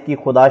صاحب کی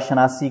خدا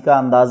شناسی کا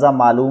اندازہ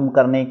معلوم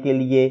کرنے کے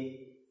لیے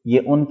یہ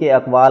ان کے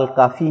اقوال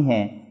کافی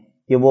ہیں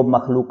کہ وہ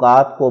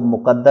مخلوقات کو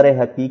مقدر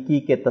حقیقی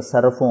کے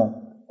تصرفوں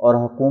اور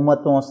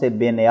حکومتوں سے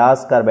بے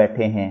نیاز کر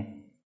بیٹھے ہیں،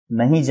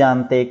 نہیں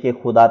جانتے کہ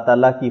خدا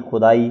تعالیٰ کی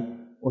خدائی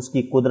اس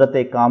کی قدرت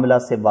کاملہ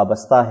سے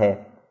وابستہ ہے،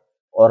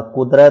 اور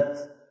قدرت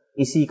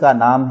اسی کا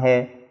نام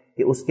ہے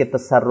کہ اس کے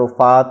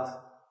تصرفات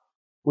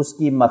اس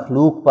کی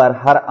مخلوق پر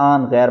ہر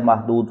آن غیر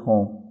محدود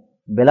ہوں۔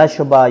 بلا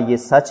شبہ یہ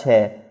سچ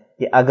ہے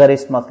کہ اگر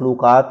اس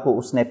مخلوقات کو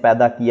اس نے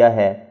پیدا کیا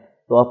ہے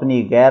تو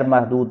اپنی غیر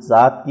محدود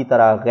ذات کی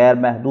طرح غیر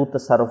محدود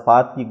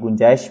تصرفات کی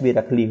گنجائش بھی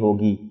رکھ لی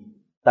ہوگی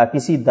تا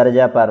کسی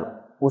درجہ پر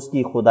اس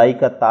کی خدائی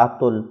کا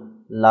تعطل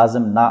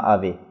لازم نہ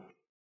آوے۔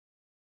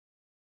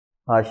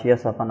 حاشیہ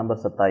صفحہ نمبر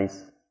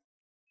 27۔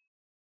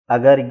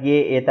 اگر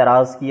یہ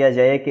اعتراض کیا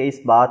جائے کہ اس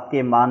بات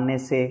کے ماننے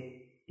سے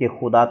کہ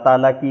خدا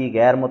تعالیٰ کی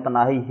غیر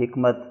متناہی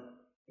حکمت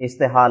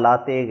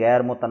استحالات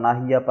غیر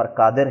متناہیہ پر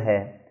قادر ہے،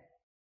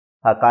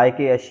 حقائق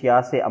اشیاء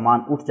سے امان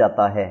اٹھ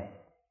جاتا ہے۔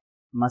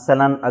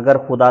 مثلا اگر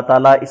خدا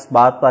تعالیٰ اس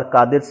بات پر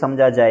قادر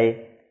سمجھا جائے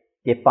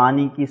کہ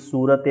پانی کی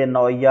صورت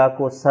نوعیہ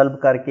کو سلب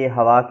کر کے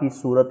ہوا کی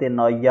صورت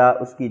نوعیہ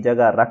اس کی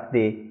جگہ رکھ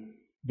دے،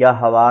 یا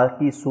ہوا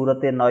کی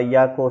صورت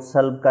نوعیہ کو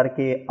سلب کر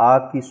کے آگ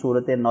کی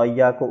صورت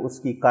نوعیہ کو اس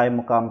کی قائم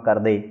مقام کر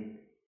دے،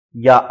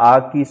 یا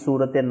آگ کی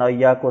صورت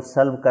نوعیہ کو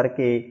سلب کر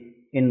کے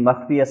ان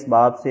مخفی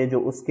اسباب سے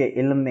جو اس کے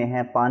علم میں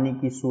ہیں پانی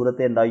کی صورت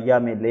نوعیہ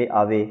میں لے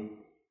آوے،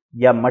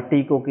 یا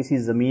مٹی کو کسی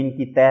زمین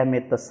کی تہہ میں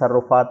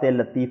تصرفات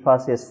لطیفہ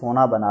سے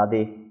سونا بنا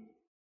دے،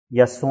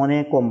 یا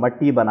سونے کو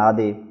مٹی بنا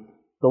دے،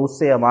 تو اس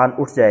سے امان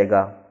اٹھ جائے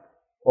گا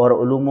اور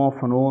علوم و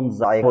فنون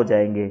ضائع ہو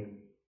جائیں گے۔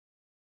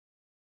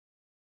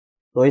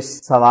 تو اس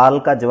سوال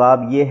کا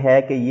جواب یہ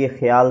ہے کہ یہ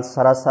خیال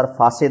سراسر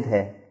فاسد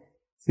ہے،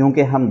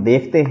 کیونکہ ہم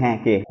دیکھتے ہیں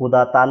کہ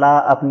خدا تعالیٰ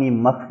اپنی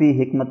مخفی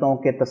حکمتوں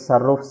کے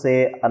تصرف سے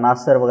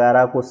عناصر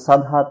وغیرہ کو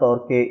سبھا طور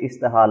کے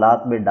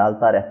استحالات میں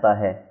ڈالتا رہتا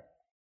ہے۔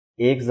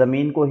 ایک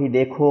زمین کو ہی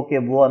دیکھو کہ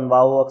وہ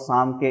انواع و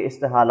اقسام کے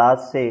استحالات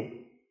سے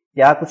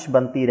کیا کچھ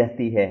بنتی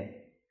رہتی ہے،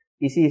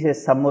 اسی سے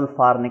سم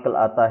الفار نکل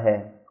آتا ہے،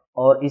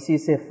 اور اسی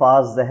سے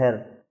فاز زہر،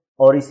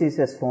 اور اسی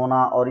سے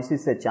سونا، اور اسی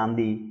سے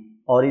چاندی،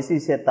 اور اسی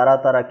سے طرح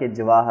طرح کے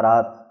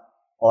جواہرات،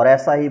 اور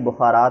ایسا ہی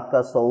بخارات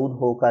کا صعود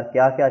ہو کر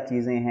کیا کیا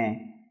چیزیں ہیں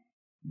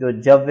جو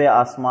جو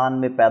آسمان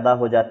میں پیدا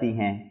ہو جاتی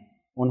ہیں،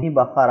 انہی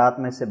بخارات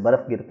میں سے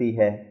برف گرتی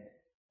ہے،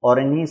 اور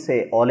انہی سے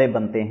اولے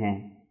بنتے ہیں،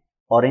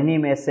 اور انہی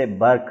میں سے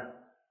برق،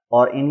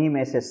 اور انہی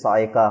میں سے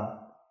صاعقہ۔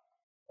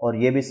 اور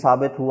یہ بھی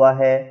ثابت ہوا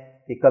ہے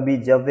کہ کبھی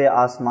جب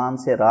آسمان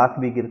سے راکھ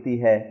بھی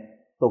گرتی ہے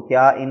تو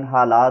کیا ان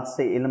حالات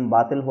سے علم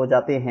باطل ہو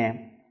جاتے ہیں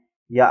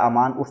یا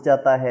امان اٹھ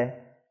جاتا ہے؟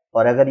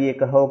 اور اگر یہ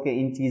کہو کہ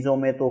ان چیزوں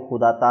میں تو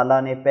خدا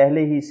تعالیٰ نے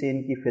پہلے ہی سے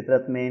ان کی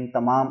فطرت میں ان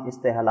تمام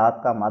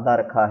استحالات کا مادہ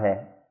رکھا ہے،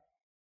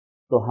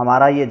 تو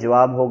ہمارا یہ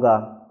جواب ہوگا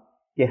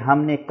کہ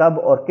ہم نے کب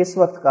اور کس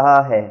وقت کہا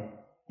ہے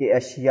کہ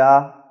اشیاء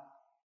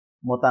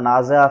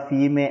متنازع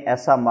فی میں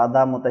ایسا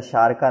مادہ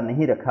متشارکہ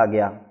نہیں رکھا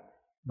گیا،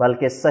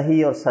 بلکہ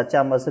صحیح اور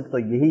سچا مذہب تو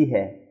یہی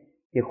ہے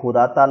کہ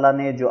خدا تعالیٰ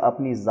نے جو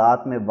اپنی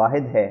ذات میں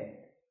واحد ہے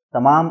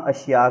تمام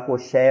اشیاء کو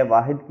شے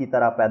واحد کی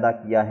طرح پیدا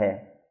کیا ہے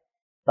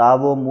تا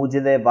وہ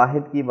موجد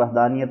واحد کی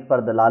وحدانیت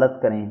پر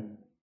دلالت کریں،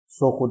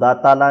 سو خدا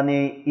تعالیٰ نے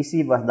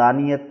اسی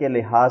وحدانیت کے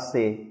لحاظ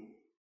سے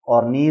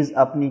اور نیز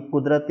اپنی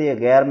قدرت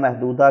غیر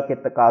محدودہ کے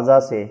تقاضا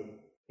سے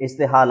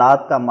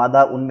استحالات کا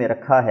مادہ ان میں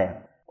رکھا ہے،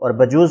 اور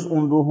بجز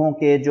ان روحوں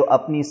کے جو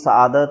اپنی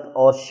سعادت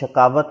اور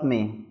شقاوت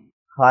میں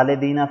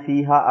خالدین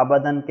فیہا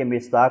ابداً کے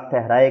مصداق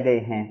ٹھہرائے گئے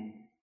ہیں،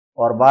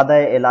 اور وعدہ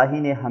الہی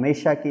نے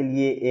ہمیشہ کے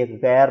لیے ایک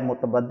غیر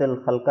متبدل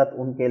خلقت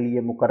ان کے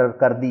لیے مقرر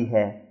کر دی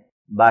ہے۔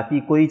 باقی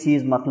کوئی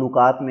چیز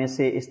مخلوقات میں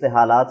سے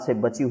استحالات سے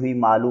بچی ہوئی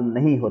معلوم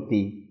نہیں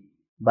ہوتی،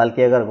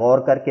 بلکہ اگر غور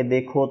کر کے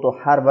دیکھو تو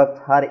ہر وقت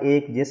ہر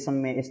ایک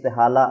جسم میں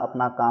استحالہ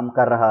اپنا کام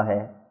کر رہا ہے،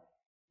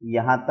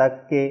 یہاں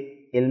تک کہ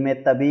علم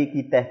طبی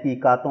کی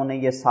تحقیقاتوں نے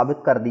یہ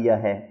ثابت کر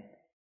دیا ہے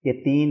کہ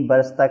 3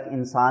 برس تک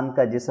انسان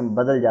کا جسم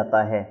بدل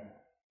جاتا ہے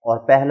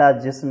اور پہلا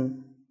جسم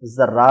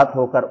ذرات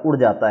ہو کر اڑ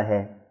جاتا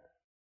ہے۔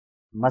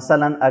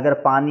 مثلا اگر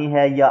پانی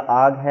ہے یا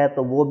آگ ہے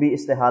تو وہ بھی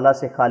استحالہ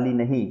سے خالی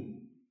نہیں،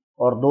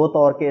 اور 2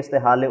 طور کے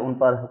استحالے ان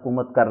پر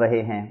حکومت کر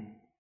رہے ہیں۔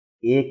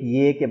 ایک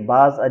یہ کہ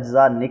بعض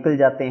اجزاء نکل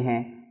جاتے ہیں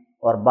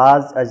اور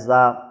بعض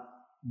اجزاء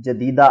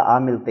جدیدہ آ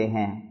ملتے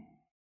ہیں۔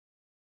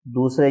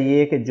 دوسرے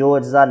یہ کہ جو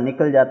اجزاء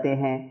نکل جاتے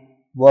ہیں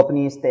وہ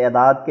اپنی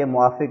استعداد کے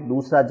موافق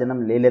دوسرا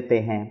جنم لے لیتے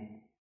ہیں۔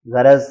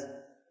 غرض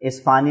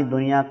اس فانی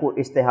دنیا کو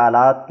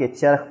استحالات کے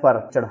چرخ پر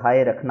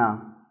چڑھائے رکھنا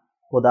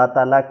خدا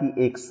تعالیٰ کی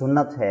ایک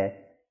سنت ہے،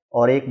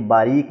 اور ایک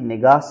باریک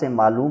نگاہ سے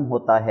معلوم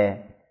ہوتا ہے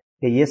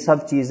کہ یہ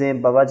سب چیزیں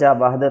بوجہ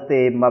وحدت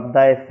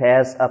مبدأ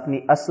فیض اپنی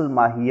اصل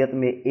ماہیت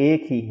میں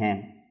ایک ہی ہیں،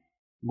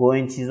 گو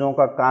ان چیزوں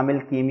کا کامل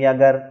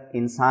کیمیاگر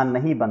انسان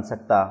نہیں بن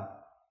سکتا،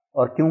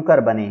 اور کیوں کر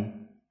بنے؟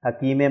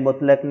 حکیم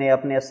مطلق نے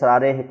اپنے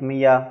اسرار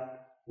حکمیہ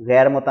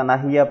غیر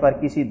متناہیہ پر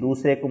کسی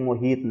دوسرے کو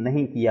محیط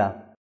نہیں کیا۔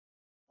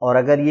 اور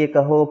اگر یہ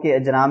کہو کہ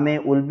اجرام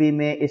علوی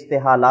میں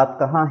استحالات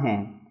کہاں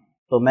ہیں،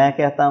 تو میں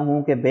کہتا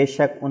ہوں کہ بے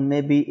شک ان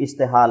میں بھی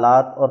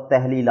استحالات اور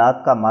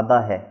تحلیلات کا مادہ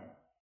ہے،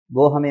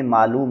 وہ ہمیں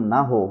معلوم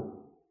نہ ہو،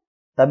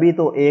 تبھی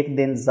تو ایک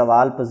دن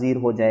زوال پذیر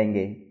ہو جائیں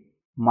گے۔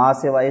 ماں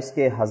سوائے اس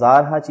کے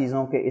ہزارہ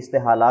چیزوں کے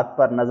استحالات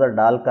پر نظر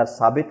ڈال کر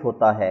ثابت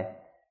ہوتا ہے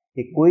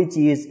کہ کوئی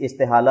چیز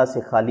استحالہ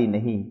سے خالی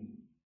نہیں۔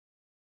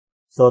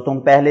 سو تم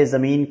پہلے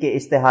زمین کے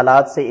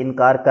استحالات سے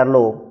انکار کر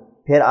لو،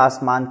 پھر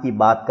آسمان کی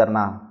بات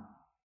کرنا۔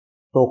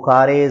 تو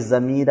کارے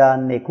ضمیرہ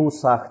نیکو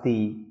ساختی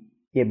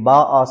کہ با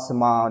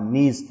آسمان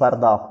نیز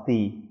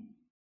پرداختی۔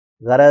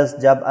 غرض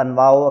جب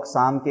انواع و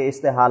اقسام کے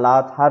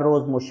استحالات ہر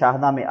روز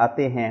مشاہدہ میں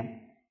آتے ہیں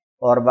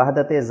اور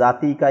وحدت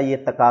ذاتی کا یہ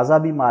تقاضا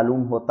بھی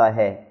معلوم ہوتا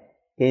ہے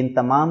کہ ان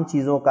تمام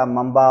چیزوں کا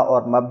منبع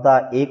اور مبدا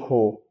ایک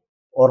ہو،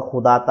 اور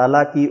خدا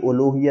تعالیٰ کی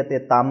الوہیت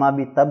تامہ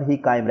بھی تب ہی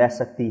قائم رہ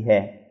سکتی ہے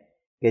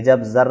کہ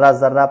جب ذرہ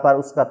ذرہ پر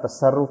اس کا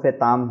تصرف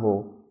تام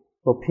ہو،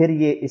 تو پھر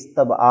یہ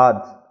استبعاد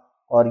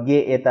اور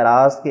یہ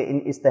اعتراض کہ ان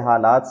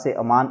استحالات سے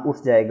امان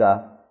اٹھ جائے گا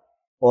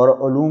اور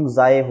علوم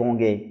ضائع ہوں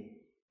گے،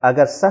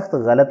 اگر سخت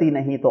غلطی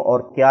نہیں تو اور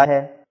کیا ہے؟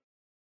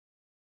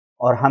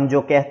 اور ہم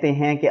جو کہتے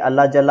ہیں کہ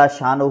اللہ جل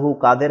شانہ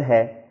قادر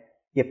ہے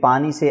کہ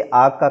پانی سے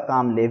آگ کا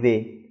کام لیوے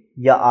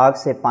یا آگ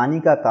سے پانی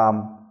کا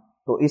کام،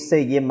 تو اس سے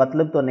یہ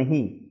مطلب تو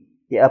نہیں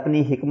کہ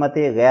اپنی حکمت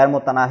غیر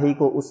متناہی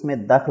کو اس میں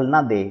دخل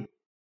نہ دے،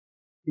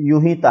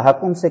 یوں ہی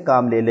تحکم سے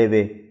کام لے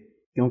لیوے،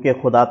 کیونکہ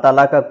خدا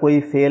تعالیٰ کا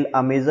کوئی فعل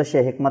آمیزش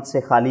حکمت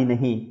سے خالی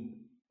نہیں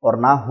اور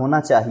نہ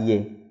ہونا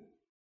چاہیے،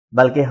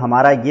 بلکہ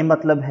ہمارا یہ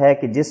مطلب ہے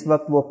کہ جس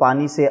وقت وہ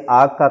پانی سے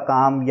آگ کا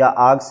کام یا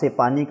آگ سے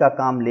پانی کا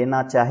کام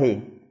لینا چاہے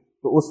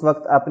تو اس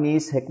وقت اپنی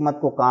اس حکمت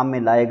کو کام میں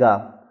لائے گا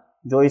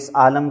جو اس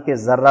عالم کے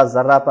ذرہ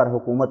ذرہ پر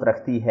حکومت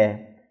رکھتی ہے،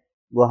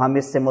 وہ ہم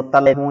اس سے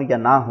مطلع ہوں یا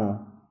نہ ہوں۔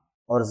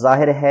 اور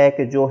ظاہر ہے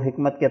کہ جو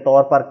حکمت کے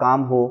طور پر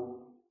کام ہو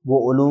وہ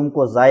علوم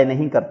کو ضائع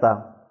نہیں کرتا،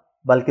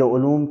 بلکہ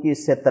علوم کی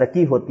اس سے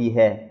ترقی ہوتی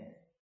ہے۔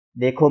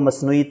 دیکھو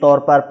مصنوعی طور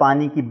پر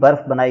پانی کی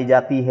برف بنائی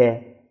جاتی ہے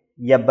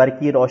یا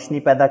برقی روشنی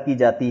پیدا کی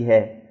جاتی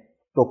ہے،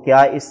 تو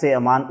کیا اس سے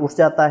امان اٹھ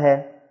جاتا ہے؟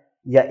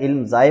 یا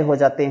علم ضائع ہو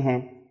جاتے ہیں۔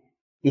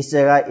 اس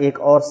جگہ ایک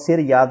اور سر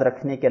یاد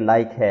رکھنے کے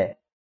لائق ہے،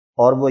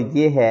 اور وہ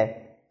یہ ہے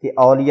کہ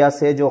اولیاء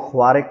سے جو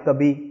خوارق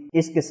کبھی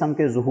اس قسم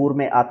کے ظہور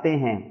میں آتے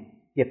ہیں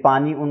کہ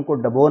پانی ان کو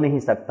ڈبو نہیں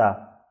سکتا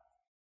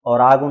اور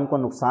آگ ان کو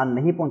نقصان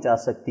نہیں پہنچا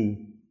سکتی،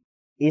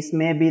 اس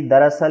میں بھی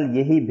دراصل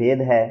یہی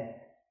بھید ہے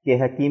کہ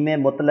حکیم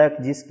مطلق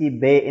جس کی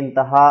بے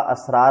انتہا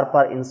اسرار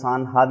پر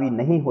انسان حاوی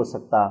نہیں ہو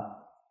سکتا،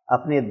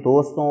 اپنے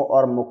دوستوں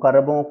اور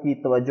مقربوں کی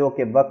توجہ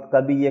کے وقت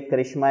کبھی یہ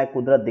کرشمہ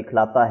قدرت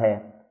دکھلاتا ہے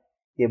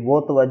کہ وہ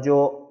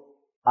توجہ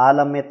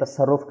عالم میں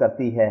تصرف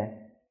کرتی ہے،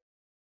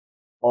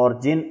 اور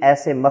جن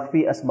ایسے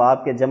مخفی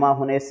اسباب کے جمع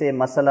ہونے سے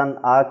مثلاً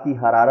آگ کی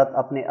حرارت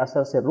اپنے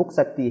اثر سے رک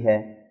سکتی ہے،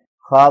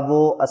 خواہ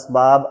وہ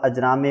اسباب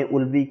اجرام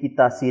علوی کی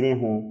تاثیریں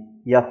ہوں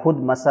یا خود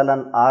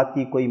مثلاً آگ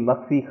کی کوئی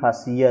مخفی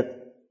خاصیت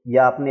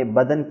یا اپنے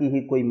بدن کی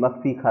ہی کوئی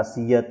مخفی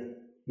خاصیت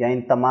یا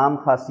ان تمام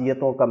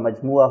خاصیتوں کا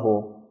مجموعہ ہو،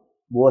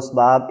 وہ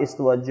اسباب اس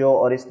توجہ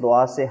اور اس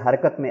دعا سے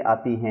حرکت میں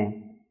آتی ہیں،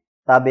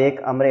 تب ایک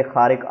امر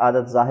خارق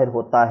عادت ظاہر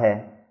ہوتا ہے،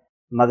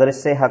 مگر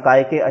اس سے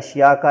حقائق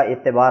اشیاء کا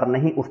اعتبار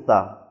نہیں اٹھتا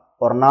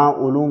اور نہ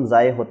علوم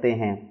ضائع ہوتے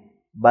ہیں،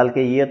 بلکہ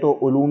یہ تو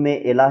علوم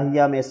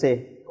الہیہ میں سے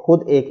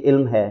خود ایک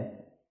علم ہے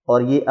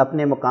اور یہ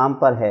اپنے مقام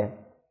پر ہے،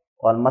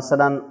 اور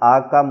مثلاً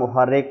آگ کا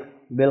محرک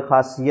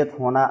بالخاصیت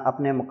ہونا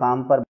اپنے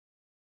مقام پر،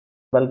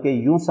 بلکہ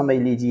یوں سمجھ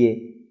لیجئے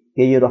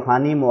کہ یہ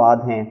روحانی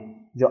مواد ہیں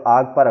جو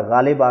آگ پر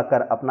غالب آ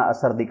کر اپنا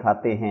اثر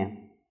دکھاتے ہیں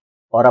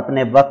اور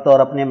اپنے وقت اور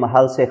اپنے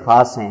محل سے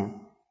خاص ہیں۔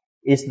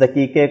 اس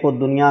دقیقے کو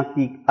دنیا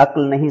کی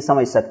عقل نہیں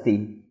سمجھ سکتی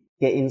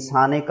کہ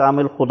انسان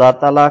کامل خدا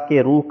تعالیٰ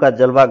کے روح کا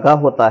جلوہ گاہ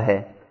ہوتا ہے،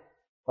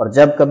 اور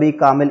جب کبھی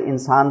کامل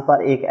انسان پر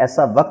ایک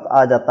ایسا وقت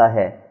آ جاتا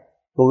ہے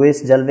تو وہ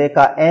اس جلوے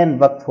کا عین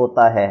وقت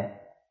ہوتا ہے،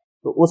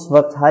 تو اس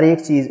وقت ہر ایک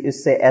چیز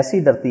اس سے ایسی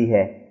ڈرتی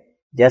ہے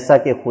جیسا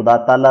کہ خدا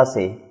تعالیٰ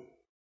سے۔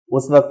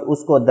 اس وقت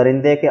اس کو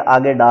درندے کے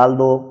آگے ڈال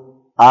دو،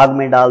 آگ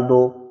میں ڈال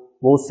دو،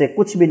 وہ اس سے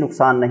کچھ بھی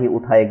نقصان نہیں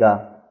اٹھائے گا،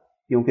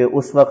 کیونکہ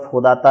اس وقت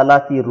خدا تعالیٰ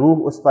کی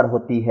روح اس پر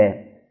ہوتی ہے،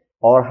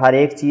 اور ہر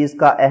ایک چیز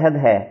کا عہد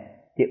ہے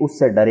کہ اس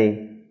سے ڈرے۔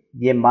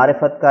 یہ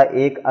معرفت کا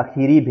ایک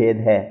اخیری بھید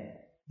ہے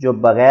جو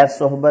بغیر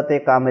صحبت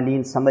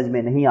کاملین سمجھ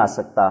میں نہیں آ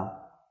سکتا،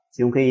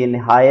 کیونکہ یہ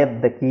نہایت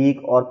دقیق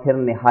اور پھر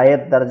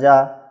نہایت درجہ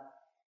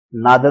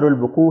نادر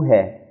الوقوع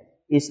ہے،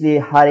 اس لیے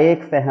ہر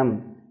ایک فہم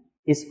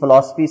اس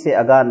فلسفی سے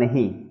آگاہ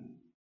نہیں،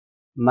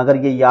 مگر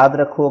یہ یاد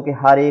رکھو کہ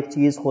ہر ایک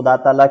چیز خدا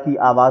تعالیٰ کی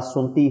آواز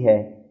سنتی ہے،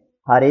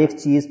 ہر ایک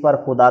چیز پر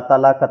خدا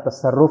تعالیٰ کا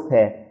تصرف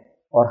ہے،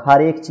 اور ہر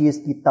ایک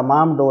چیز کی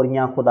تمام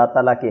ڈوریاں خدا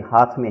تعالیٰ کے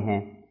ہاتھ میں ہیں۔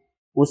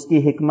 اس کی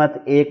حکمت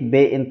ایک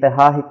بے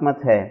انتہا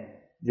حکمت ہے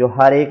جو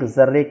ہر ایک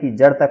ذرے کی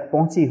جڑ تک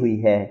پہنچی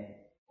ہوئی ہے،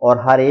 اور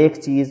ہر ایک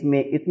چیز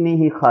میں اتنی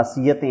ہی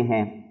خاصیتیں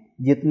ہیں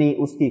جتنی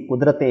اس کی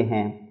قدرتیں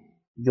ہیں۔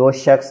 جو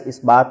شخص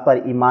اس بات پر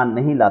ایمان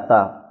نہیں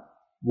لاتا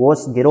وہ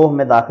اس گروہ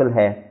میں داخل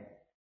ہے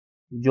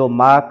جو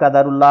ما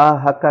قدر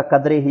اللہ حق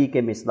قدر ہی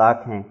کے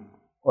مصداق ہیں،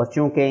 اور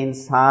چونکہ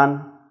انسان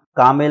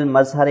کامل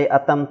مظہر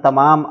اتم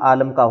تمام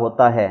عالم کا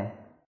ہوتا ہے،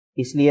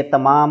 اس لیے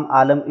تمام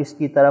عالم اس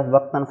کی طرف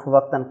وقتاً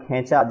فوقتاً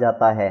کھینچا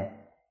جاتا ہے۔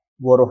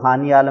 وہ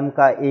روحانی عالم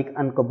کا ایک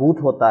عنکبوت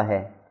ہوتا ہے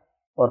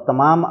اور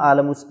تمام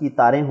عالم اس کی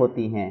تاریں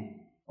ہوتی ہیں،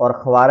 اور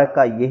خوارق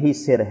کا یہی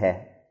سر ہے۔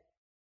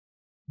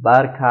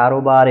 بر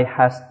کاروبار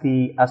ہستی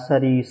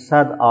اثری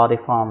صد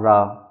عارفان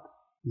را،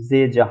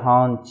 زی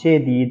جہان چے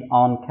دید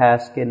آن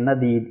کس کے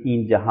ندید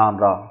این جہان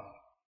را۔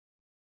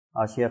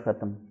 حاشیہ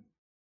ختم۔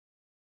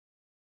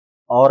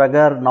 اور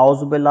اگر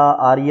نعوذ باللہ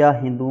آریہ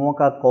ہندوؤں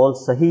کا قول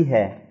صحیح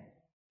ہے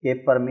کہ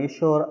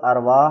پرمیشور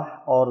ارواح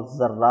اور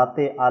ذرات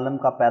عالم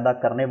کا پیدا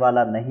کرنے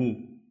والا نہیں،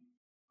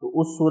 تو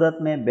اس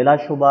صورت میں بلا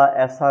شبہ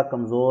ایسا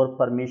کمزور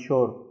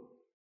پرمیشور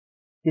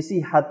کسی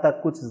حد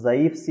تک کچھ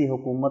ضعیف سی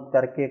حکومت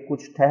کر کے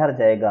کچھ ٹھہر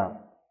جائے گا،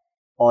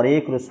 اور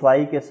ایک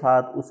رسوائی کے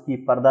ساتھ اس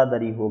کی پردہ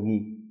دری ہوگی،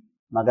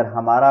 مگر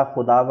ہمارا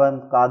خداوند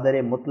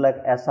قادر مطلق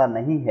ایسا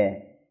نہیں ہے،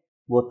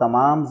 وہ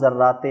تمام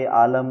ذرات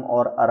عالم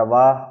اور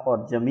ارواح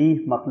اور جمیع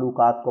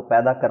مخلوقات کو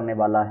پیدا کرنے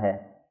والا ہے۔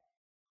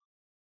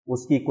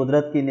 اس کی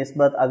قدرت کی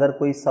نسبت اگر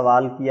کوئی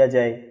سوال کیا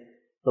جائے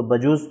تو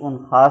بجز ان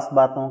خاص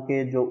باتوں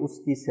کے جو اس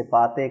کی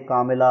صفات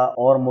کاملہ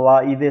اور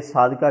مواعید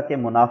صادقہ کے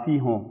منافی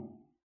ہوں،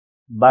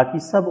 باقی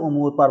سب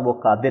امور پر وہ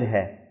قادر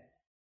ہے،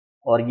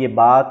 اور یہ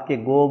بات کہ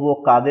گو وہ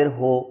قادر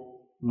ہو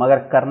مگر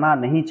کرنا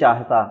نہیں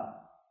چاہتا،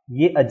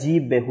 یہ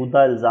عجیب بیہودہ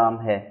الزام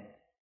ہے،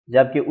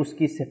 جبکہ اس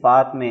کی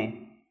صفات میں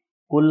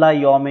کل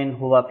یومن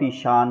ہوا فی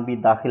شان بھی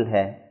داخل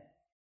ہے،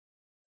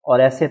 اور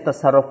ایسے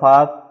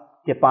تصرفات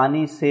کہ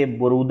پانی سے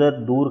برودت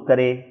دور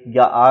کرے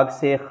یا آگ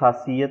سے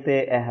خاصیت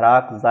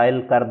احراق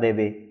زائل کر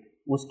دے،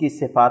 اس کی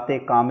صفات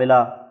کاملہ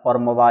اور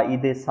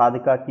مواعید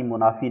صادقہ کی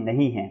منافی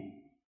نہیں ہیں،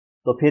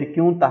 تو پھر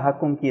کیوں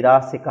تحکم کی راہ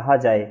سے کہا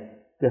جائے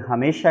کہ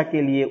ہمیشہ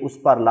کے لیے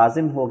اس پر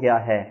لازم ہو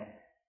گیا ہے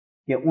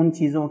کہ ان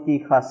چیزوں کی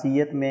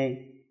خاصیت میں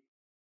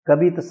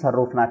کبھی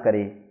تصرف نہ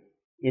کرے؟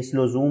 اس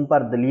لزوم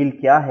پر دلیل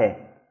کیا ہے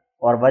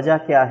اور وجہ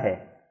کیا ہے؟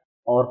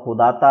 اور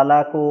خدا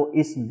تعالیٰ کو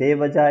اس بے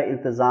وجہ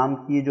التزام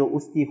کی جو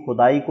اس کی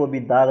خدائی کو بھی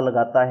داغ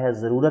لگاتا ہے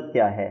ضرورت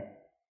کیا ہے؟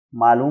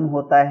 معلوم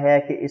ہوتا ہے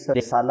کہ اس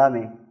رسالہ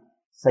میں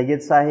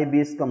سید صاحب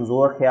اس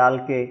کمزور خیال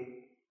کے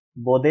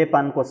بودے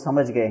پن کو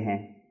سمجھ گئے ہیں،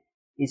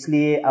 اس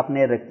لیے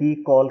اپنے رقیق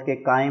قول کے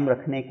قائم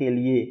رکھنے کے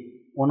لیے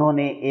انہوں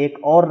نے ایک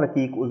اور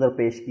رقیق عذر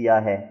پیش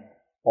کیا ہے،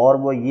 اور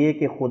وہ یہ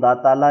کہ خدا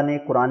تعالیٰ نے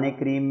قرآن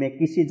کریم میں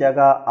کسی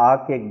جگہ آگ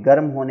کے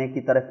گرم ہونے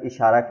کی طرف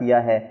اشارہ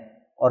کیا ہے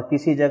اور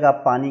کسی جگہ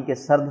پانی کے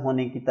سرد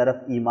ہونے کی طرف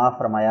ایما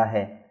فرمایا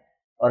ہے،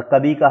 اور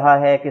کبھی کہا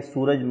ہے کہ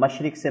سورج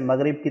مشرق سے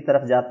مغرب کی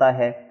طرف جاتا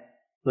ہے۔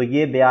 تو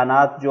یہ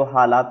بیانات جو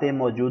حالات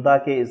موجودہ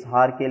کے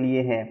اظہار کے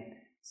لیے ہیں،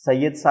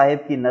 سید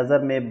صاحب کی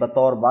نظر میں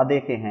بطور وعدے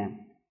کے ہیں،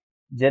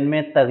 جن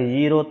میں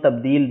تغییر و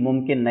تبدیل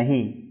ممکن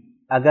نہیں۔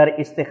 اگر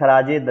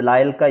استخراج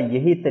دلائل کا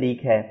یہی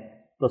طریق ہے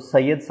تو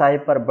سید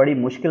صاحب پر بڑی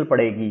مشکل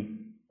پڑے گی،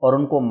 اور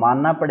ان کو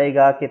ماننا پڑے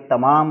گا کہ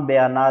تمام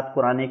بیانات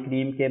قرآن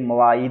کریم کے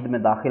مواعید میں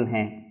داخل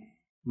ہیں۔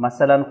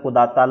 مثلا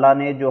خدا تعالیٰ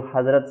نے جو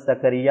حضرت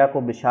زکریا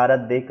کو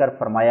بشارت دے کر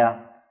فرمایا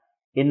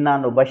انا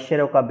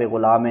نبشرک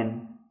بغلام،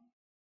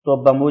 تو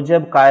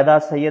بموجب قاعدہ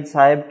سید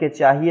صاحب کے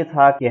چاہیے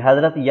تھا کہ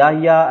حضرت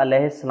یحییٰ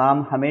علیہ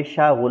السلام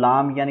ہمیشہ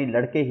غلام یعنی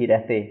لڑکے ہی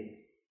رہتے،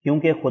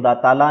 کیونکہ خدا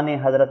تعالیٰ نے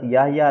حضرت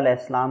یحییٰ علیہ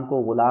السلام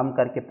کو غلام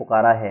کر کے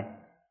پکارا ہے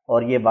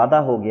اور یہ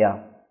وعدہ ہو گیا۔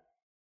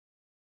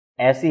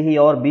 ایسی ہی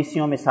اور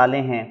بیسیوں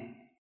مثالیں ہیں،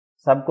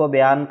 سب کو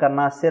بیان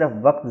کرنا صرف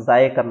وقت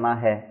ضائع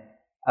کرنا ہے۔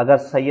 اگر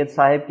سید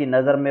صاحب کی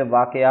نظر میں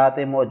واقعات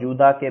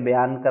موجودہ کے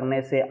بیان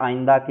کرنے سے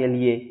آئندہ کے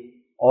لیے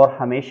اور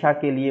ہمیشہ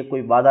کے لیے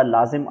کوئی وعدہ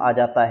لازم آ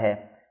جاتا ہے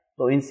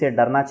تو ان سے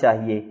ڈرنا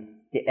چاہیے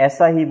کہ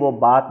ایسا ہی وہ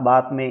بات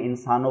بات میں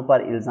انسانوں پر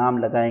الزام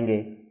لگائیں گے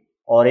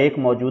اور ایک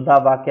موجودہ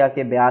واقعہ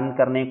کے بیان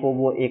کرنے کو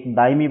وہ ایک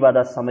دائمی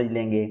وعدہ سمجھ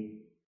لیں گے۔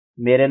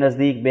 میرے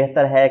نزدیک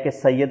بہتر ہے کہ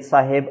سید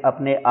صاحب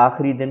اپنے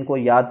آخری دن کو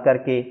یاد کر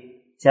کے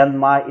چند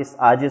ماہ اس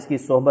عاجز کی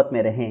صحبت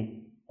میں رہیں،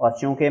 اور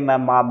چونکہ میں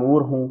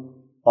معمور ہوں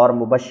اور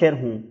مبشر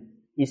ہوں،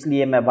 اس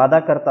لیے میں وعدہ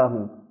کرتا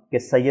ہوں کہ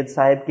سید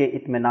صاحب کے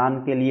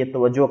اطمینان کے لیے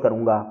توجہ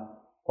کروں گا،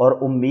 اور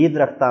امید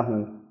رکھتا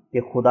ہوں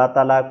کہ خدا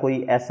تعالیٰ کوئی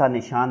ایسا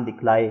نشان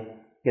دکھلائے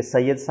کہ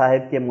سید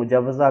صاحب کے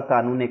مجوزہ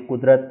قانون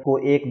قدرت کو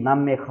ایک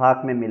دم میں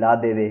خاک میں ملا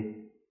دے۔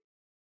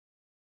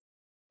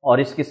 اور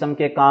اس قسم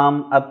کے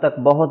کام اب تک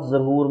بہت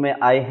ظہور میں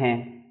آئے ہیں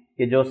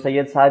کہ جو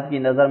سید صاحب کی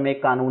نظر میں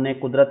قانون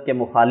قدرت کے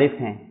مخالف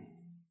ہیں،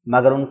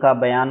 مگر ان کا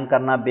بیان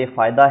کرنا بے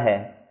فائدہ ہے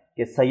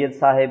کہ سید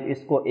صاحب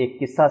اس کو ایک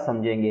قصہ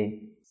سمجھیں گے۔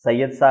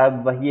 سید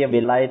صاحب وحی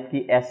ولایت کی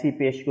ایسی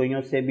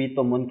پیشگوئیوں سے بھی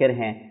تو منکر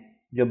ہیں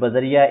جو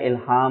بذریعہ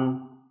الہام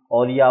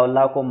اولیاء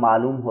اللہ کو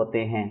معلوم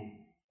ہوتے ہیں،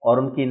 اور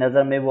ان کی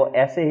نظر میں وہ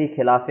ایسے ہی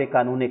خلاف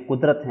قانون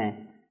قدرت ہیں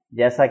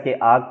جیسا کہ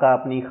آگ کا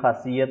اپنی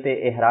خاصیت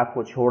احراق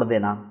کو چھوڑ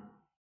دینا۔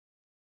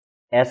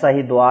 ایسا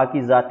ہی دعا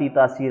کی ذاتی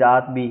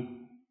تاثیرات بھی،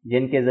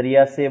 جن کے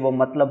ذریعہ سے وہ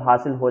مطلب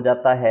حاصل ہو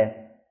جاتا ہے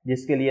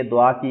جس کے لیے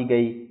دعا کی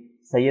گئی،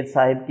 سید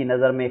صاحب کی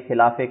نظر میں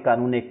خلاف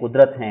قانون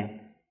قدرت ہیں۔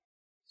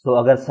 سو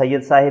اگر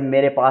سید صاحب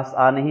میرے پاس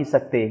آ نہیں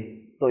سکتے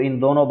تو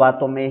ان دونوں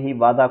باتوں میں ہی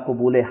وعدہ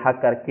قبول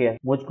حق کر کے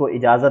مجھ کو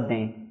اجازت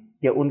دیں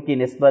کہ ان کی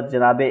نسبت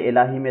جناب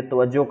الہی میں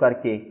توجہ کر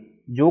کے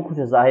جو کچھ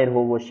ظاہر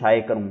ہو وہ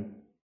شائع کروں۔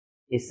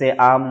 اس سے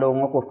عام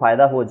لوگوں کو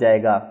فائدہ ہو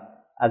جائے گا۔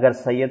 اگر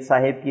سید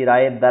صاحب کی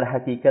رائے در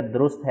حقیقت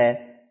درست ہے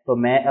تو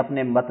میں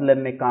اپنے مطلب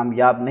میں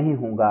کامیاب نہیں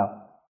ہوں گا،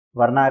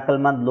 ورنہ عقل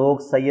مند لوگ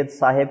سید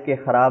صاحب کے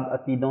خراب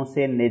عقیدوں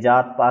سے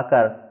نجات پا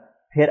کر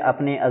پھر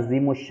اپنے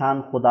عظیم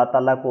الشان خدا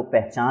تعالیٰ کو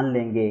پہچان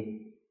لیں گے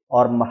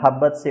اور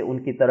محبت سے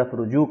ان کی طرف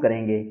رجوع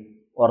کریں گے،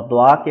 اور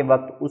دعا کے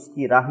وقت اس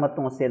کی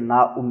رحمتوں سے نا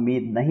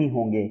امید نہیں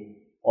ہوں گے،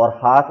 اور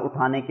ہاتھ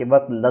اٹھانے کے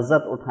وقت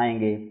لذت اٹھائیں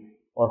گے۔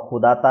 اور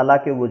خدا تعالیٰ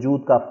کے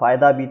وجود کا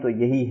فائدہ بھی تو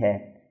یہی ہے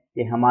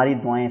کہ ہماری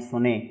دعائیں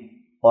سنیں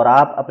اور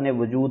آپ اپنے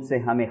وجود سے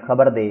ہمیں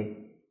خبر دے،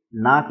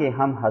 نہ کہ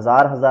ہم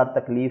ہزار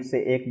تکلیف سے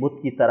ایک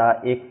بت کی طرح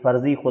ایک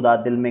فرضی خدا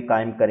دل میں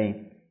قائم کریں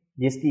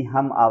جس کی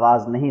ہم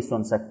آواز نہیں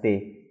سن سکتے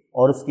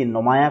اور اس کی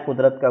نمایاں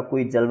قدرت کا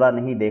کوئی جلوہ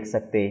نہیں دیکھ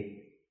سکتے۔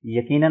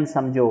 یقیناً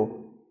سمجھو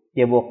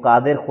کہ وہ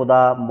قادر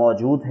خدا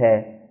موجود ہے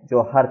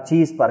جو ہر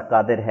چیز پر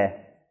قادر ہے۔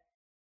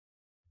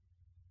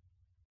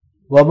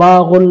 وما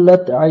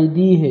غلت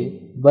ایدیہ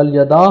بل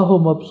یداہ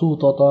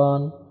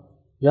مبسوطتان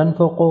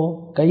ينفق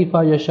کیف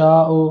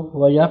یشاء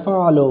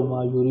ویفعل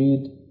ما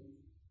یرید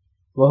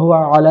وهو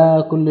على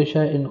كل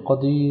شيء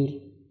قدیر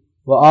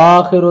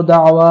وآخر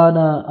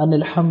دعوانا ان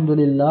الحمد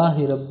للہ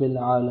رب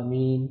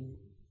العالمین۔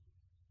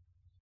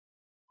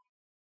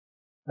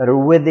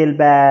 روی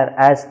دلبر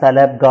از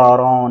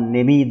طلبگاران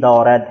نمی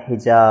دارد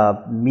حجاب،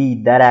 می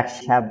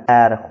درخشد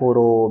در خور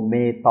و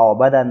می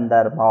تابد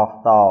اندر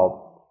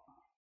ماهتاب،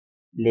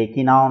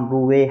 لیکن آن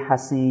روی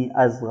حسین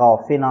از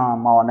غافلان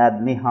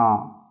ماند نهان،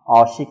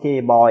 عاشق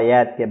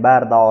باید که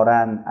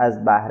بردارند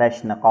از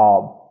بهرش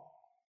نقاب،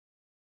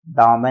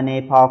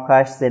 دامن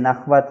پاکش ز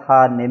نخوت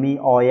ها نمی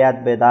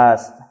آید به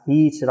دست،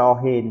 هیچ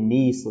راه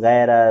نیست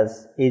غیر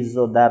از عجز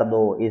و درد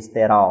و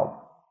اضطراب،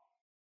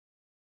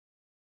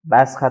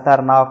 بس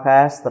خطرناک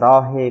است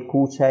راه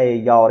کوچه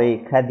یار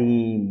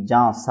قدیم،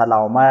 جان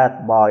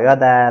سلامت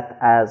بایدت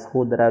از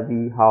خود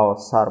روی ها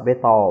سر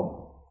بتاب،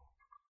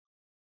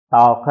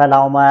 تا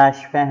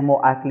کلامش فهم و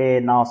عقل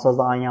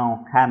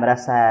ناسزایان کم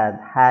رسد،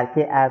 هر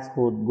که از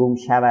خود گم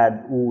شود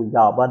او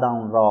یابد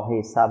آن راه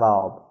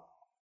صواب،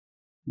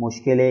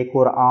 مشکل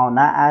قرآن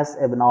از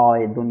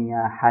ابنای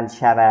دنیا حل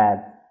شود،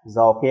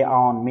 ذوق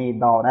آن می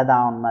داند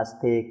آن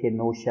مسته که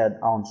نوشد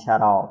آن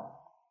شراب.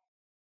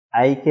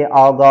 ای که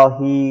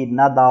آگاهی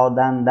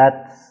ندادندت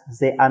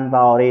ز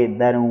انوار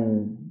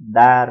درون،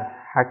 در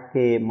حق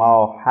ما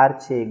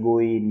هرچه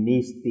گویی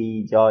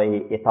نیستی جای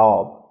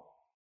عتاب.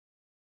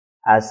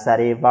 از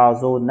سر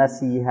وعظ و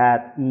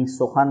نصیحت این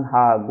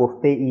سخنها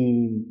گفته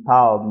ایم،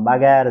 تا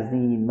مگر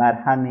زین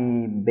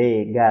مرهم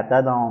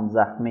بگردد آن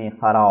زخم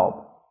خراب.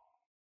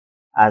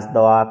 از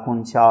دعا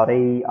کن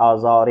چاره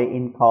آزار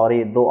این کار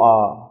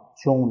دعا،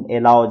 چون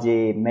علاج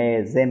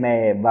مزم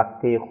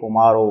وقت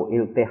خمار و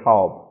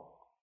التهاب.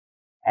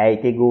 ای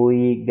که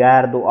گویی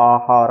گر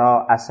دعاها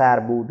را اثر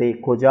بوده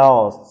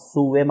کجاست،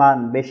 سوی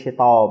من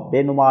بشتاب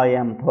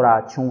بنمایم تو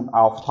را چون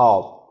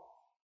آفتاب.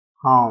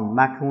 هان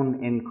مکن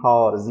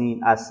انکار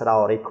زین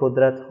اسرار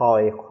قدرت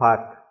های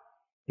حق،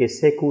 که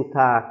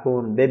سکوته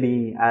کن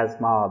ببین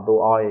از ما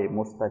دعای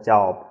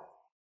مستجاب.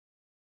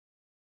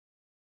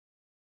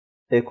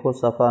 دیکھو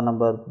صفحہ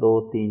نمبر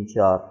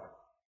 234۔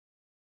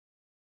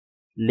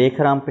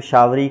 لیکھرام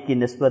پشاوری کی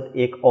نسبت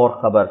ایک اور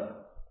خبر۔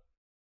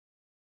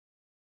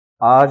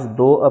 آج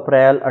 2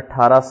 اپریل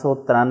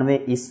 1893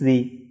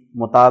 عیسوی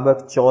مطابق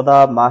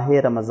 14 ماہ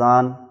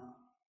رمضان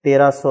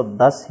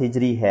 1310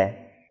 ہجری ہے۔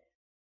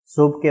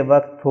 صبح کے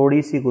وقت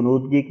تھوڑی سی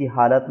غنودگی کی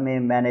حالت میں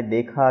میں نے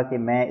دیکھا کہ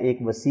میں ایک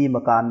وسیع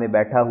مکان میں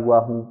بیٹھا ہوا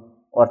ہوں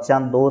اور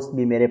چند دوست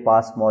بھی میرے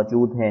پاس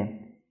موجود ہیں۔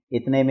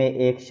 اتنے میں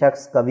ایک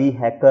شخص قوی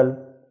ہیکل،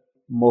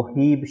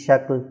 مہیب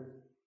شکل،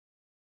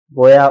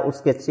 گویا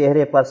اس کے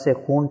چہرے پر سے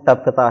خون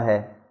ٹپکتا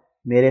ہے،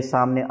 میرے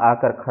سامنے آ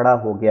کر کھڑا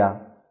ہو گیا۔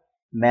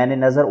 میں نے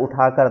نظر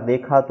اٹھا کر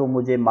دیکھا تو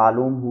مجھے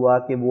معلوم ہوا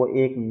کہ وہ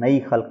ایک نئی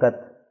خلقت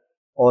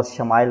اور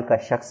شمائل کا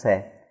شخص ہے،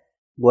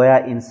 گویا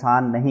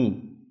انسان نہیں،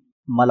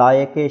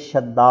 ملائکہ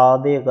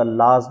شداد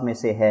غلاظ میں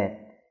سے ہے،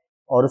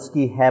 اور اس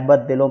کی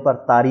ہیبت دلوں پر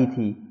طاری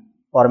تھی۔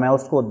 اور میں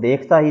اس کو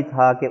دیکھتا ہی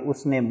تھا کہ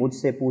اس نے مجھ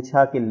سے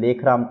پوچھا کہ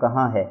لیکھرام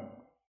کہاں ہے،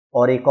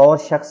 اور ایک اور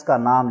شخص کا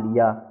نام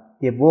لیا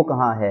کہ وہ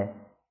کہاں ہے۔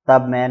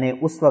 تب میں نے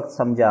اس وقت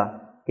سمجھا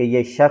کہ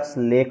یہ شخص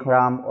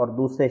لیکھرام اور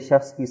دوسرے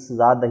شخص کی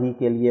سزا دہی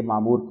کے لیے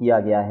مامور کیا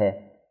گیا ہے،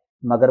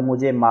 مگر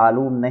مجھے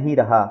معلوم نہیں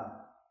رہا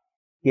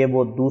کہ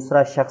وہ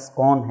دوسرا شخص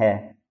کون ہے۔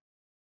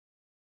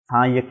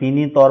 ہاں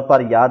یقینی طور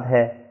پر یاد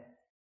ہے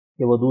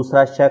کہ وہ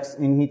دوسرا شخص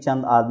انہی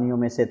چند آدمیوں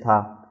میں سے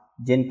تھا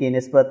جن کی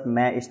نسبت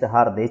میں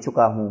اشتہار دے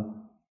چکا ہوں،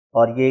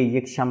 اور یہ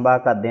یکشنبہ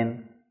کا دن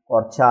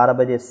اور 4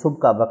 بجے صبح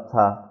کا وقت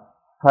تھا۔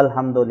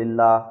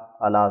 الحمدللہ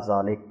علی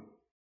ذالک۔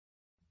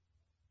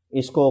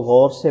 اس کو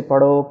غور سے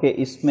پڑھو کہ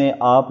اس میں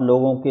آپ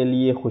لوگوں کے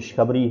لیے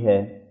خوشخبری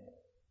ہے۔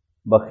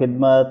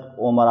 بخدمت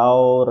امراء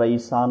و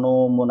رئیسان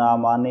و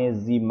منعمان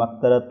ذی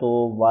مقدرت و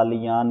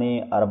والیان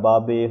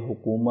ارباب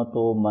حکومت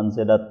و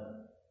منزلت،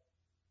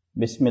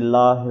 بسم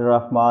اللہ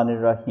الرحمن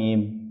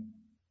الرحیم،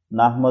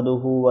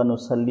 نحمدہ و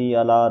نصلی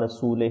علی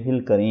رسولہ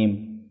الکریم۔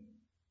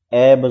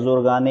 اے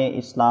بزرگان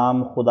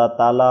اسلام، خدا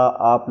تعالیٰ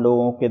آپ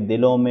لوگوں کے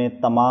دلوں میں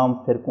تمام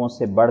فرقوں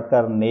سے بڑھ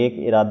کر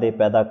نیک ارادے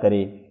پیدا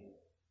کرے،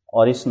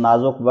 اور اس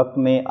نازک وقت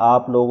میں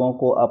آپ لوگوں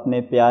کو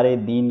اپنے پیارے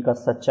دین کا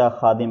سچا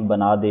خادم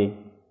بنا دے۔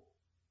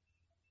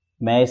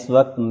 میں اس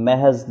وقت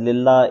محض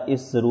للہ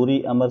اس ضروری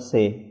امر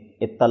سے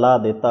اطلاع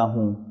دیتا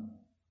ہوں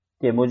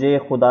کہ مجھے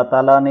خدا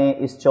تعالیٰ نے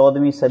اس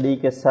 14ویں صدی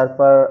کے سر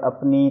پر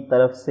اپنی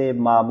طرف سے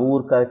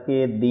معمور کر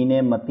کے دین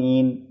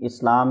متین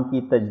اسلام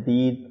کی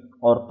تجدید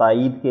اور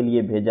تائید کے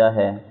لیے بھیجا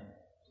ہے،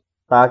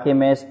 تاکہ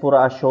میں اس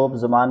پرآشوب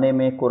زمانے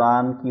میں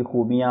قرآن کی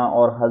خوبیاں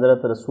اور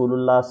حضرت رسول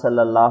اللہ صلی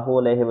اللہ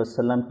علیہ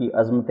وسلم کی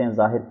عظمتیں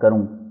ظاہر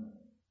کروں،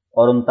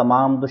 اور ان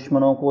تمام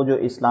دشمنوں کو جو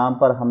اسلام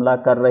پر حملہ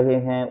کر رہے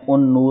ہیں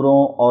ان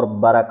نوروں اور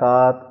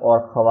برکات اور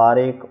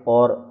خوارق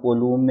اور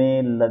علوم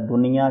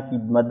دنیا کی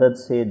مدد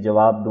سے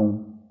جواب دوں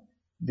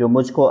جو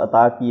مجھ کو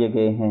عطا کیے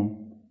گئے ہیں۔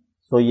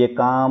 سو یہ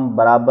کام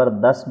برابر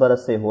 10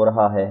 برس سے ہو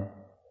رہا ہے،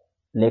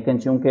 لیکن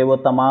چونکہ وہ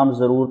تمام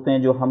ضرورتیں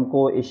جو ہم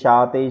کو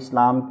اشاعت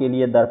اسلام کے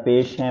لیے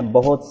درپیش ہیں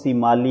بہت سی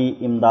مالی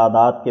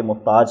امدادات کے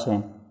محتاج ہیں،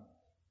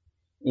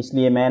 اس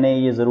لیے میں نے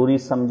یہ ضروری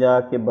سمجھا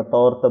کہ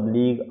بطور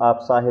تبلیغ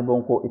آپ صاحبوں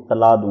کو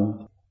اطلاع دوں۔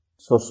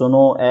 سو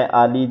سنو اے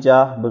عالی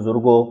جاہ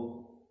بزرگو،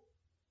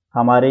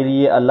 ہمارے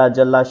لیے اللہ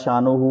جل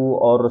شانہ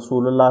اور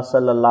رسول اللہ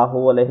صلی اللہ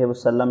علیہ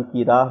وسلم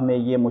کی راہ میں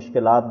یہ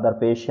مشکلات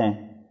درپیش ہیں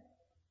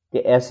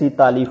کہ ایسی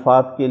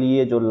تالیفات کے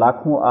لیے جو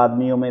لاکھوں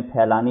آدمیوں میں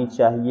پھیلانی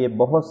چاہیے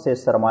بہت سے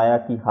سرمایہ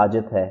کی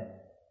حاجت ہے،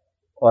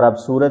 اور اب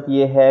صورت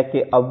یہ ہے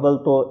کہ اول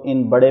تو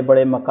ان بڑے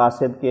بڑے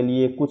مقاصد کے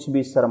لیے کچھ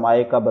بھی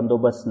سرمایہ کا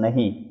بندوبست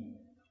نہیں،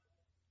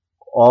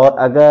 اور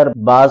اگر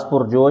بعض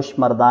پرجوش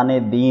مردان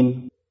دین،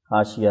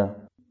 حاشیہ،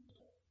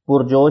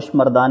 پرجوش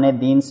مردان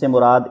دین سے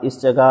مراد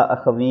اس جگہ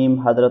اخویم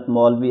حضرت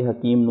مولوی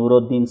حکیم نور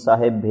الدین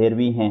صاحب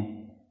بھیروی ہیں،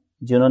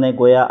 جنہوں نے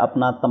گویا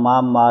اپنا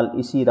تمام مال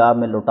اسی راہ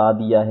میں لٹا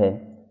دیا ہے،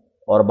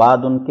 اور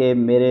بعد ان کے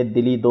میرے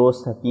دلی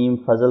دوست حکیم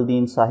فضل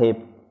الدین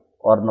صاحب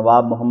اور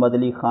نواب محمد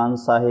علی خان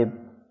صاحب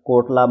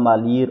کوٹلہ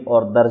مالیر،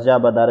 اور درجہ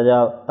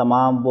بدرجہ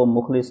تمام وہ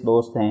مخلص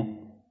دوست ہیں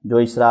جو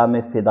اس راہ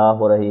میں فدا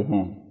ہو رہے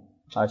ہیں۔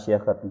 حاشیہ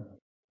ختم۔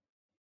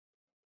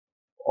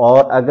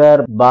 اور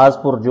اگر بعض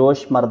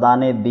پرجوش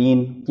مردان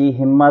دین کی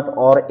ہمت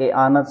اور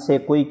اعانت سے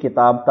کوئی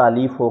کتاب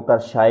تالیف ہو کر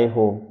شائع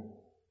ہو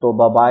تو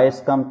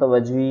بباعث کم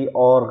توجہی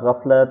اور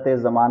غفلت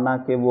زمانہ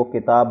کے وہ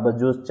کتاب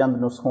بجز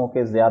چند نسخوں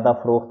کے زیادہ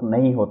فروخت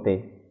نہیں ہوتے،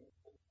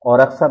 اور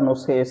اکثر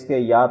نسخے اس کے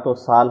یا تو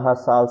سال ہر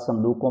سال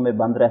صندوقوں میں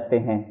بند رہتے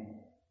ہیں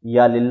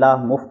یا للہ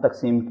مفت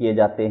تقسیم کیے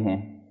جاتے ہیں،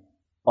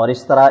 اور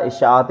اس طرح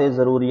اشاعت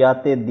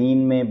ضروریات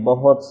دین میں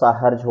بہت سا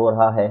حرج ہو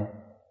رہا ہے،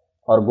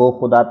 اور گو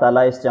خدا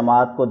تعالیٰ اس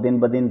جماعت کو دن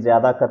بدن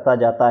زیادہ کرتا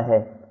جاتا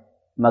ہے،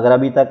 مگر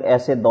ابھی تک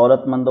ایسے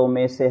دولت مندوں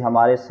میں سے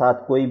ہمارے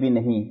ساتھ کوئی بھی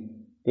نہیں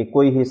کہ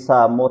کوئی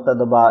حصہ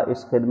متدبہ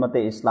اس خدمت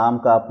اسلام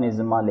کا اپنے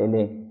ذمہ لے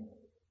لے،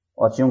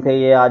 اور چونکہ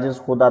یہ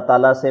عاجز خدا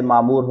تعالیٰ سے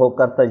معمور ہو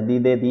کر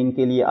تجدید دین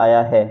کے لیے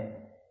آیا ہے،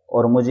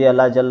 اور مجھے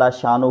اللہ جل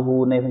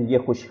شانہ نے یہ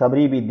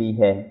خوشخبری بھی دی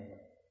ہے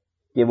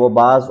کہ وہ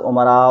بعض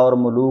امراء اور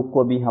ملوک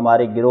کو بھی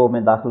ہمارے گروہ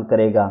میں داخل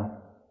کرے گا،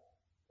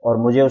 اور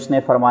مجھے اس نے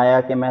فرمایا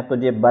کہ میں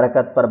تجھے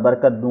برکت پر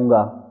برکت دوں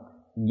گا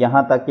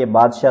یہاں تک کہ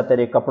بادشاہ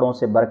تیرے کپڑوں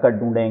سے برکت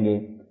ڈھونڈیں گے۔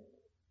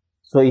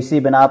 سو اسی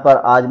بنا پر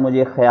آج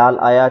مجھے خیال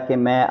آیا کہ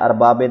میں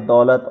ارباب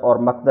دولت اور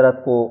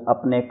مقدرت کو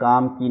اپنے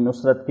کام کی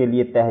نصرت کے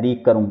لیے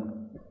تحریک کروں،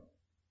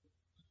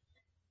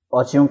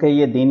 اور چونکہ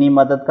یہ دینی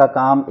مدد کا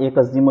کام ایک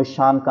عظیم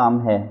الشان کام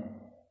ہے،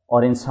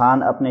 اور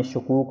انسان اپنے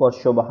شکوک اور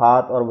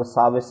شبہات اور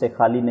وساوس سے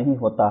خالی نہیں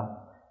ہوتا،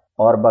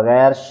 اور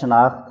بغیر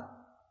شناخت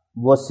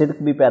وہ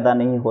صدق بھی پیدا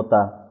نہیں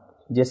ہوتا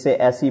جس سے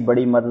ایسی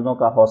بڑی مددوں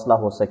کا حوصلہ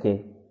ہو سکے،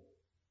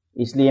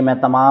 اس لیے میں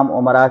تمام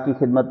امراء کی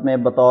خدمت میں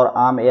بطور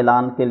عام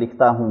اعلان کے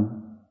لکھتا ہوں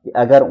کہ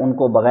اگر ان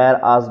کو بغیر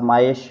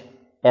آزمائش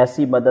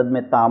ایسی مدد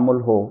میں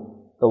تعامل ہو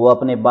تو وہ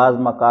اپنے بعض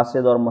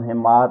مقاصد اور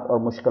مہمات اور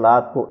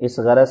مشکلات کو اس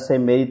غرض سے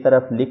میری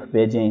طرف لکھ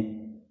بھیجیں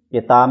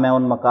کہ تا میں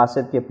ان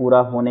مقاصد کے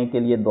پورا ہونے کے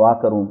لیے دعا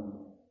کروں،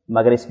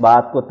 مگر اس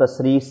بات کو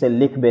تصریح سے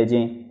لکھ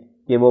بھیجیں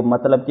کہ وہ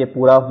مطلب کے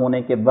پورا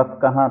ہونے کے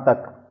وقت کہاں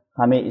تک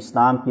ہمیں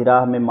اسلام کی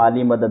راہ میں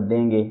مالی مدد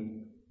دیں گے،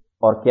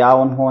 اور کیا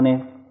انہوں نے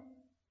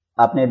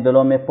اپنے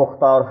دلوں میں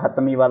پختہ اور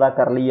حتمی وعدہ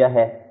کر لیا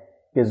ہے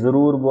کہ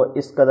ضرور وہ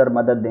اس قدر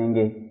مدد دیں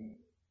گے۔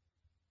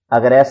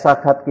 اگر ایسا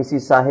خط کسی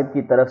صاحب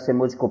کی طرف سے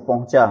مجھ کو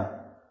پہنچا،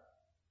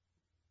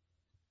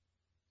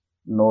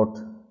 نوٹ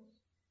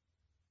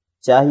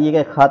چاہیے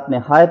کہ خط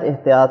نہایت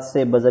احتیاط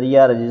سے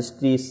بذریعہ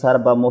رجسٹری سر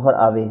بمہر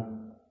آوے،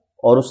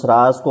 اور اس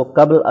راز کو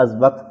قبل از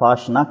وقت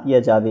فاش نہ کیا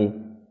جاوے،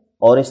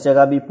 اور اس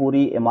جگہ بھی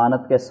پوری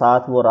امانت کے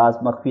ساتھ وہ راز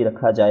مخفی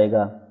رکھا جائے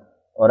گا،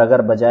 اور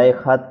اگر بجائے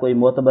خط کوئی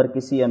معتبر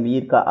کسی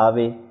امیر کا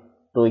آوے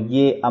تو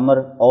یہ امر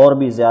اور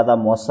بھی زیادہ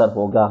مؤثر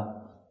ہوگا۔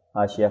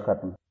 حاشیہ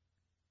ختم۔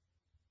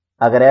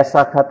 اگر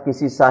ایسا خط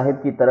کسی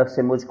صاحب کی طرف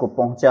سے مجھ کو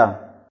پہنچا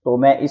تو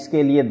میں اس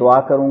کے لیے دعا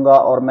کروں گا،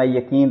 اور میں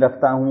یقین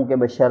رکھتا ہوں کہ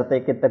بشرطے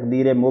کہ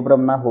تقدیر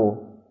مبرم نہ ہو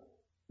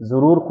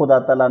ضرور خدا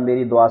تعالیٰ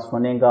میری دعا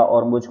سنے گا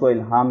اور مجھ کو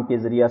الہام کے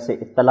ذریعہ سے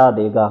اطلاع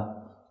دے گا۔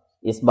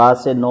 اس بات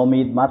سے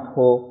نومید مت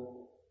ہو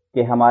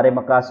کہ ہمارے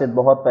مقاصد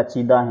بہت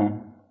پیچیدہ ہیں،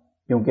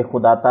 کیونکہ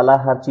خدا تعالیٰ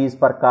ہر چیز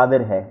پر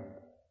قادر ہے،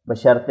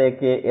 بشرطے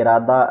کہ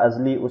ارادہ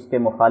ازلی اس کے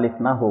مخالف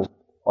نہ ہو،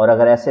 اور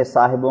اگر ایسے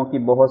صاحبوں کی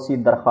بہت سی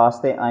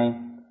درخواستیں آئیں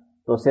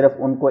تو صرف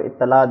ان کو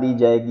اطلاع دی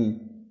جائے گی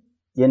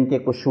جن کے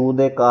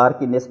کشود کار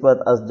کی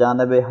نسبت از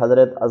جانب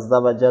حضرت عز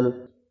و جل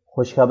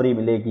خوشخبری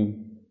ملے گی،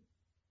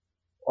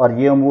 اور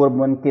یہ امور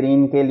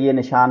منکرین کے لیے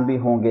نشان بھی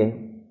ہوں گے،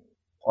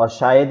 اور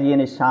شاید یہ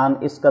نشان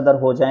اس قدر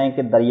ہو جائیں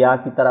کہ دریا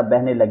کی طرح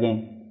بہنے لگیں۔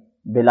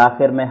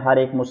 بالآخر میں ہر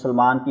ایک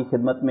مسلمان کی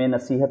خدمت میں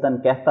نصیحتاً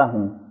کہتا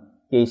ہوں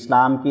کہ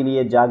اسلام کے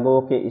لیے جاگو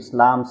کہ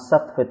اسلام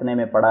سخت فتنے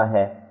میں پڑا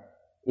ہے،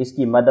 اس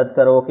کی مدد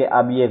کرو کہ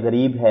اب یہ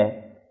غریب ہے،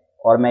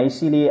 اور میں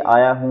اسی لیے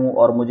آیا ہوں،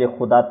 اور مجھے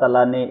خدا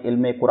تعالیٰ نے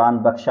علم قرآن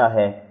بخشا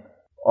ہے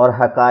اور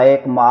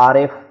حقائق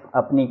معارف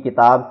اپنی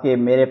کتاب کے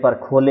میرے پر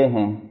کھولے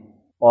ہیں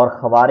اور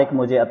خوارق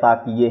مجھے عطا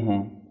کیے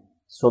ہیں،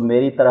 سو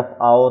میری طرف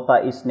آؤ تا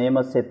اس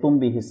نعمت سے تم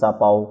بھی حصہ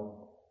پاؤ۔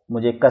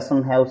 مجھے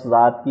قسم ہے اس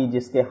ذات کی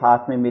جس کے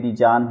ہاتھ میں میری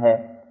جان ہے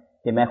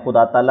کہ میں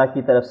خدا تعالیٰ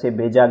کی طرف سے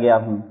بھیجا گیا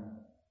ہوں،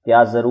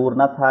 کیا ضرور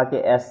نہ تھا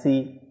کہ ایسی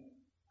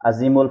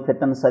عظیم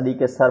الفتن صدی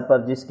کے سر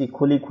پر جس کی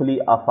کھلی کھلی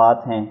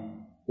آفات ہیں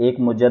ایک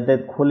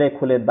مجدد کھلے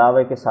کھلے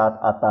دعوے کے ساتھ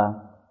آتا،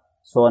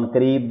 سو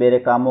عنقریب میرے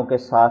کاموں کے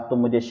ساتھ تم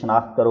مجھے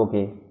شناخت کرو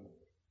گے۔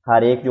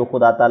 ہر ایک جو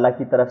خدا تعالیٰ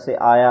کی طرف سے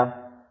آیا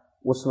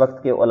اس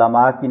وقت کے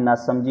علماء کی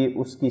ناسمجھی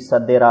اس کی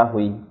سد راہ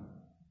ہوئی،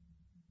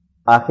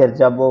 آخر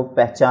جب وہ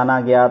پہچانا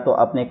گیا تو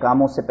اپنے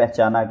کاموں سے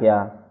پہچانا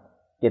گیا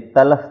کہ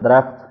تلخ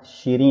درخت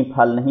شیریں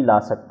پھل نہیں لا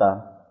سکتا،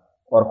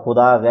 اور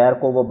خدا غیر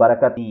کو وہ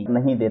برکت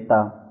نہیں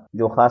دیتا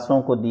جو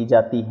خاصوں کو دی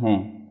جاتی ہیں۔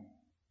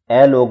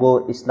 اے لوگو،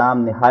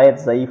 اسلام نہایت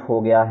ضعیف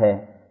ہو گیا ہے،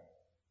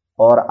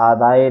 اور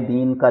اعدائے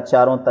دین کا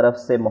چاروں طرف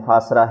سے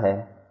محاصرہ ہے،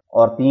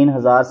 اور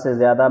 3000 سے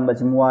زیادہ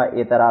مجموعہ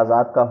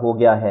اعتراضات کا ہو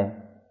گیا ہے۔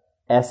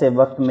 ایسے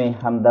وقت میں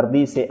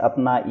ہمدردی سے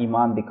اپنا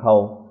ایمان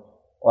دکھاؤ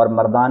اور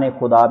مردان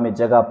خدا میں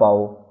جگہ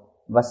پاؤ۔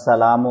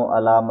 والسلام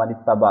علی من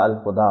اتبع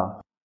الہدی۔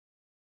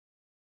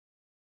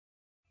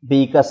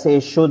 بی کسے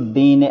شد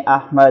دین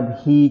احمد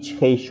هیچ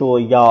خویش و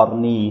یار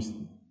نیست،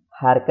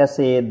 هر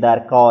کسے در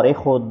کار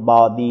خود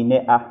با دین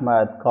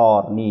احمد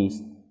کار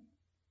نیست۔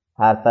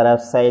 ہر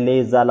طرف سیل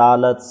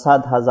ضلالت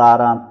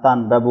 100,000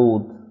 تن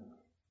ربود،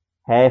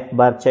 حیف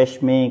بر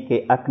چشمے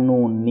کہ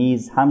اکنون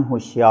نیز ہم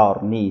ہوشیار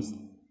نیست۔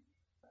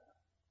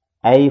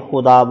 ای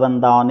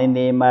خداوندان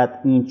نعمت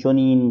این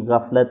چنین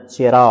غفلت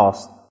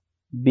چراست؟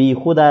 بی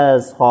خود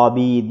از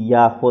خوابید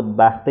یا خود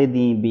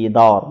بختدی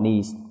بیدار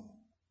نیست؟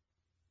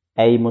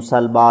 ای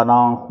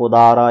مسلمانان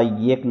خدا را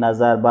یک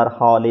نظر بر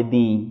حال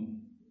دین،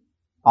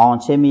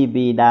 آنچه می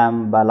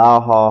بینم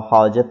بلاها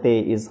حاجت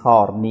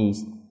اظهار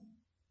نیست۔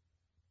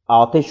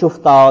 آتش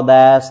افتاده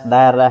است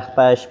در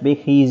رختش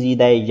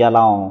بخیزید ای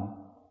جلان،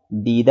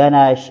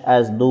 دیدنش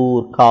از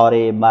دور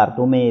کار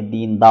مردم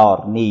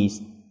دیندار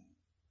نیست۔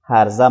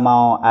 هر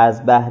زمان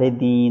از بحر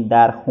دین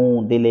در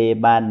خون دل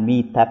من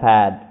می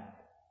تپد،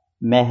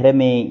 محرم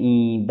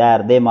این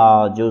درد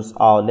ما جز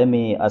عالم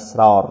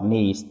اسرار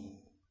نیست۔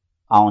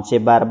 آنچه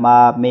بر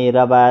ما می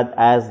رود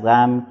از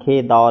غم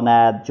که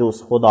داند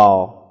جز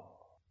خدا،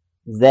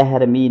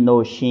 زهر می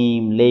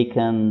نوشیم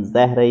لیکن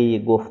زهر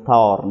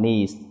گفتار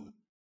نیست۔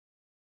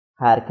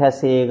 هر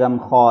کسی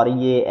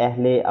غمخواری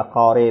اهل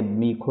اقارب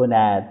می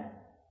کند،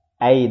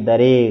 ای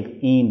دریغ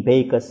این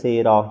بی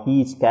کسی را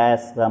هیچ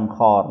کس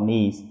غمخوار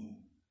نیست۔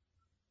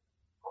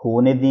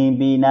 خون دین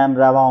بینم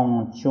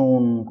روان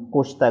چون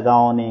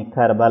کشتگان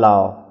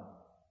کربلا،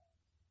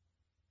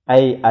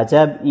 ای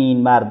عجب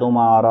این مردم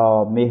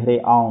را مهر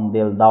آن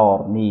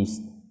دلدار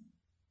نیست۔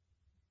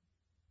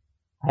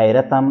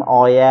 حیرتم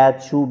آید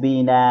چو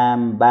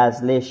بینم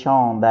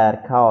بذلشان در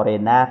کار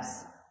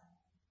نفس،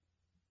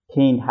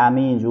 کین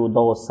همین جود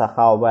و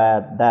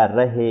سخاوت در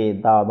ره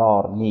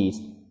دادار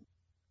نیست۔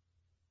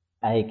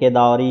 ای که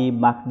داری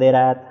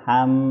مقدرت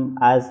هم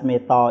عزم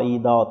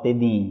تاییدات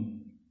دین،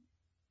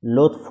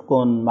 لطف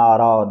کن ما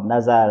را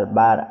نظر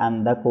بر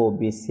اندک و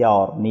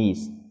بسیار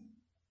نیست۔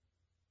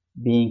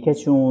 بین که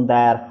چون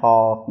در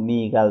خاک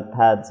می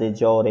غلطد ز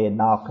جور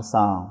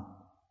ناقصان،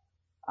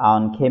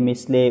 آن که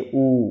مثل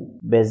او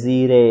به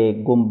زیر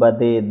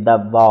گنبد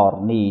دوار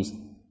نیست۔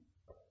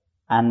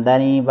 اندر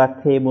این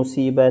وقت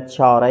مصیبت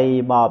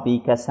چاره ما بی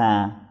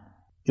کسم،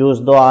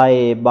 جز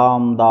دعای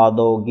بامداد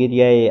و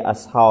گریه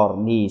اسحار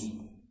نیست۔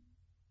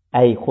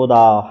 ای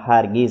خدا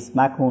هرگز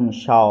مکن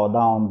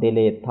شادان دل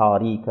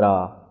تاریک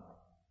را،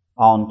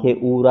 آن که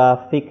او را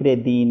فکر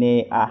دین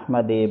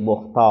احمد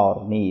بختار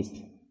نیست۔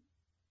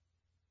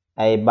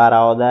 ای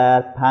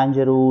برادر 5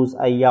 روز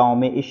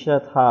ایام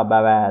عشرت ها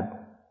بود،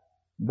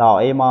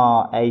 دائما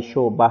عیش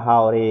و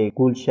بهار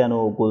گلشن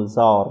و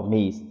گلزار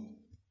نیست۔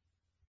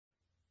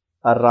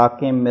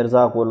 الراکم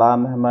مرزا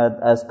غلام احمد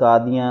از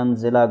قادیان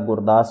ضلع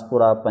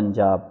گرداسپورہ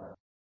پنجاب۔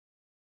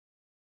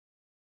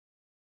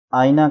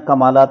 آئینہ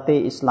کمالات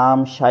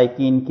اسلام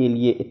شائقین کے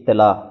لیے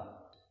اطلاع۔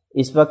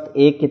 اس وقت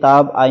ایک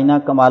کتاب آئینہ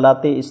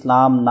کمالات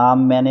اسلام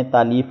نام میں نے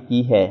تالیف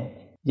کی ہے،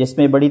 جس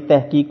میں بڑی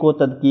تحقیق و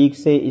تدقیق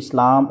سے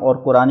اسلام اور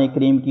قرآن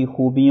کریم کی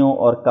خوبیوں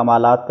اور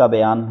کمالات کا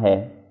بیان ہے،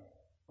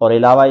 اور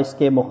علاوہ اس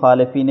کے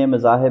مخالفین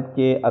مذاہب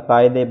کے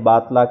عقائد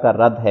باطلہ کا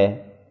رد ہے،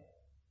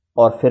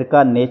 اور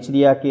فرقہ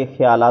نیچریہ کے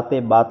خیالات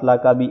باطلہ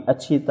کا بھی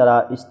اچھی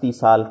طرح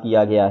استیصال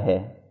کیا گیا ہے۔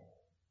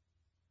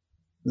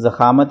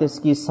 ضخامت اس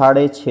کی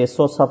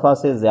 650 صفحہ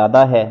سے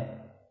زیادہ ہے۔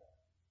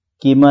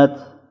 قیمت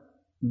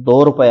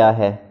 2 روپیہ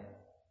ہے۔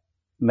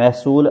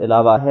 محصول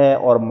علاوہ ہے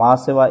اور ما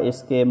سوا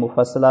اس کے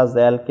مفصلہ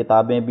ذیل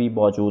کتابیں بھی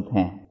موجود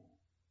ہیں۔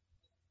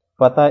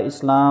 فتح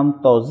اسلام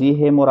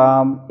توضیح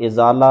مرام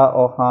ازالہ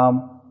اوہام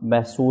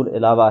محصول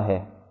علاوہ ہے،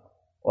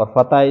 اور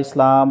فتح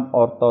اسلام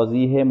اور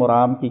توضیح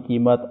مرام کی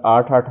قیمت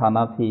 8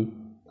 آنا تھی،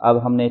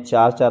 اب ہم نے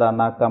 4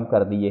 آنا کم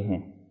کر دیے ہیں۔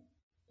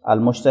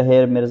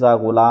 المشتہر مرزا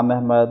غلام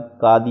احمد،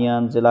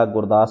 قادیان ضلع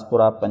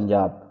گرداسپورہ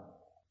پنجاب۔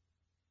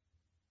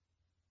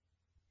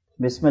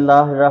 بسم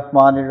اللہ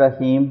الرحمن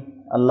الرحیم۔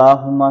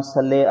 اللہم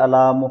صلی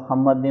علی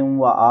محمد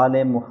و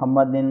آل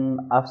محمد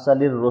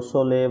افضل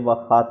الرسل و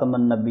خاتم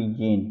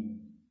النبیین۔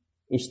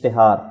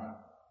 اشتہار۔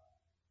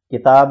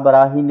 کتاب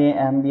براہین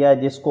احمدیہ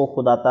جس کو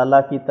خدا تعالیٰ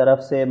کی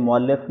طرف سے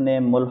مؤلف نے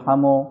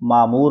ملہم و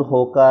معمور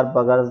ہو کر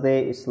بغرض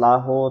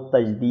اصلاح و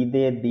تجدید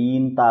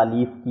دین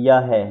تالیف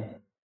کیا ہے،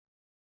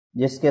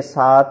 جس کے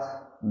ساتھ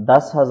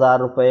 10,000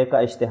 روپے کا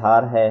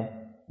اشتہار ہے،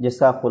 جس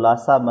کا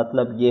خلاصہ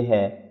مطلب یہ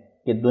ہے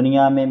کہ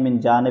دنیا میں من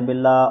جانب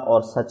اللہ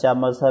اور سچا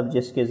مذہب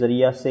جس کے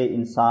ذریعہ سے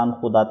انسان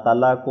خدا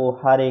تعالیٰ کو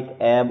ہر ایک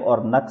عیب اور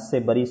نقص سے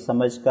بری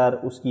سمجھ کر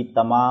اس کی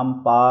تمام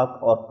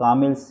پاک اور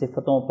کامل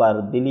صفتوں پر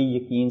دلی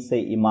یقین سے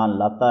ایمان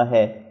لاتا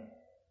ہے،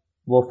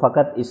 وہ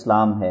فقط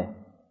اسلام ہے،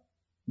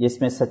 جس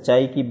میں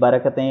سچائی کی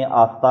برکتیں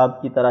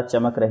آفتاب کی طرح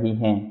چمک رہی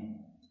ہیں،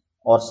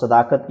 اور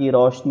صداقت کی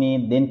روشنی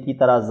دن کی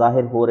طرح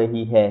ظاہر ہو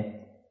رہی ہے،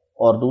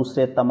 اور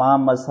دوسرے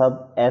تمام مذہب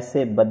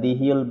ایسے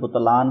بدیہی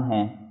البطلان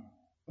ہیں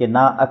کہ نہ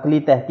عقلی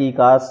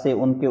تحقیقات سے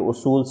ان کے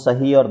اصول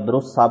صحیح اور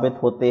درست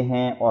ثابت ہوتے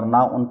ہیں، اور نہ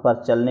ان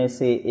پر چلنے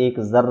سے ایک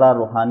ذرہ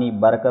روحانی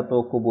برکت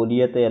و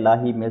قبولیت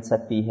الہی مل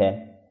سکتی ہے،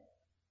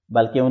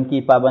 بلکہ ان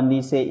کی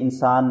پابندی سے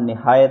انسان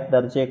نہایت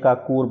درجے کا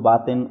کور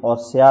باطن اور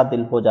سیاہ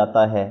دل ہو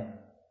جاتا ہے،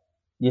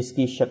 جس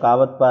کی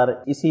شقاوت پر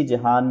اسی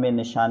جہان میں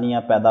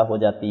نشانیاں پیدا ہو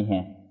جاتی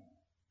ہیں۔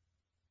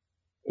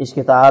 اس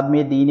کتاب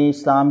میں دین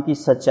اسلام کی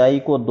سچائی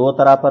کو 2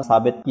 طرح پر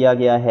ثابت کیا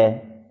گیا ہے۔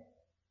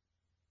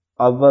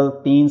 اول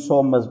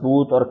 300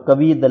 مضبوط اور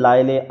قوی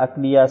دلائل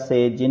عقلیہ سے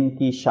جن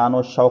کی شان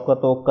و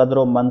شوکت و قدر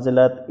و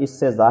منزلت اس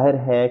سے ظاہر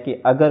ہے کہ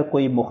اگر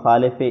کوئی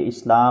مخالف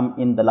اسلام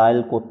ان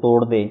دلائل کو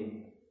توڑ دے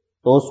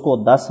تو اس کو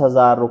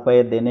 10,000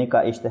 روپے دینے کا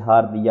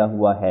اشتہار دیا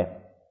ہوا ہے۔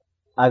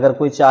 اگر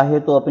کوئی چاہے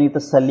تو اپنی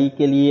تسلی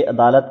کے لیے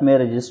عدالت میں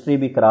رجسٹری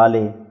بھی کرا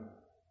لے۔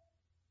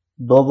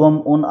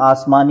 دوم، ان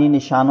آسمانی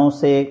نشانوں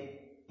سے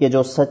کہ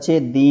جو سچے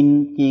دین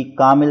کی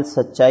کامل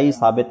سچائی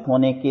ثابت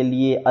ہونے کے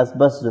لیے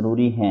ازبس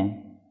ضروری ہیں۔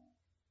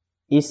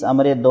 اس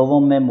امر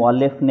دوم میں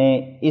مؤلف نے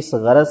اس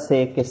غرض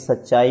سے کہ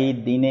سچائی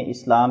دین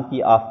اسلام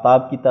کی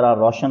آفتاب کی طرح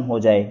روشن ہو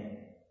جائے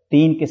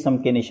 3 قسم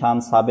کے نشان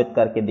ثابت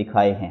کر کے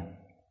دکھائے ہیں۔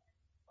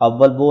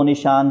 اول وہ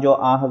نشان جو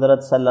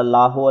حضرت صلی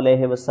اللہ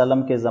علیہ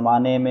وسلم کے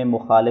زمانے میں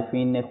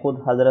مخالفین نے خود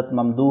حضرت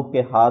ممدوح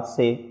کے ہاتھ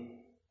سے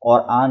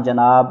اور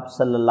جناب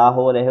صلی اللہ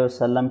علیہ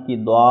وسلم کی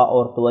دعا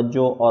اور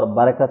توجہ اور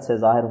برکت سے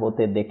ظاہر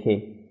ہوتے دیکھے،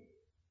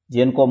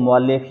 جن کو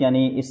مؤلف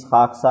یعنی اس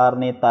خاکسار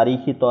نے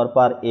تاریخی طور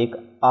پر ایک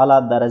اعلیٰ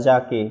درجہ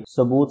کے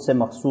ثبوت سے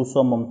مخصوص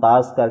و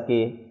ممتاز کر کے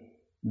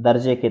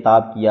درج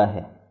کتاب کیا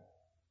ہے۔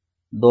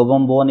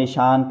 دوم وہ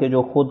نشان کہ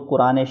جو خود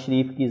قرآن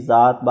شریف کی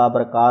ذات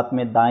بابرکات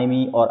میں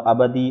دائمی اور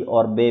ابدی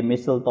اور بے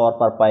مثل طور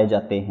پر پائے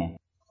جاتے ہیں،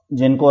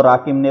 جن کو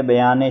راکم نے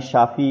بیان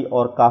شافی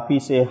اور کافی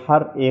سے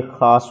ہر ایک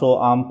خاص و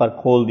عام پر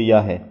کھول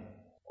دیا ہے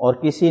اور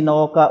کسی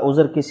نوع کا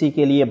عذر کسی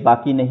کے لیے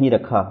باقی نہیں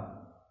رکھا۔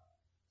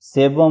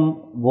 سوم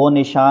وہ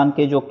نشان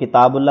کہ جو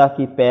کتاب اللہ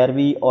کی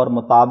پیروی اور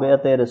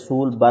مطابعت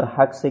رسول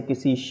برحق سے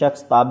کسی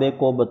شخص تابع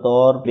کو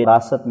بطور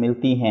وراثت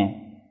ملتی ہیں،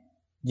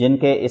 جن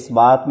کے اس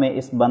بات میں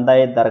اس بندہ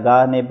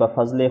درگاہ نے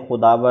بفضل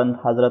خداوند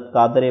حضرت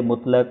قادر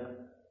مطلق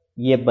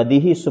یہ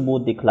بدیہی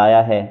ثبوت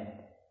دکھلایا ہے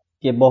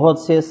کہ بہت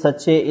سے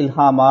سچے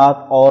الہامات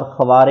اور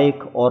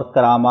خوارق اور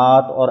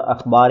کرامات اور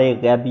اخبار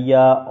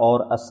غیبیہ اور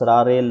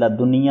اسرار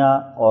لدنیا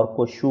اور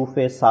کشوف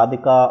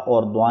صادقہ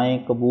اور دعائیں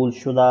قبول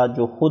شدہ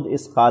جو خود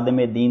اس خادم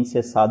دین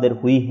سے صادر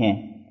ہوئی ہیں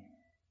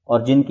اور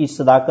جن کی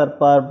صداقت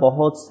پر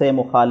بہت سے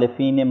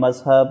مخالفین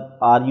مذہب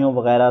آریوں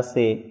وغیرہ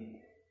سے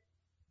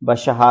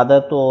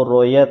بشہادت و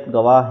رویت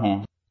گواہ ہیں،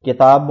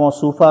 کتاب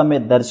موصوفہ میں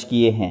درج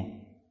کیے ہیں،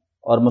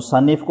 اور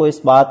مصنف کو اس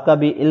بات کا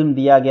بھی علم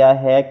دیا گیا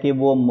ہے کہ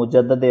وہ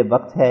مجدد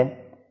وقت ہے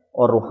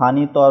اور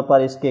روحانی طور پر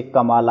اس کے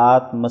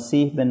کمالات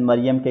مسیح بن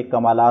مریم کے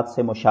کمالات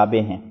سے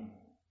مشابہ ہیں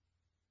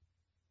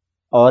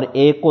اور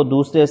ایک کو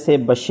دوسرے سے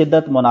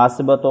بشدت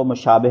مناسبت و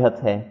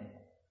مشابہت ہے،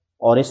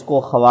 اور اس کو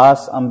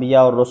خواص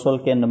انبیاء اور رسل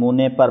کے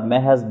نمونے پر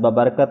محض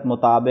ببرکت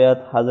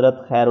مطابعت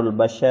حضرت خیر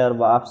البشر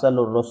و افضل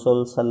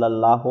الرسل صلی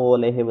اللہ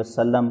علیہ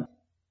وسلم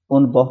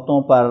ان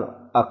بہتوں پر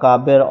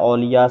اکابر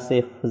اولیاء سے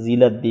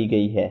فضیلت دی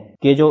گئی ہے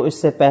کہ جو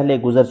اس سے پہلے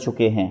گزر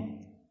چکے ہیں،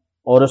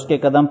 اور اس کے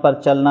قدم پر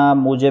چلنا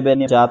موجب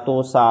نجات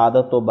و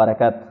سعادت و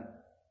برکت،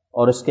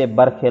 اور اس کے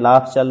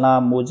برخلاف چلنا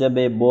موجب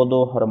بود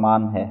و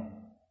حرمان ہے۔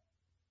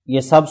 یہ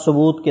سب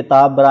ثبوت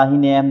کتاب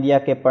براہین احمدیہ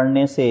کے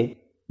پڑھنے سے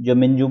جو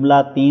من جملہ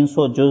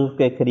 300 جزو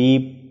کے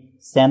قریب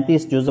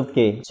 37 جزو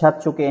کے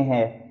چھپ چکے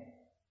ہیں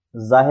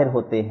ظاہر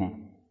ہوتے ہیں،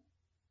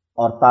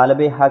 اور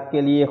طالب حق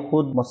کے لیے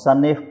خود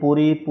مصنف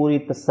پوری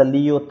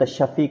تسلی و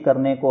تشفی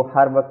کرنے کو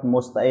ہر وقت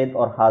مستعد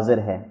اور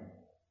حاضر ہے۔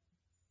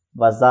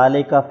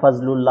 وَذَلِكَ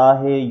فَضْلُ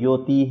اللَّهِ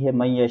يُؤْتِيهِ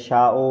مَن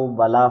يَشَاءُ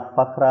وَلَا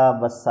فَخْرَ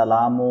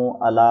وَالسَّلَامُ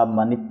عَلَى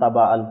مَنِ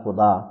اتَّبَعَ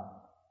الْهُدَىٰ۔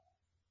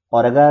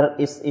 اور اگر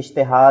اس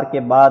اشتہار کے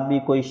بعد بھی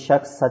کوئی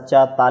شخص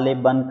سچا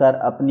طالب بن کر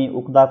اپنی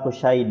عقدہ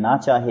کشائی نہ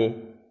چاہے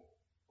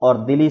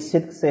اور دلی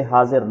صدق سے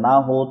حاضر نہ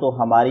ہو تو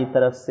ہماری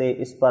طرف سے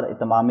اس پر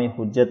اتمام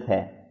حجت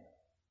ہے،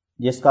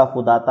 جس کا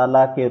خدا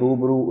تعالیٰ کے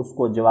روبرو اس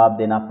کو جواب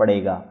دینا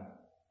پڑے گا۔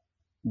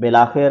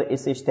 بالآخر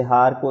اس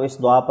اشتہار کو اس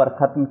دعا پر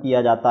ختم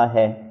کیا جاتا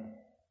ہے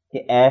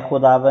کہ اے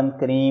خداوند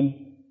کریم،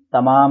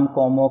 تمام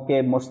قوموں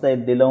کے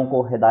مستعد دلوں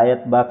کو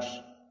ہدایت بخش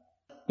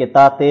کہ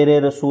تا تیرے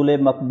رسول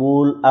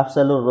مقبول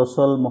افضل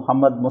الرسل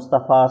محمد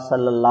مصطفیٰ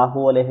صلی اللہ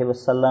علیہ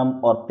وسلم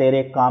اور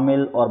تیرے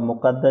کامل اور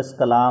مقدس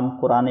کلام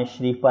قرآن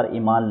شریف پر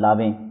ایمان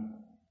لاویں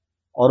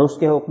اور اس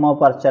کے حکموں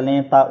پر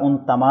چلیں تا ان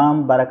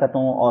تمام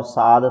برکتوں اور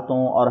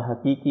سعادتوں اور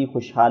حقیقی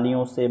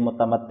خوشحالیوں سے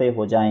متمتع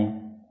ہو جائیں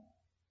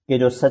کہ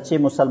جو سچے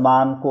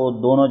مسلمان کو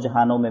دونوں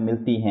جہانوں میں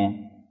ملتی ہیں،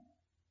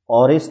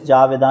 اور اس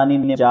جاودانی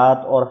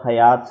نجات اور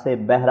حیات سے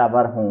بہرہ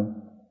ور ہوں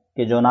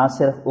کہ جو نہ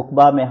صرف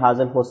عقبہ میں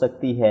حاصل ہو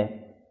سکتی ہے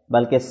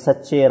بلکہ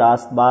سچے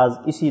راست باز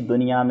اسی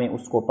دنیا میں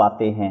اس کو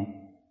پاتے ہیں،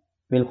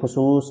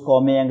 بالخصوص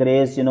قوم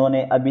انگریز جنہوں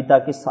نے ابھی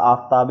تک اس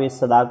آفتاب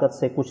صداقت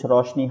سے کچھ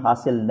روشنی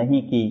حاصل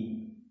نہیں کی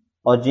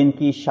اور جن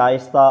کی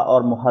شائستہ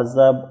اور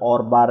مہذب اور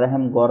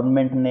بارحم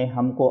گورنمنٹ نے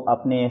ہم کو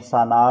اپنے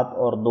احسانات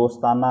اور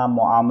دوستانہ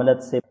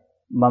معاملت سے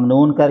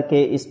ممنون کر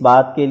کے اس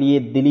بات کے لیے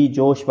دلی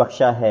جوش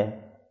بخشا ہے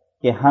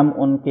کہ ہم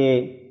ان کے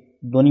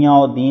دنیا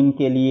و دین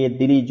کے لیے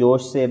دلی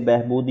جوش سے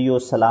بہبودی و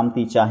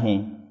سلامتی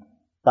چاہیں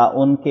تا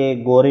ان کے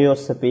گورے و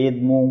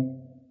سفید منہ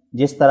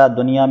جس طرح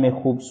دنیا میں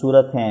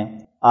خوبصورت ہیں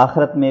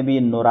آخرت میں بھی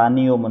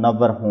نورانی و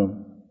منور ہوں۔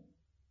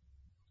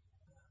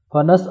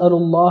 فنسأل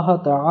اللہ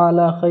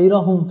تعالی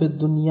خیرہم فی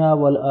الدنیا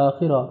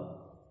والآخرہ،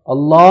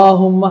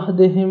 اللہم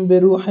اہدہم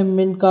بروح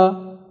منکا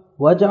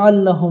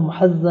واجعل لہم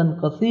حظا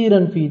کثیرا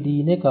فی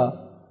دینکا،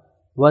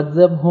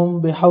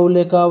 واجذبهم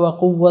بحولك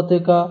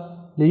وقوتك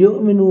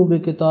ليؤمنوا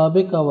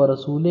بكتابك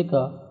ورسولك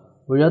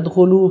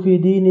ويدخلوا في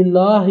دين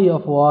الله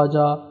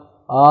أفواجا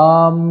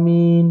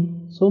آمين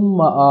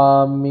ثم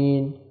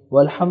آمين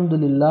والحمد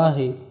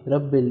لله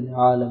رب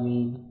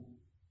العالمين۔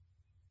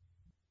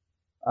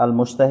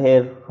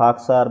 المشتہر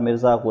خاکسار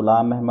مرزا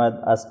غلام احمد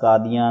از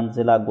قادیان،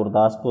 ضلع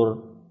گرداسپور،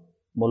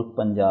 ملک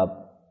پنجاب۔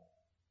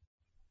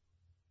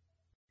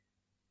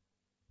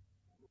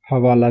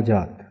 حوالہ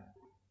جات۔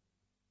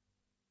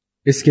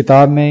 اس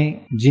کتاب میں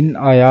جن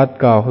آیات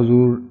کا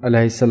حضور علیہ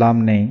السلام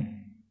نے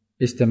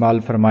استعمال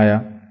فرمایا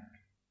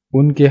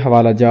ان کے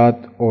حوالہ جات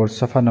اور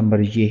صفحہ نمبر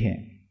یہ ہیں۔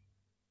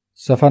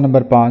 صفحہ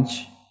نمبر 5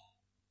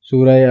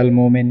 سورہ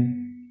المومن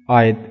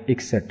آیت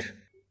 61،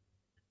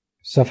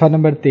 صفحہ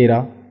نمبر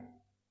 13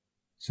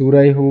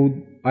 سورہ ہود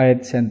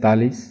آیت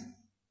 47،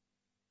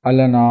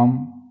 الانعام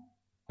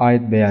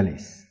آیت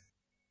 42،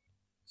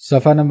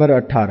 صفحہ نمبر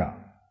 18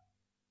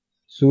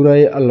 سورہ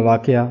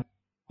الواقعہ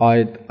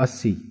آیت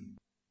 80،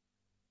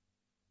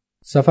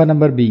 صفحہ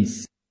نمبر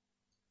 20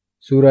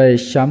 سورہ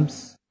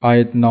شمس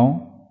آیت 9،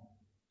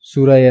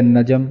 سورہ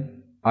النجم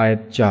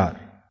آیت 4،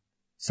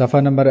 صفحہ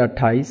نمبر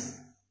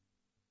 28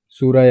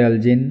 سورہ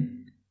الجن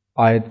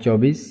آیت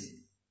 24،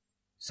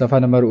 صفحہ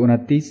نمبر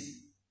 29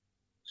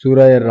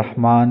 سورہ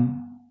الرحمن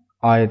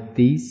آیت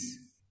 30،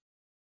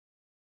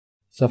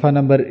 صفحہ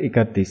نمبر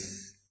 31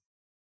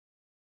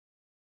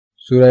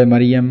 سورہ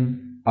مریم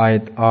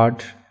آیت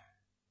 8،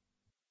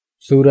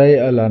 سورہ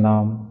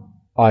الانعام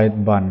آیت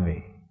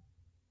 92۔